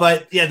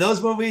 But yeah, those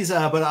movies.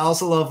 But I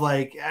also love,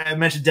 like I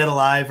mentioned, Dead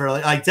Alive, or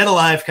like Dead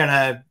Alive. Kind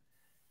of,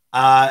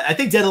 I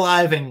think Dead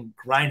Alive and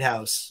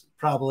Grindhouse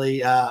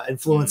probably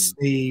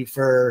influenced me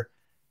for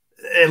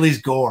at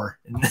least gore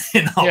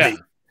in all these.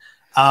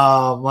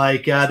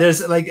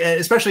 There's like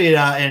especially in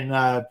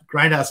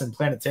Grindhouse and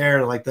Planet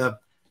Terror, like the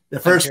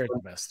first.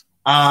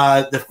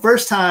 The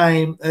first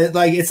time,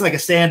 like it's like a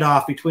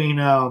standoff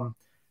between I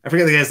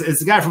forget the guy. It's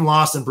the guy from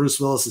Lost and Bruce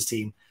Willis's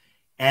team,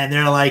 and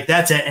they're like,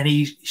 "That's it," and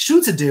he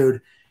shoots a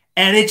dude,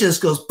 and it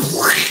just goes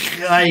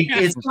like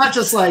it's not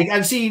just like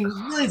I've seen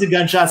millions of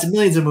gunshots in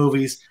millions of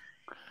movies,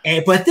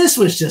 but this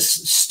was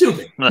just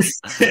stupid. I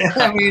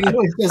mean, it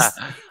was just,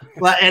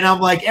 and I'm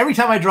like, every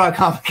time I draw a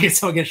comic and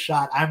someone gets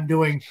shot, I'm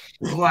doing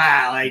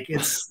like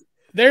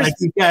there's like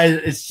you guys,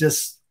 it's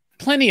just.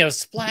 Plenty of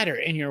splatter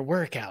in your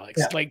work,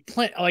 Alex. Yeah.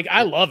 Like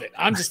I love it.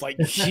 I'm just like,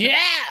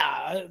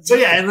 yeah. So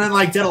yeah, and then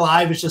like Dead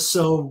Alive is just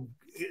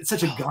it's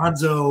such a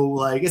gonzo,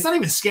 like it's not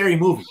even a scary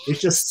movie. It's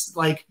just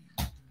like,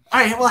 all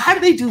right, well, how do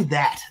they do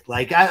that?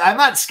 Like I'm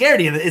not scared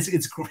of it.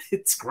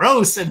 It's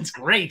gross and it's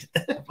great.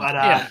 But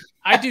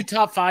I do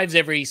top 5s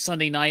every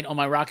Sunday night on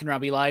my Rockin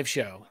Robbie live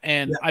show.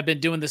 And I've been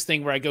doing this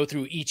thing where I go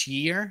through each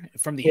year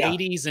from the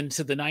 80s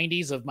into the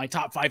 90s of my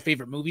top 5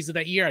 favorite movies of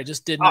that year. I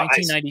just did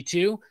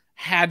 1992. Nice.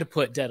 Had to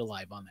put Dead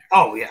Alive on there.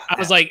 Oh yeah, I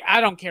was like, I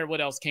don't care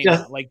what else came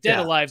out. Like Dead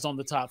Alive's on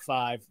the top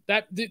 5.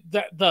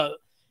 The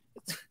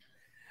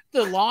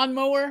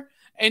lawnmower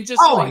and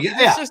just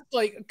it's just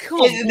like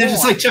cool. They're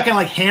just like chucking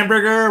like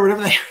hamburger or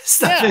whatever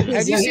stuff. Yeah.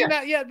 Have you seen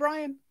that yet,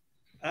 Brian?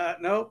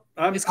 No,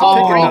 it's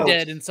called Brain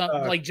Dead, and some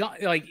like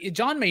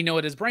John may know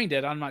it as Brain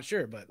Dead. I'm not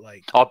sure, but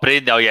like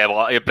Brain Dead. Yeah,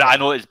 well, I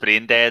know it's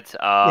Brain Dead.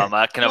 I'm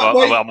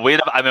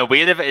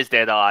aware of it as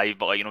Dead Alive,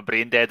 but like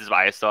Brain Dead is what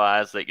I saw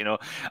as like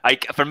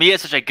for me,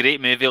 it's such a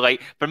great movie.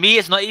 Like for me,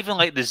 it's not even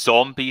like the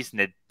zombies and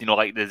the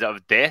like the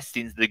death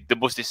scenes. The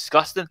most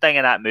disgusting thing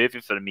in that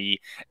movie for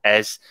me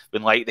is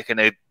when like the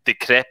kind of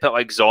decrepit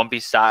like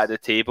zombies sat at the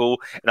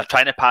table and they're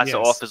trying to pass it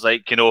off as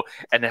like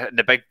and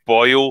the big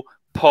boil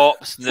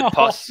pops and the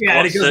pus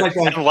and it goes like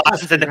and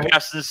lands in the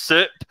person's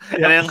soup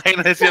and then like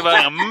they say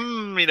like I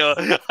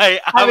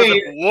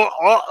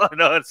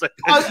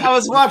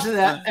was watching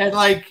that and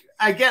like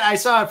I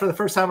saw it for the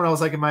first time when I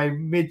was like in my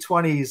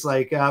mid-20s.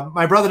 Like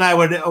my brother and I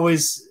would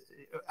always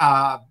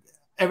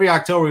every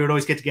October we would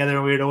always get together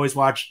and we would always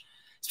watch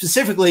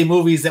specifically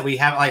movies that we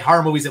have, like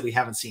horror movies that we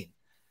haven't seen.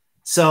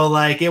 So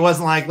like, it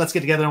wasn't like, let's get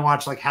together and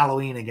watch like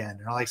Halloween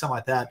again or like something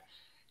like that.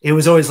 It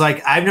was always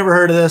like, I've never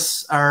heard of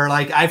this, or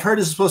like, I've heard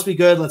this is supposed to be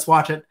good. Let's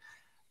watch it.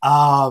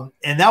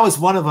 And that was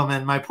one of them.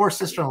 And my poor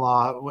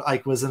sister-in-law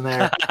like was in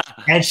there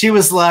and she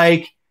was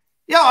like,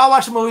 yeah, I'll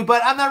watch a movie,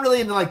 but I'm not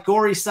really into like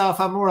gory stuff.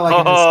 I'm more like,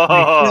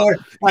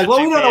 like,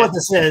 well, we don't know what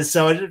this is.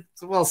 So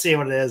we'll see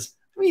what it is.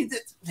 I mean,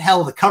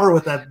 hell, the cover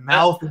with that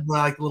mouth and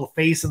like a little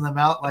face in the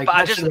mouth. Like, but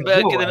I just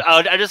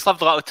love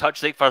the little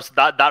touch, like first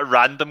that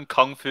random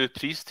kung fu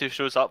priest who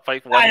shows up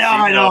like one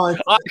I know.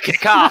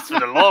 Kick ass for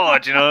the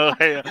Lord, you know.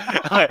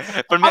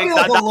 For me, I'll be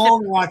like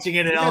alone watching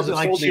it, and I'll just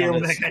like cheer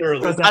when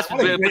that's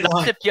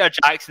Peter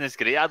Jackson is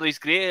great. He's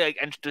great,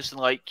 like introducing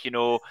like, you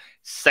know,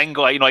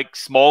 single, you know, like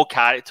small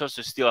characters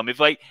to steal a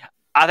movie. Like,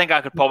 I think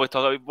I could probably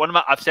talk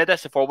about I've said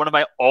this before. One of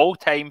my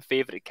all-time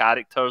favorite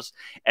characters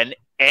in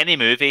any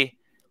movie,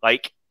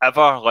 like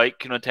ever,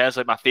 like, you know, in terms of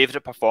like my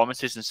favorite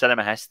performances in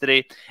cinema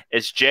history,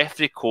 is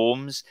Jeffrey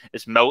Combs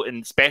as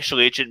Special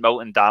Agent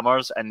Milton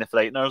Dammers in The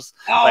Frighteners.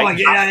 Oh, like,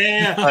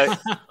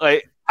 yeah.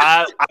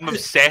 I'm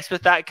obsessed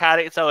with that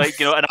character, like,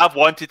 you know, and I've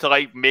wanted to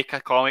like make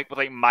a comic with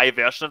like my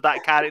version of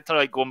that character,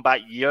 like going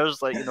back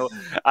years, like, you know,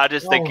 I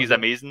just think he's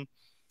amazing.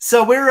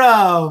 So we're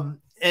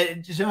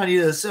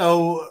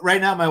so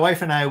right now my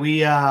wife and I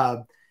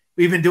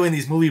we've been doing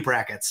these movie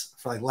brackets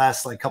for like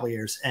last like couple of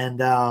years,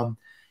 and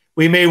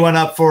we made one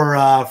up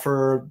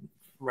for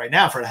right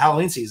now for the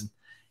Halloween season.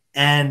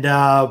 And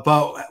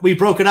but we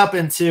broke it up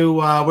into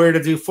we're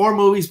to do 4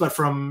 movies, but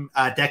from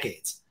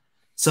decades.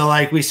 So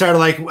like we started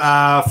like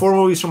 4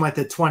 movies from like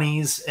the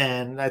 20s,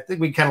 and I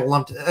think we kind of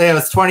lumped it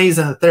was 20s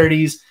and the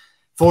 30s,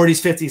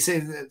 40s,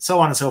 50s, so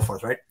on and so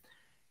forth, right?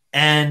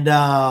 And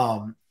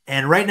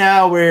right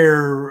now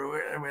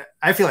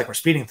I feel like we're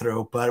speeding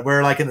through, but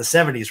we're like in the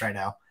 70s right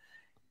now.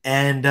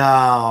 And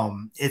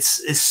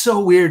it's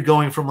so weird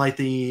going from like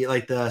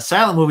the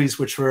silent movies,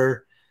 which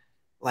were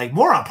like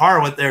more on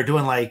par with what they're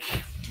doing like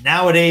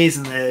nowadays,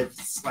 and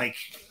it's like,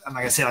 I'm not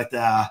gonna say like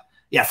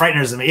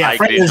Frighteners.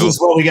 Frighteners is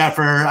what we got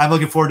for. I'm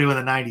looking forward to in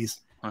the 90s,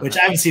 which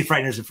I haven't seen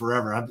Frighteners in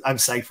forever. I'm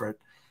psyched for it.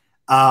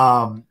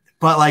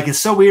 But like it's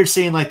so weird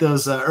seeing like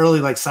those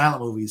early like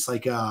silent movies,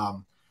 like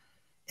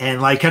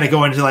and like kind of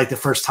going into like the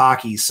first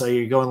talkies. So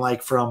you're going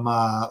like from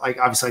like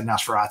obviously like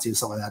Nosferatu and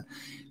stuff like that.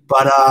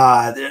 But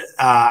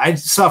I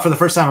saw for the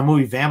first time a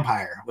movie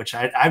Vampire, which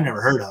I've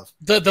never heard of.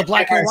 The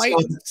black and white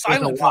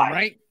silent film,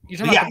 right? You're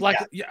talking about the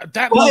black. Yeah,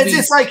 that movie.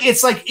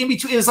 It's like in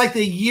between. It was like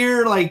the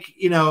year, like,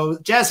 you know,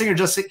 Jazz Singer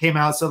just came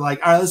out, so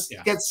like, all right, let's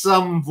get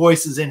some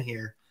voices in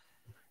here.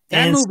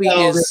 That movie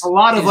is there's a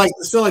lot of like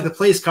still like the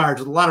place cards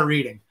with a lot of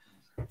reading,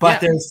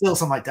 but there's still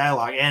some like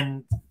dialogue.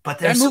 But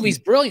that movie's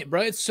brilliant,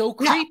 bro. It's so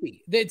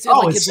creepy. It's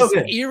this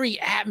eerie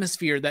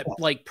atmosphere that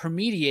like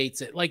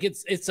permeates it. Like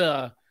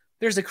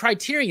there's a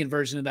Criterion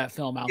version of that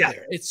film out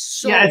there.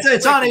 It's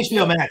it's on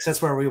HBO Max.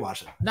 That's where we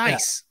watch it.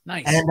 Nice.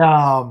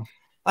 And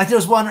like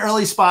there's one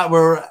early spot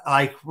where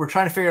like we're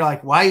trying to figure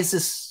like why is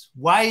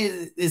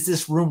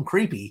this room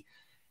creepy,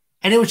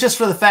 and it was just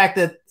for the fact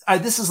that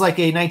this is like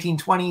a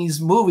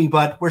 1920s movie,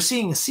 but we're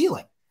seeing a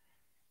ceiling,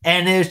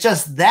 and it's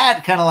just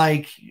that kind of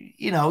like,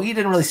 you know, you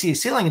didn't really see a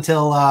ceiling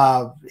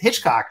until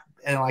Hitchcock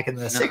and like in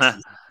the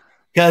 60s,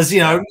 because, you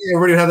know,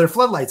 everybody would have their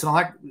floodlights and all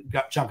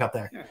that junk up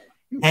there.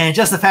 And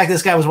just the fact that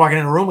this guy was walking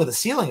in a room with a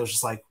ceiling, it was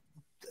just like,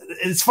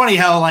 it's funny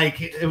how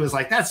like it was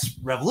like, that's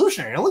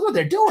revolutionary. Look what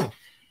they're doing.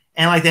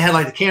 And like they had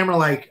like the camera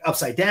like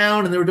upside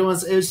down, and they were doing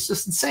it was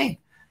just insane.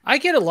 I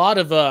get a lot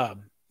of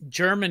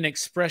German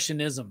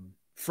expressionism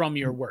from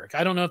your work.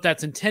 I don't know if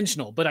that's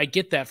intentional, but I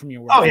get that from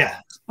your work. Oh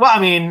yeah. Well,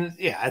 I mean,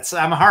 yeah,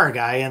 I'm a horror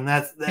guy, and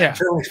that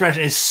German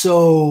expression is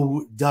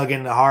so dug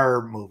into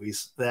horror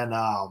movies. Then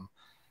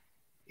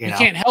you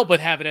can't help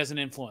but have it as an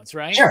influence,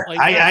 right? Sure. Like,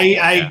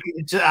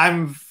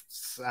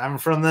 I'm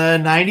from the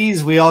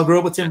 90s. We all grew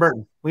up with Tim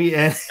Burton. Right.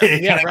 That's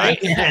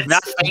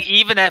like,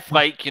 even if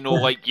like, you know,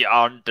 like you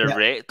aren't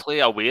directly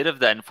aware of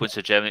the influence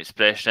of German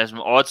expressionism,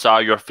 odds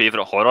are your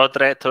favorite horror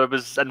director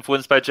was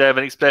influenced by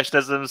German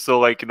expressionism. So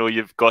like, you know,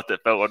 you've got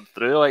it filtered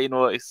through. Like, you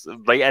know, it's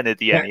right in the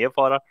DNA of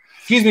horror.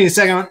 Excuse me a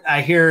second.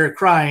 I hear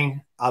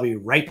crying. I'll be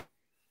right back.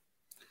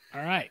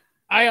 All right.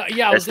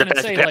 I was going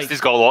to say, like,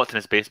 he's got a lot in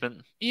his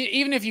basement.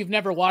 Even if you've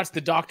never watched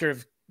the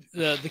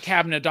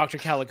Cabinet of Dr.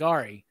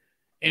 Caligari,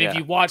 and if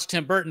you watch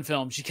Tim Burton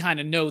films, you kind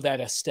of know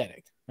that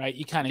aesthetic, right?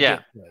 You kind of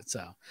get it.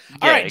 So,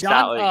 all right,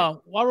 John. Exactly.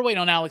 While we're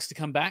waiting on Alex to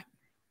come back,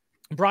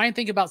 Brian,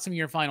 think about some of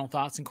your final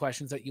thoughts and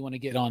questions that you want to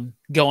get on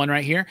going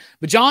right here.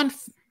 But John,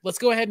 let's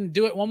go ahead and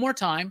do it one more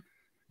time.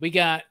 We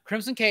got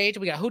Crimson Cage,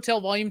 we got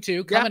Hotel Volume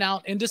 2 coming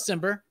out in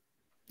December.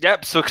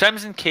 Yep, so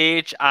Crimson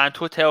Cage and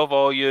Hotel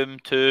Volume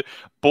 2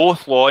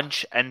 both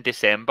launch in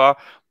December.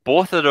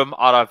 Both of them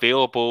are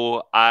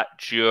available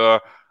at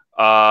your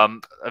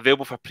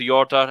available for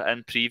pre-order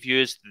and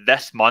previews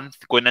this month,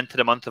 going into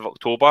the month of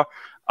October.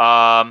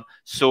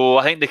 So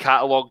I think the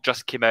catalogue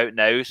just came out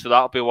now, so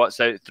that'll be what's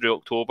out through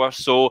October.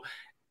 So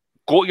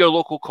go to your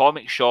local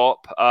comic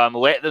shop,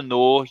 let them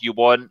know you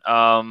want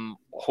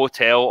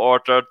HOTELL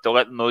ordered, to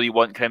let them know you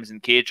want Crimson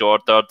Cage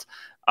ordered.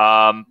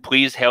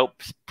 Please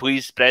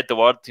spread the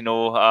word,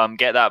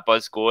 get that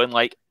buzz going.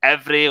 Like,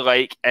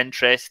 every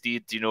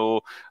interested,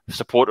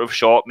 supportive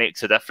shop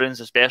makes a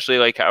difference,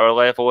 especially at our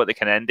level, at the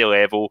kind of indie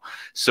level.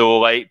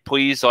 So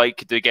please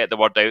do get the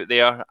word out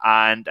there,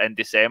 and in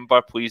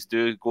December please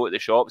do go to the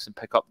shops and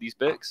pick up these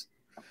books.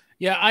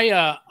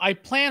 Yeah, I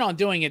plan on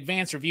doing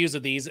advanced reviews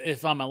of these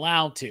if I'm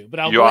allowed to,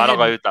 but You are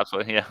allowed,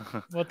 absolutely. Yeah.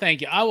 Well,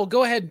 thank you. I will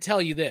go ahead and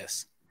tell you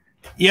this.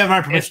 You have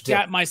my permission. It's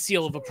got my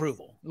seal of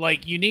approval.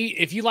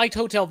 If you liked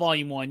HOTELL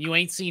Volume 1, you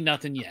ain't seen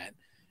nothing yet.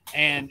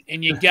 And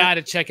you got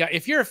to check out,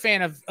 if you're a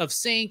fan of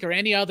SINK or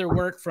any other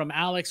work from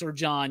Alex or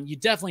John, you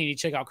definitely need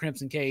to check out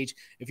Crimson Cage.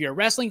 If you're a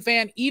wrestling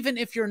fan, even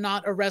if you're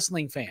not a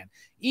wrestling fan,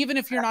 even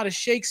if you're not a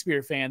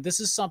Shakespeare fan,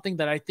 this is something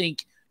that I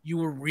think you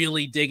will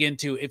really dig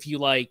into if you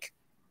like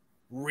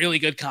really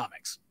good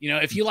comics.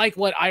 If you like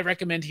what I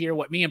recommend here,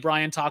 what me and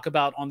Brian talk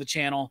about on the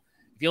channel,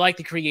 if you like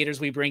the creators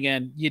we bring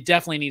in, you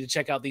definitely need to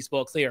check out these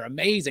books. They are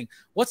amazing.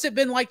 What's it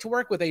been like to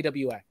work with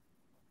AWA?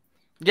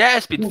 Yeah,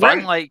 it's been fun.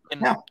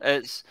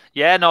 It's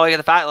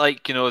the fact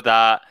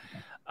that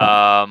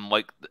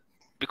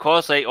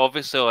because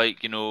obviously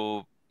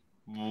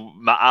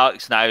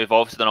Alex and I have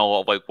obviously done a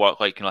lot of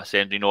work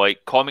essentially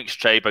Comics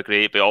Tribe are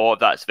great, but all of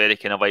that's very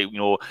kind of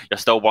you're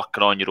still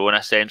working on your own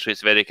essentially.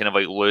 It's very kind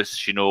of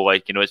loose,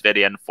 it's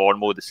very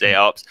informal, the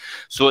setups.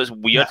 So it's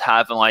weird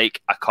having a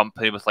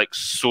company with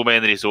so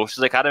many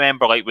resources. I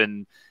remember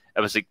when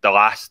it was the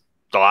last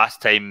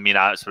time me and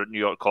Alex were at New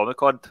York Comic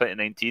Con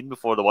 2019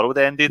 before the world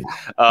ended,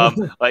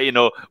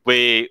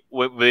 we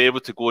were able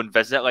to go and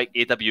visit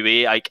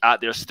AWA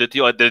at their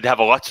studio. They'd have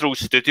a literal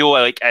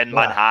studio in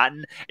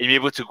Manhattan, and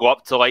you're able to go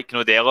up to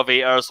the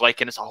elevators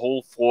and it's a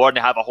whole floor, and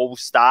they have a whole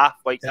staff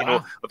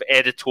of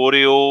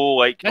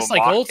editorial that's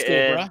marketing. Old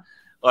school, bro.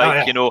 They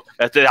have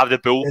the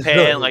bullpen,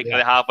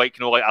 they have a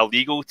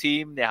legal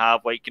team, they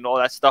have all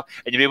that stuff,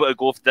 and you're able to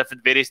go for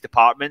different various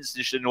departments,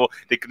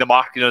 the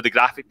marketing, the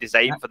graphic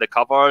design for the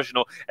covers,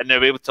 and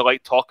they're able to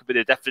talk about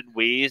the different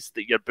ways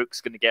that your book's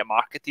going to get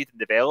marketed and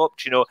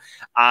developed,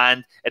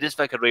 and it is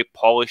a really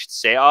polished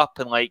setup,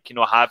 and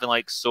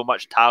having so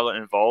much talent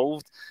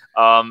involved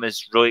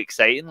is really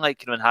exciting,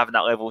 and having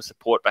that level of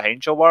support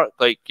behind your work,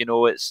 it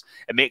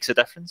makes a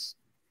difference.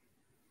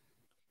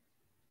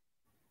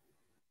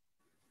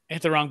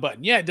 Hit the wrong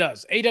button. Yeah, it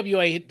does.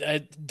 AWA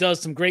does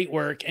some great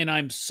work, and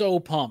I'm so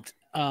pumped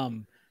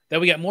that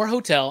we got more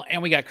HOTELL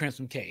and we got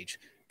Crimson Cage.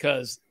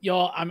 Because,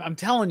 y'all, I'm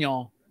telling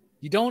y'all,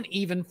 you don't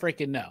even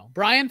freaking know.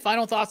 Brian,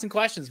 final thoughts and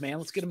questions, man.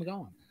 Let's get them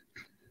going.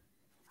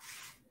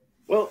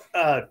 Well,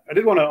 I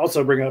did want to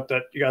also bring up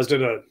that you guys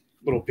did a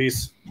little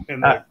piece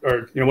in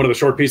one of the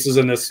short pieces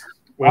in this.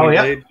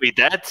 We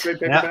did.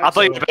 Yeah. I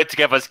thought you were about to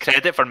give us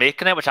credit for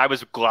making it, which I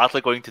was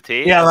gladly going to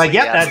take. Yeah,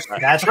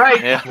 that's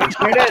right. Yeah.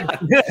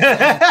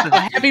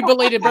 Happy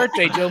belated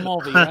birthday, Joe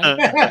Mulvey.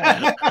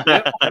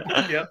 Right?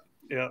 Yep.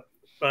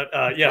 But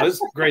this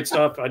is great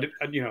stuff. I did,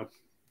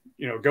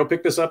 go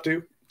pick this up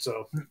too.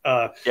 So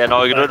Joe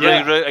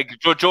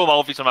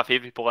Mulvey's one of my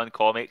favorite people in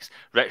comics.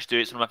 Rich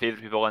Stewart's one of my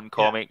favorite people in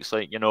comics.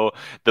 Them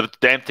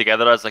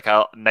together as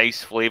a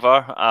nice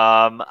flavor.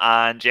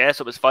 And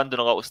yes, it was fun doing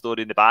a little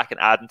story in the back and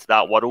adding to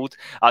that world.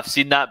 I've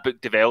seen that book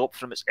develop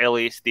from its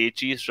earliest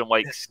stages, from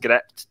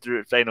script through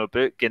its final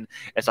book, and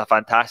it's a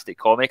fantastic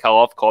comic. I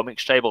love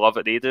Comics Tribe. I love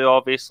what they do,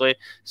 obviously.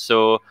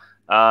 So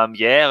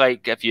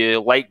if you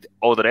liked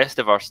all the rest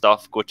of our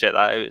stuff, go check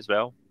that out as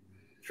well.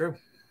 True.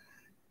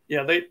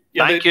 Yeah,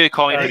 Thank you,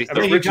 Colin.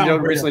 Rich and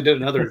Young recently did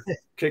another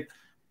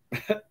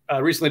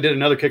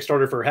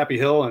Kickstarter for Happy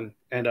Hill,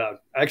 and I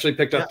actually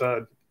picked up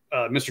the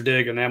Mr.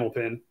 Dig enamel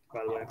pin, by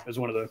the way, as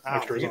one of the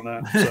extras on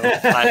that. So.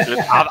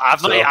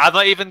 I've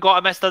not even got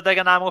a Mr. Dig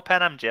enamel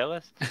pin. I'm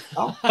jealous.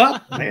 Oh,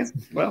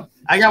 well,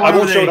 I got one. I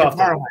won't show it off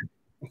tomorrow.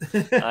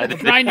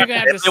 Brian, you're gonna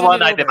have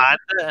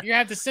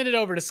to send it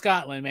over to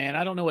Scotland, man.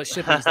 I don't know what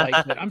shipping's like,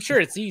 but I'm sure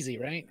it's easy,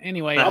 right?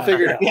 Anyway, I'll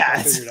figure it out. Yeah.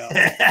 I'll figure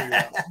it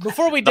out.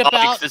 Before we dip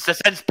out,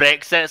 since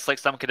Brexit, it's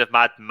some kind of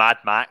Mad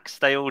Max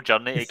style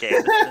journey to get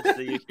into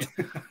the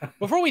UK.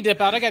 Before we dip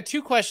out, I got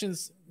two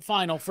questions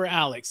final for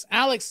Alex.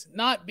 Alex,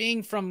 not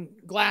being from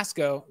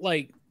Glasgow,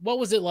 what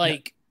was it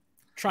like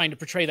trying to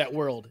portray that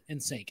world in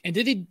SINK? And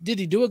did he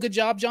do a good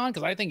job, John?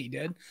 Because I think he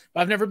did,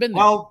 but I've never been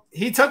there. Well,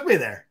 he took me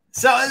there.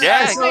 So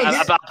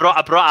I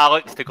brought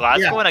Alex to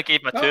Glasgow and I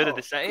gave him a tour of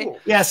the city. Cool.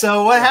 Yeah.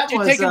 So what happened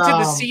was you take him to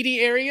the seedy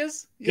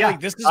areas.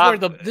 This is where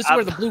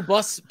the blue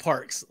bus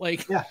parks.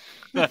 Yeah,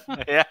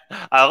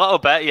 a little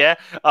bit. Yeah.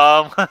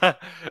 I'll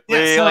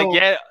let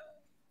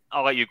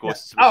you go. Yeah.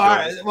 All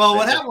right. Well,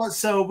 what happened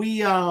was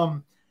we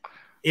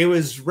it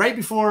was right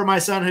before my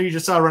son, who you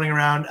just saw running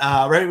around.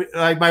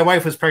 My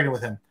wife was pregnant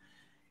with him.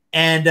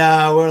 And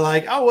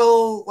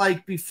we're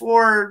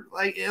before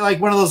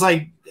one of those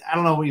I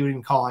don't know what you would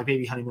even call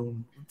baby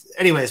honeymoon.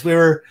 Anyways, we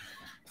were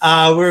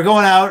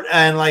going out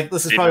and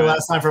this is probably the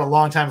last time for a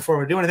long time before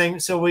we do anything.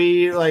 So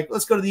we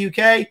let's go to the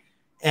UK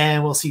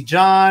and we'll see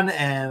John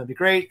and it'll be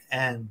great.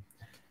 And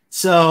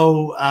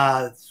so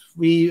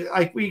we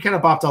kind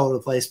of bopped all over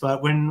the place.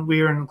 But when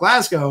we were in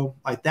Glasgow,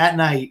 like that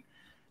night,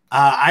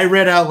 I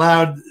read out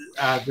loud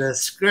the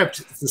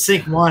script, the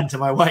SINK 1 to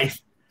my wife,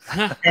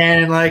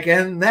 and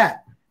that.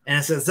 And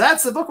it says,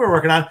 that's the book we're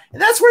working on.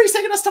 And that's where he's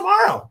taking us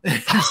tomorrow.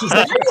 She's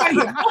like, I'm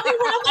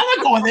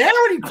not going there.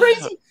 Are you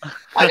crazy?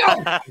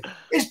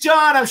 It's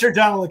John. I'm sure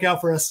John will look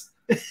out for us.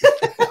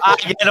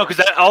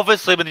 Because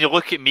obviously when you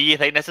look at me, you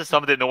think this is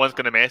somebody no one's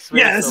going to mess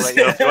with. Yes.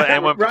 So, if you want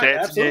anyone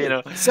protecting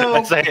you,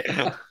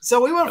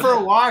 So we went for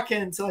a walk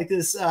into like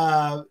this,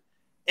 and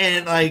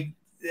like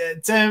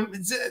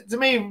to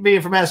me,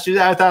 being from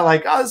Massachusetts, I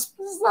thought this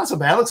is not so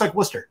bad. It looks like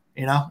Worcester,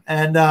 and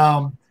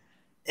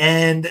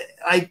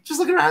I just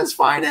looking around, it's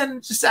fine,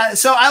 and just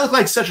so I look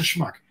like such a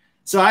schmuck.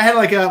 So I had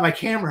my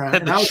camera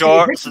and I was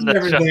taking pictures and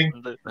everything,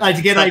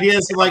 to get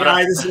ideas of all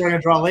right, this is what I'm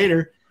gonna draw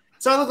later.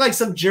 So I look like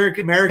some jerk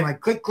American,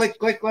 click, click,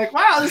 click,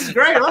 wow, this is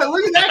great.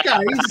 Look at that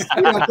guy. He's just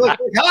click, click.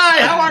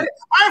 Hi, how are you?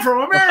 I'm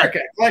from America.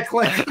 Click,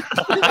 click.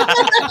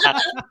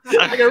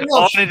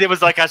 All I did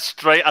was a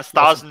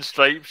stars and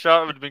stripes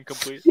shot would have been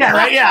complete. Yeah,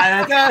 right.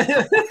 Yeah.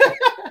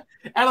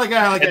 I like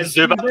a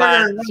Zuma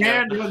pan.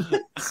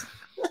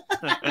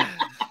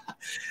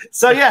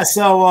 So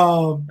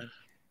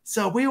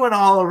we went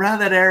all around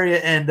that area,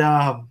 and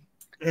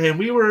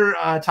we were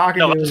talking.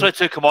 No, that's why I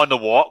took him on the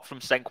walk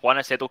from SINK 1.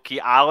 I said, okay,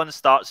 Alan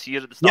starts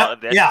here at the start of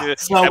this. Yeah.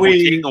 So and we'll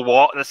take the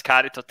walk this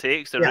character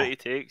takes, the route he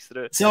takes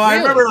through. So I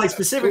remember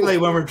specifically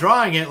when we're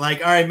drawing it, all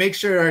right, make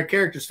sure our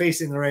character's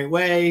facing the right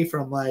way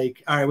from all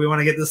right, we want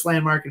to get this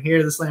landmark in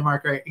here, this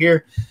landmark right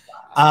here.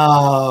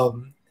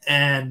 So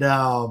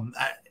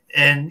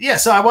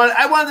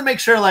I wanted to make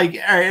sure all right,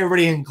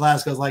 everybody in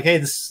Glasgow's hey,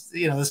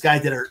 this guy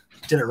did it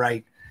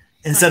right,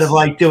 instead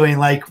of doing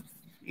like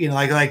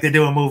they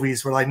do in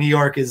movies where New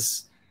York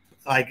is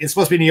it's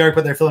supposed to be New York,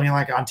 but they're filming in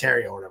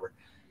Ontario or whatever.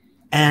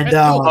 And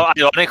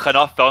ironically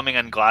enough, filming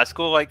in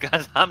Glasgow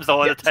happens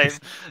all the time.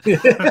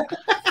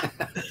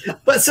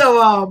 But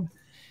so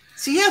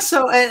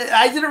and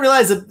I didn't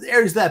realize the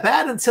area's that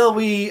bad until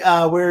we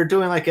were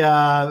doing I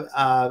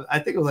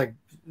think it was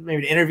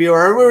maybe an interview,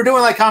 or we were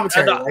doing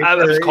commentary.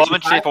 It was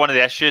commentary for one of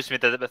the issues. We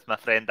did it with my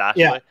friend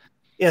Ashley.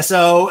 Yeah.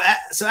 So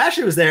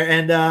Ashley was there,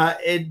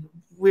 and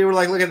we were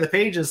looking at the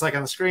pages on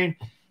the screen,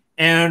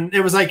 and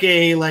it was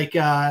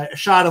a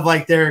shot of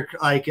their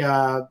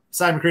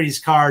Simon McCready's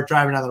car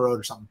driving down the road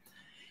or something.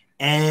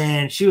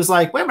 And she was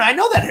like, wait a minute, I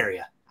know that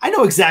area. I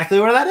know exactly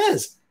where that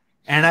is.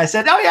 And I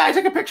said, oh yeah, I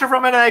took a picture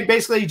from it, and I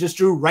basically just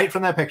drew right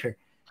from that picture.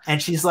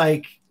 And she's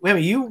like, wait a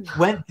minute, you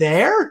went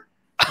there?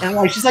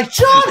 And she's like,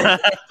 John, you took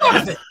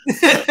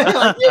this area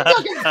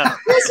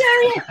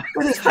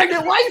with his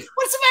pregnant wife?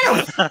 What's the matter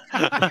with you?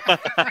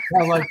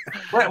 I'm like,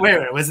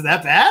 wait, was it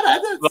that bad?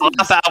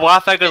 I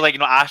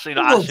figured, Ashley,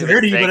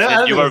 dirty,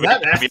 but you were with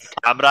the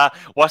camera.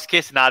 Worst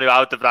case scenario, I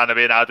would have ran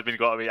away and I would have been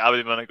got away. I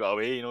would have got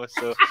away,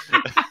 so.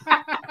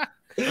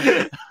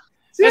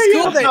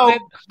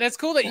 That's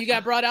cool that you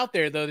got brought out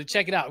there though to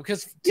check it out,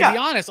 because to be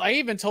honest, I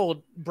even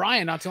told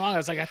Brian not too long ago, I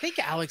was like, I think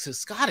Alex is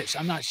Scottish.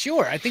 I'm not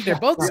sure. I think they're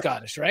both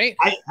Scottish, right?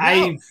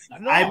 I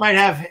might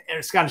have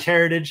Scottish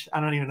heritage.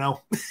 I don't even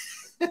know.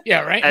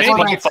 Yeah, right. It's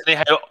funny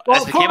how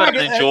it became a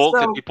joke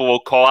that people will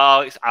call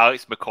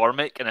Alex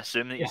McCormack and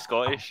assume that he's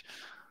Scottish.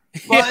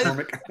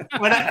 Well,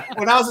 when I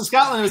was in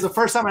Scotland, it was the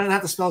first time I didn't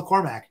have to spell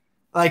Cormac.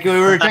 We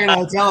were taking a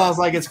hotel. I was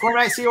like, it's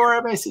Cormac,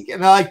 C-O-R-M-A-C-K.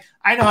 And they're like,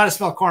 I know how to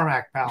spell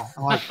Cormac, pal.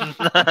 I'm like,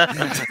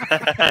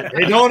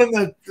 they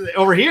don't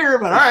over here,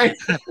 but all right.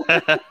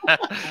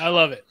 I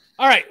love it.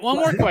 All right, one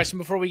more question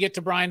before we get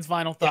to Brian's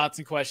final thoughts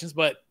and questions.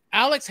 But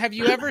Alex, have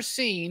you ever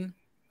seen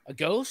a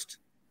ghost,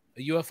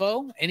 a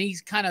UFO, any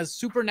kind of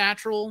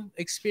supernatural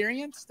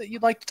experience that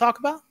you'd like to talk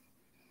about?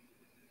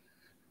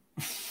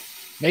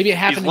 Maybe it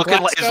happened.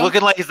 He's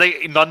looking like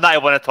none that I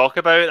want to talk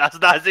about.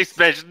 That's the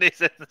expression he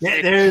said.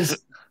 There's.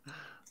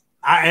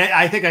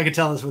 I think I could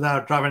tell this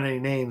without dropping any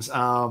names.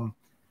 And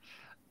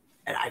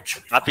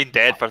I've been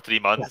dead for 3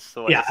 months.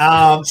 So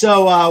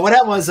what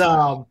happened was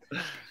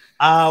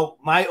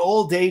my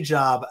old day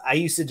job, I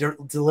used to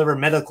deliver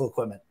medical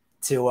equipment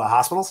to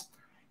hospitals.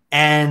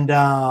 And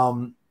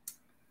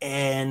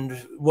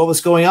what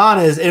was going on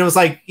is, it was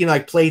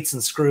plates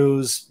and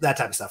screws, that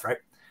type of stuff, right?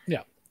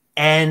 Yeah.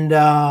 And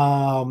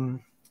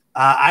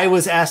I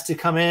was asked to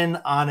come in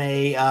on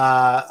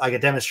a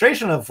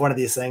demonstration of one of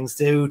these things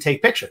to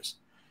take pictures.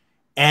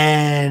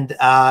 And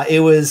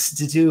it was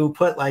to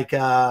put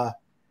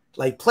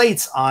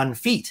plates on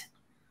feet,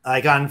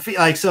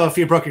 so if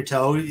you broke your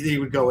toe,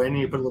 you would go in and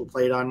you put a little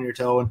plate on your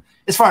toe. And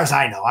as far as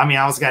I know, I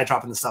was the guy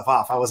dropping the stuff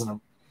off. I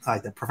wasn't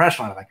the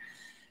professional or anything.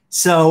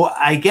 So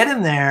I get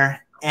in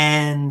there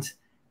and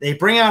they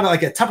bring out a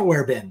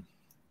Tupperware bin,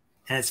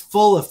 and it's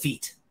full of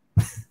feet.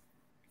 It's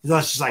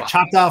just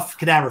chopped off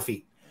cadaver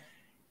feet.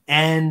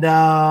 And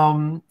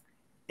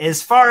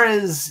as far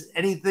as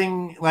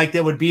anything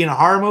that would be in a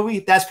horror movie,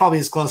 that's probably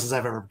as close as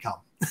I've ever become.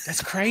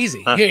 That's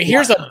crazy.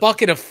 Here's a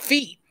bucket of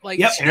feet.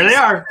 Yep, here they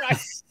are.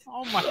 Oh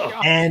Oh my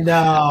god! And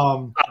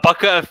A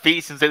bucket of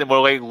feet seems like the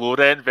more like low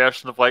rent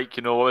version of like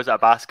what was it, a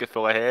basket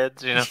full of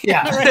heads?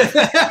 Yeah,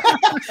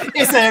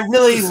 it's a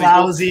really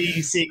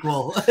lousy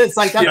sequel. It's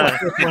like that's the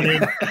fifth one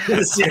in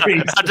the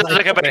series. Just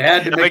like a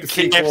big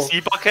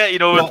KFC bucket,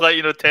 with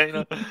like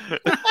 10.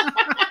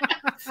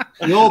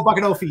 The old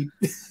bucket of feet.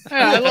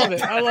 Yeah, I love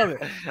it.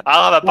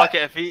 I'll have a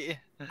bucket of feet.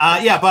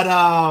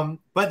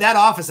 But that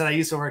office that I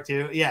used to work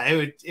to,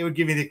 it would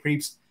give me the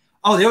creeps.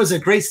 Oh, there was a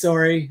great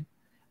story.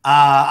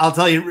 I'll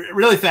tell you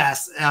really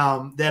fast.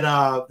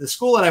 That the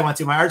school that I went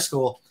to, my art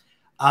school,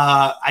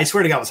 I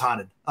swear to God, was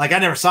haunted. Like I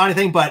never saw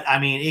anything, but I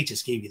mean, it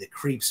just gave you the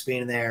creeps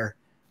being there,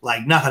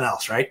 like nothing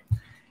else, right?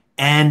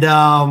 And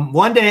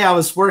one day I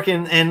was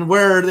working, and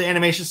where the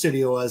animation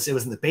studio was, it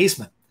was in the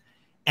basement.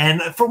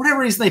 And for whatever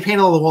reason, they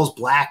painted all the walls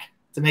black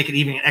to make it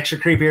even extra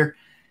creepier.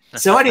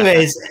 So,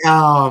 anyways,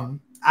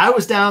 I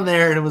was down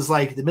there, and it was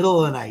like the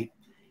middle of the night,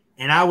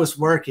 and I was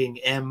working,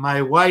 and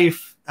my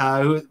wife,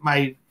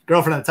 my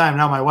girlfriend at the time,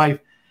 now my wife,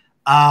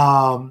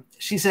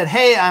 she said,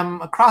 "Hey,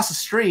 I'm across the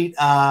street.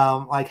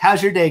 Like,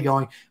 how's your day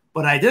going?"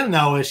 But I didn't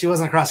know is she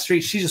wasn't across the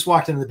street. She just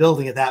walked into the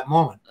building at that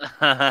moment,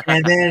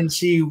 and then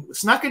she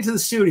snuck into the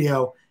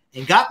studio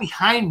and got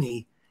behind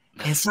me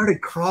and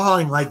started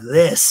crawling like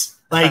this.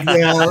 Like,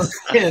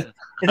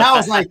 and I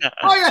was like,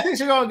 "Oh yeah,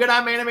 things are going good.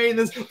 I'm animating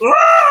this." And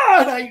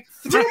I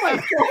threw my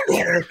phone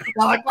there.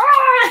 I'm like,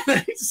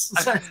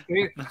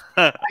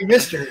 I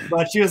missed her,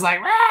 but she was like,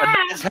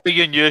 "That's how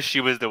you knew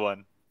she was the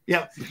one."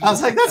 Yep. I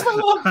was like, "That's my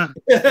mom."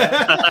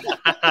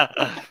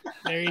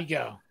 There you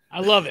go.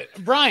 I love it,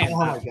 Brian. Oh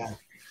my god.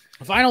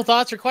 Final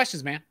thoughts or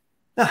questions, man?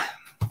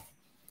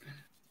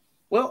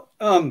 Well,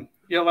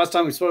 last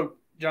time we spoke,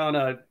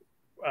 John,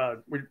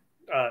 we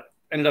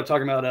ended up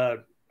talking about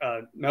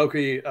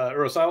Naoki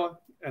Urasawa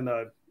and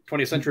the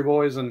 20th Century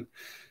Boys and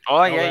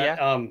I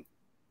gotta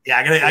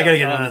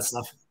get into that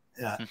stuff.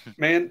 Yeah,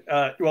 man.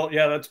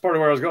 That's part of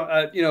where I was going.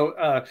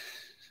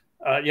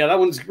 That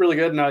one's really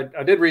good, and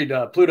I did read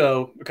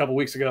Pluto a couple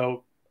weeks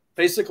ago,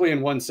 basically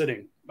in one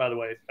sitting. By the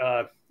way,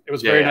 it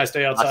was a very nice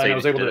day outside. I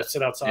was able to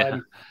sit outside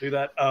and do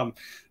that.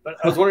 But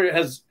I was wondering,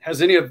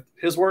 has any of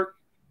his work,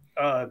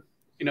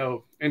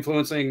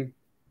 influencing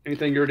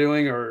anything you're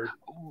doing, or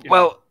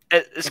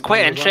it's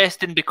quite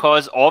interesting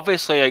because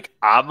obviously, like,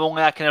 I'm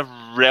only a kind of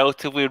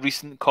relatively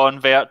recent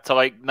convert to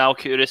like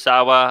Naoki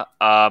Urasawa.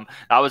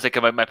 That was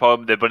like my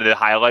problem. One of the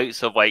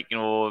highlights of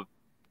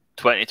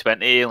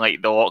 2020 and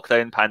like the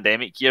lockdown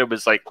pandemic year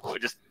was like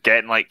just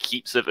getting like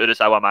heaps of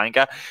Urasawa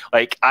manga.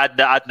 Like I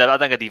don't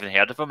think I'd even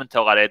heard of him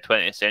until I read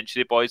 20th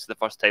Century Boys the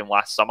first time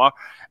last summer,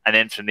 and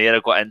then from there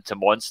I got into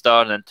Monster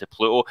and into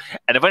Pluto.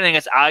 And the funny thing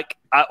is, I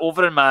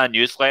over in my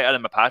newsletter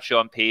and my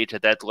Patreon page, I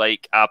did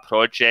like a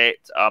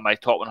project, my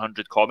top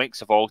 100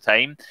 comics of all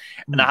time,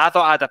 and I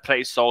thought I had a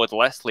pretty solid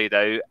list laid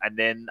out. And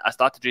then I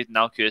started reading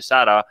Naoki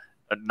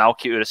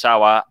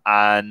Urasawa,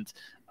 and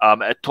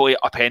it totally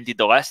upended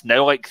the list.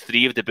 Now, like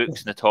 3 of the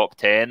books in the top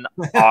 10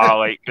 are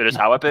like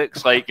Urasawa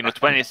books. Like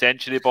 20th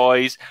Century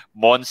Boys,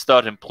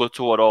 Monster, and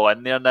Pluto are all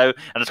in there now, and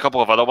there's a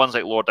couple of other ones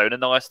like lower down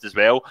in the list as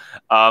well.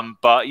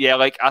 But yeah,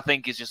 like I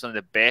think he's just one of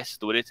the best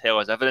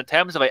storytellers ever. In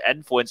terms of like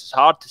influence, it's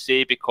hard to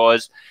say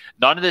because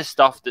none of the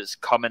stuff that's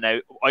coming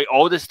out, like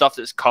all the stuff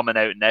that's coming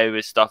out now,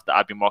 is stuff that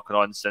I've been working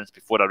on since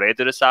before I read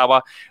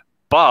Urasawa.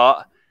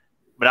 But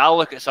when I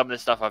look at some of the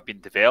stuff I've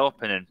been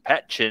developing and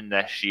pitching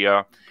this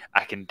year,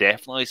 I can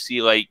definitely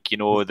see the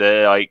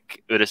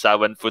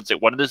Urasawa influence.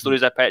 Like one of the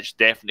stories I pitched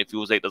definitely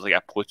feels like there's like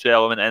a Pluto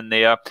element in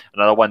there.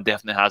 Another one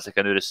definitely has like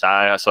a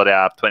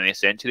 20th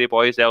Century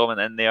Boys element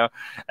in there.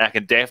 And I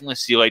can definitely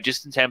see like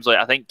just in terms of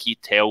I think he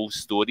tells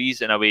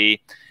stories in a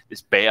way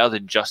that's better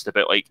than just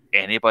about like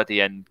anybody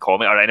in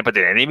comic or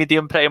anybody in any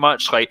medium pretty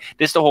much. Like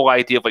this the whole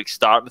idea of like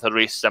starting with a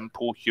very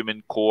simple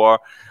human core.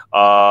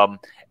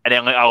 And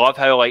then, like, I love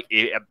how like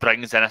it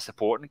brings in a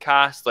supporting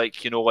cast,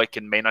 like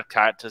and minor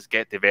characters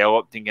get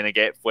developed and gonna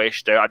get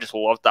fleshed out. I just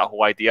love that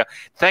whole idea.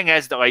 Thing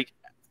is that like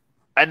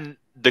in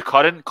the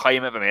current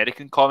climate of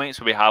American comics,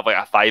 where we have like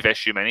a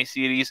 5-issue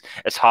miniseries,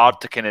 it's hard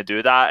to kind of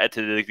do that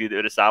to the degree that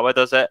Urasawa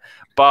does it.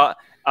 But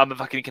if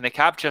I can kind of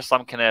capture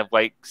some kind of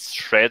like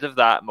shred of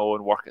that in my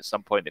own work at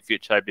some point in the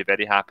future, I'd be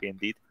very happy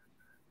indeed.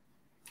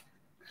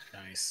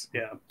 Nice.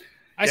 Yeah.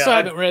 I still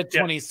haven't read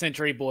 20th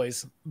Century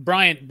Boys.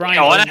 Brian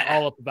was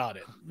all up about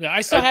it. Yeah,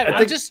 I still haven't.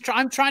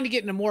 I'm trying to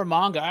get into more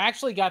manga. I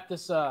actually got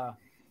this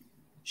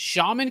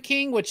Shaman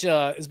King, which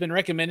has been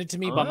recommended to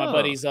me by my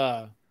buddies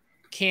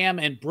Cam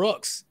and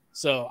Brooks.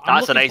 So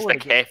that's a nice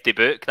big hefty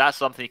book. That's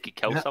something you could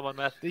kill someone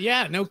with.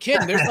 Yeah, no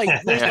kidding. There's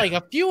like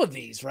a few of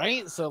these,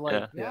 right? So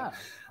like,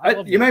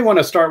 you may want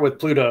to start with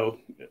Pluto.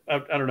 I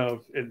don't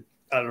know.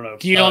 I don't know.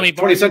 Can you let me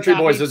 20th Century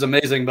Boys is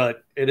amazing,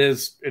 but it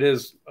is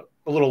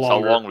a little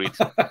longer. It's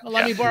a long read. Well,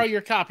 let me borrow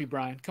your copy,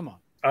 Brian. Come on.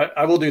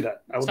 I will do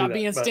that. Stop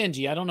being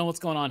stingy. I don't know what's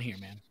going on here,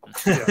 man.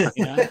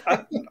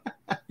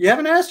 You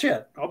haven't asked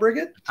yet. I'll bring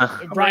it.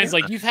 Brian's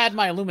like, you've had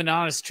my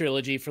Illuminatus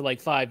trilogy for like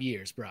 5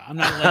 years, bro. I'm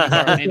not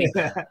letting you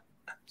borrow anything.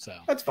 So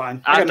that's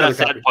fine. I got After a another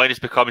certain copy. point, it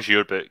becomes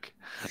your book.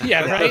 yeah,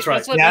 right. That's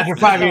right. what- Yeah, after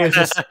 5 years,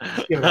 just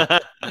give it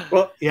up.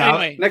 Well, Yeah,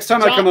 Anyway, next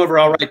time I John- come over,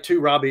 I'll write to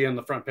Robbie on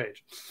the front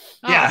page.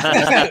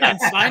 Yeah. and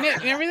sign it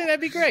and everything. That'd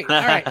be great.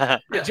 All right, Yeah,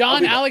 John, I'll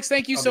do that. Alex,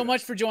 thank you I'll so do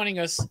much for joining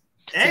us.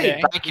 Hey,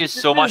 today. Thank you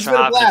so This much has for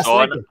been a having us blast.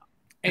 on. Thank you.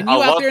 And I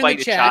you out love there in like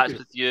the the chat, chats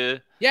with you.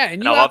 yeah, and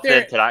And you I out love the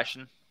there,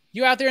 interaction.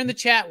 you out there in the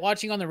chat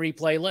watching on the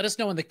replay. Let us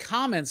know in the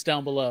comments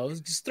down below.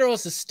 Just throw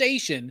us a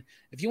station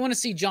if you want to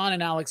see John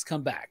and Alex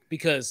come back,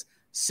 because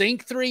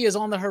Sync 3 is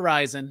on the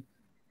horizon,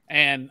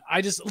 and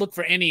I just look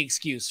for any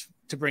excuse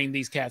to bring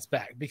these cats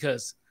back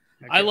because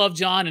I love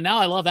John and now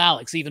I love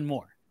Alex even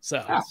more.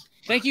 So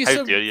thank you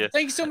How dare you.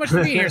 thank you so much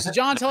for being here. So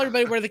John, tell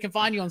everybody where they can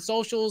find you on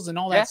socials and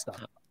all that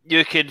stuff.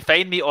 You can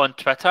find me on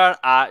Twitter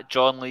at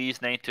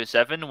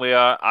JohnLees927,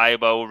 where I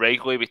will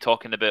regularly be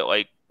talking about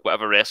like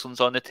whatever wrestling's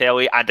on the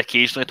telly and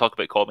occasionally talk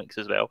about comics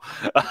as well.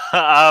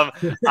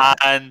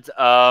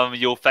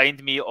 You'll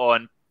find me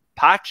on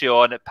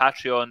Patreon at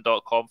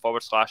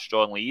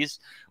patreon.com/JohnLees,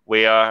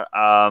 where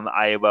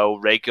I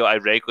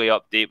regularly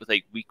update with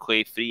like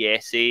weekly free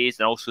essays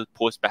and also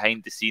post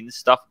behind the scenes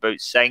stuff about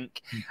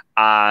Sync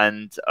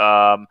and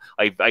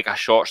like a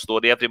short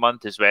story every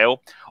month as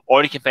well.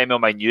 Or you can find me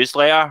on my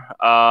newsletter,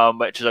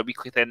 which is a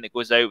weekly thing that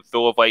goes out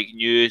full of like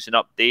news and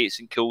updates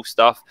and cool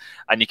stuff.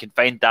 And you can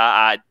find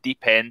that at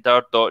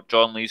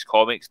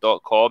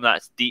deepender.johnleescomics.com.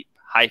 That's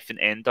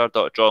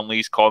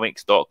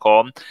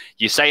deep-ender.johnleescomics.com.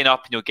 You sign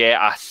up and you'll get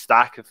a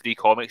stack of free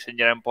comics in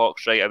your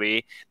inbox right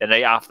away. Then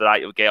right after that,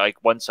 you'll get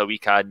like once a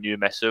week a new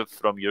missive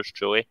from yours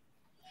truly.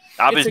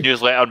 That was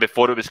newsletter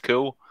before it was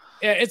cool.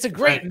 Yeah, it's a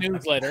great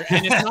newsletter,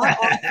 and it's not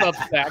on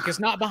Substack. It's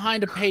not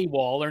behind a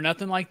paywall or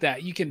nothing like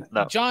that. You can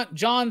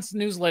John's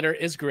newsletter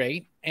is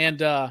great,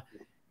 and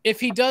if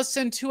he does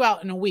send 2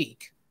 out in a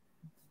week,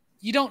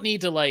 you don't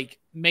need to like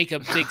make a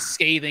big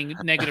scathing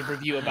negative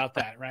review about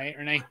that, right,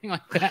 or anything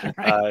like that,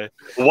 right?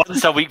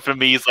 Once a week from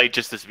me is like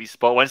just a sweet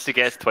spot. Once it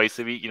gets twice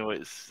a week, you know,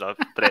 it's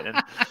threatening.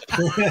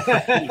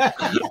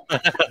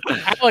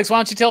 Alex, why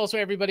don't you tell us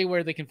everybody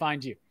where they can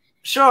find you?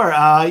 Sure.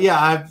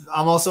 Yeah,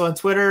 I'm also on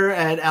Twitter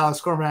at Alex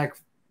Cormack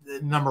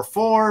number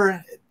 4.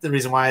 The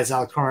reason why it's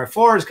Alex Cormack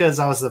 4 is because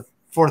I was the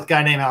 4th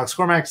guy named Alex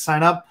Cormack to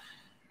sign up,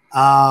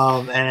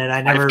 and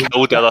I never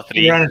killed the other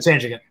 3. You're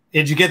changing it.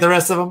 Did you get the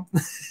rest of them?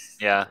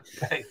 Yeah.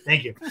 Okay,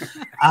 thank you.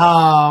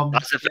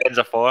 That's what friends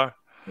are for.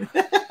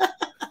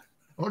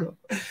 So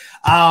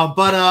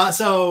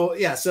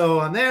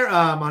on there,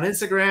 on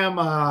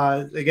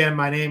Instagram, again,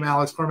 my name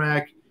Alex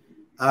Cormack.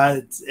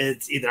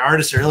 It's either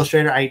artist or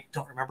illustrator. I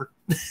don't remember,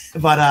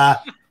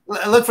 but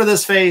look for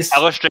this face.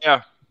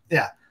 Illustrator.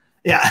 Yeah.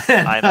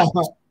 I know.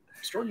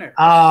 Extraordinary.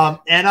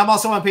 And I'm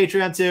also on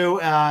Patreon too.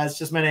 It's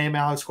just my name,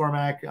 Alex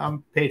Cormack.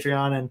 I'm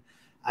Patreon, and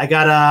I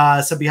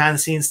got some behind the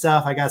scenes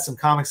stuff. I got some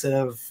comics that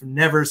have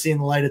never seen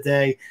the light of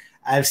day.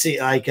 I've seen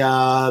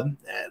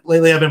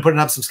lately I've been putting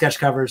up some sketch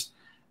covers.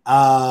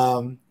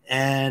 Yeah,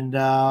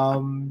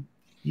 I'm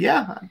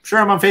sure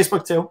I'm on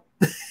Facebook too.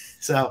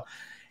 So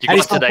You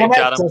got today,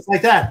 Adam. So it's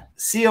like that.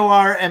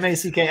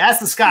 Cormack. Ask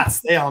the Scots.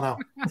 They all know.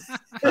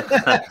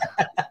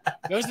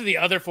 Those are the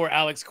other 4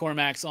 Alex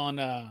Cormacks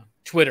on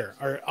Twitter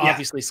are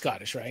obviously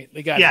Scottish, right?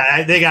 They got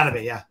they got to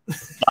be. Yeah.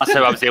 That's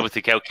how I was able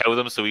to kill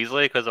them so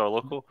easily because they're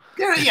local.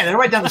 They're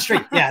right down the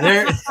street. Yeah,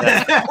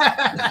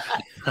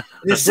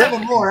 there's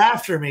 7 more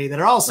after me that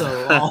are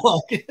also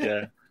all.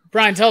 Yeah.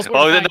 Brian, tell us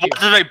where to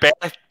find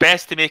you.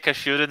 Best to make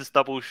assurance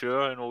double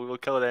sure, and we will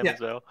kill them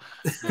as well.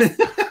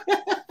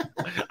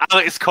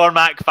 Alex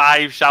Cormack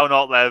 5 shall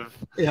not live.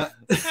 Yeah.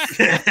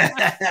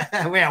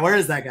 Where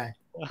is that guy?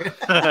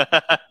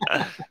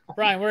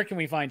 Brian, where can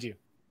we find you?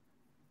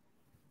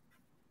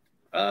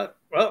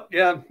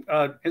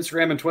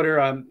 Instagram and Twitter.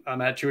 I'm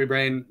at Chewy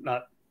Brain.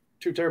 Not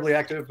too terribly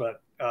active,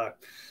 but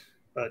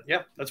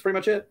yeah, that's pretty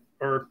much it.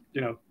 Or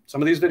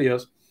some of these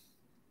videos.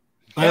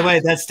 By the way,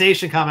 that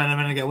station comment a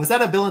minute ago, was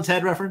that a Bill and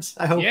Ted reference?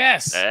 I hope.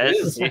 Yes.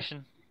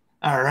 Station.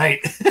 All right.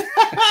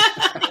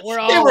 We're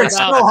all They worked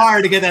about so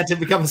hard to get that to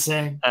become a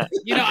saying. I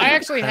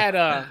actually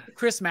had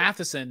Chris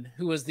Matheson,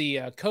 who was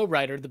the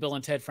co-writer of the Bill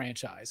and Ted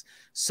franchise,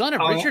 son of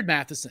Richard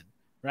Matheson,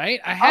 right?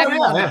 I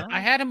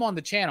had him on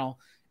the channel,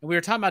 and we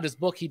were talking about his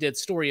book he did,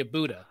 Story of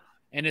Buddha,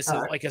 and it's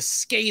like a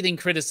scathing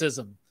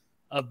criticism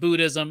of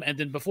Buddhism, and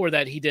then before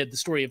that he did The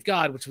Story of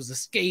God, which was a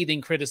scathing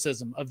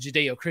criticism of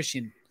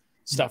Judeo-Christian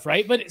stuff,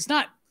 right? But it's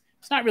not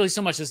really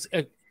so much as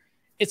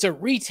it's a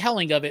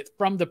retelling of it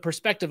from the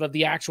perspective of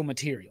the actual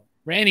material.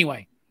 Right?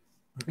 Anyway,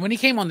 when he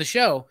came on the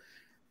show,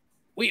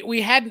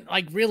 we hadn't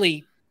like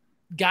really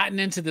gotten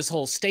into this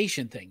whole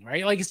station thing,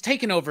 right? Like it's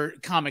taken over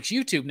comics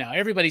YouTube now.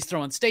 Everybody's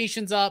throwing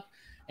stations up,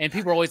 And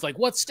people are always like,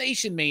 "What's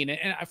station mean?"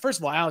 And first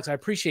of all, Alex, I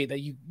appreciate that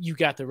you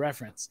got the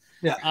reference.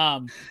 Yeah.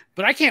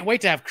 But I can't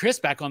wait to have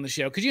Chris back on the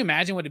show. Could you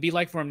imagine what it'd be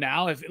like for him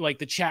now if like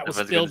the chat was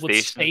filled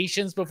with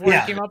stations before he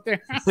came up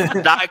there?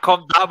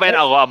 that went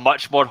a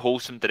much more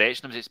wholesome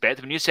direction than I was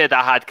expecting. When you said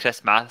I had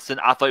Chris Matheson,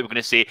 I thought you were going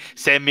to say,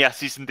 "Send me a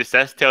cease and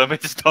desist, telling me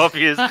to stop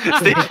using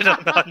station."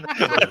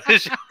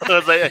 I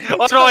was like,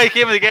 "Oh no, I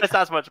came with a guest.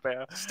 That's much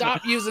better."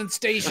 Stop using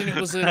station. It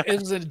was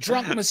a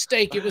drunk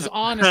mistake. It was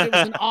honest. It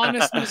was an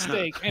honest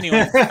mistake.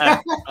 Anyway.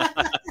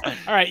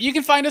 All right, you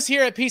can find us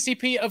here at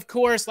PCP, of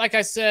course. Like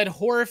I said,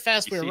 Horror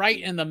Fest. We're right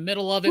in the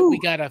middle of it. We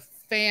got a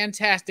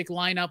fantastic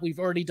lineup. We've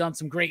already done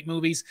some great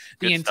movies.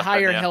 The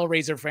entire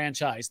Hellraiser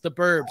franchise, The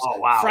Burbs,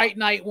 Fright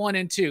Night 1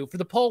 and 2. For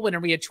the poll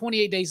winner, we had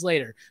 28 Days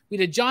Later. We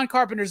did John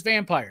Carpenter's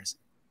Vampires.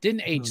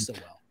 Didn't age so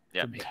well.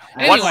 Yeah.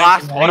 Anyway, one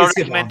last horror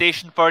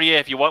recommendation for you,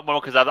 if you want one,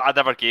 because I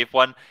never gave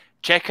one.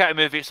 Check out a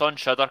movie. It's on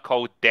Shudder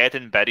called Dead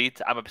and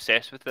Buried. I'm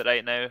obsessed with it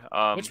right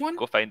now. Which one?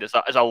 Go find it.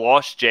 It's a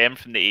lost gem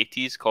from the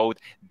 80s called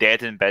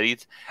Dead and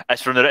Buried.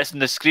 It's from the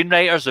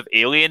screenwriters of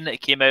Alien. It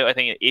came out, I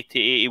think, in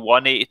 80,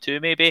 81, 82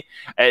 maybe.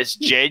 It's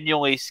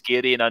genuinely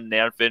scary and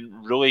unnerving.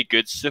 Really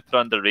good. Super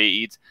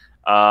underrated.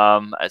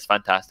 It's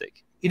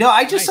fantastic. You know,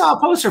 I just saw a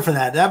poster for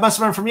that. That must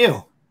have been from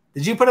you.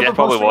 Did you put up a poster?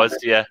 Probably was,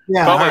 yeah.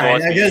 Yeah, probably right.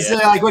 was. I guess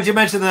like what you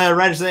mentioned, the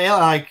Reg the Alien,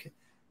 like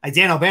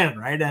Dan O'Bannon,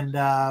 right? And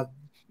the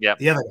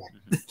other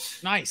guy.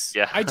 Nice.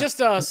 Yeah. I just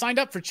signed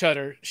up for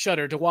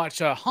Shudder to watch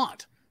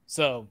Haunt.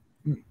 So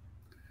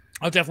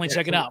I'll definitely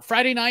check it out.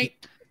 Friday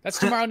night, that's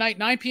tomorrow night,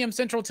 9 p.m.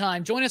 Central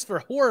Time. Join us for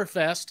Horror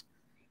Fest,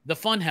 The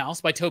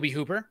Funhouse by Toby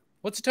Hooper.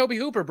 What's a Toby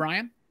Hooper,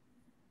 Brian?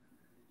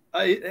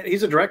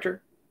 He's a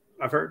director,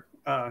 I've heard.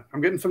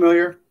 I'm getting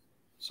familiar.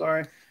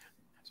 Sorry.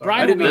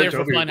 Brian will be there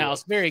for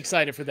Funhouse. Very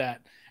excited for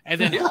that. And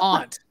then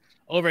Haunt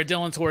over at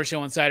Dylan's Horror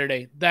Show on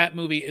Saturday. That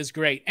movie is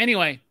great.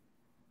 Anyway,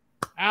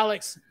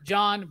 Alex,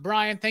 John,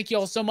 Brian, thank you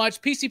all so much.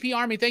 PCP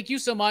Army, thank you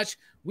so much.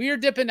 We are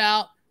dipping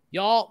out.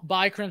 Y'all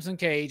buy Crimson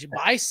Cage.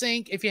 Buy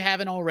Sync if you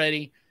haven't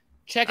already.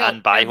 Check out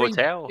and buy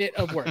Hotel. Bit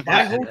of work.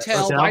 Buy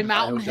Hotel. Buy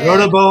Mountainhead.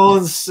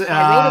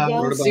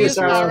 Rotobones. See Us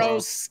Tomorrow.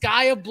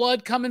 Sky of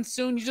Blood coming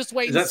soon. You just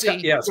wait and see.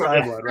 Sky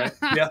of Blood, right?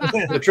 Yeah,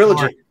 the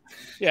trilogy.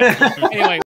 Yeah. Anyway.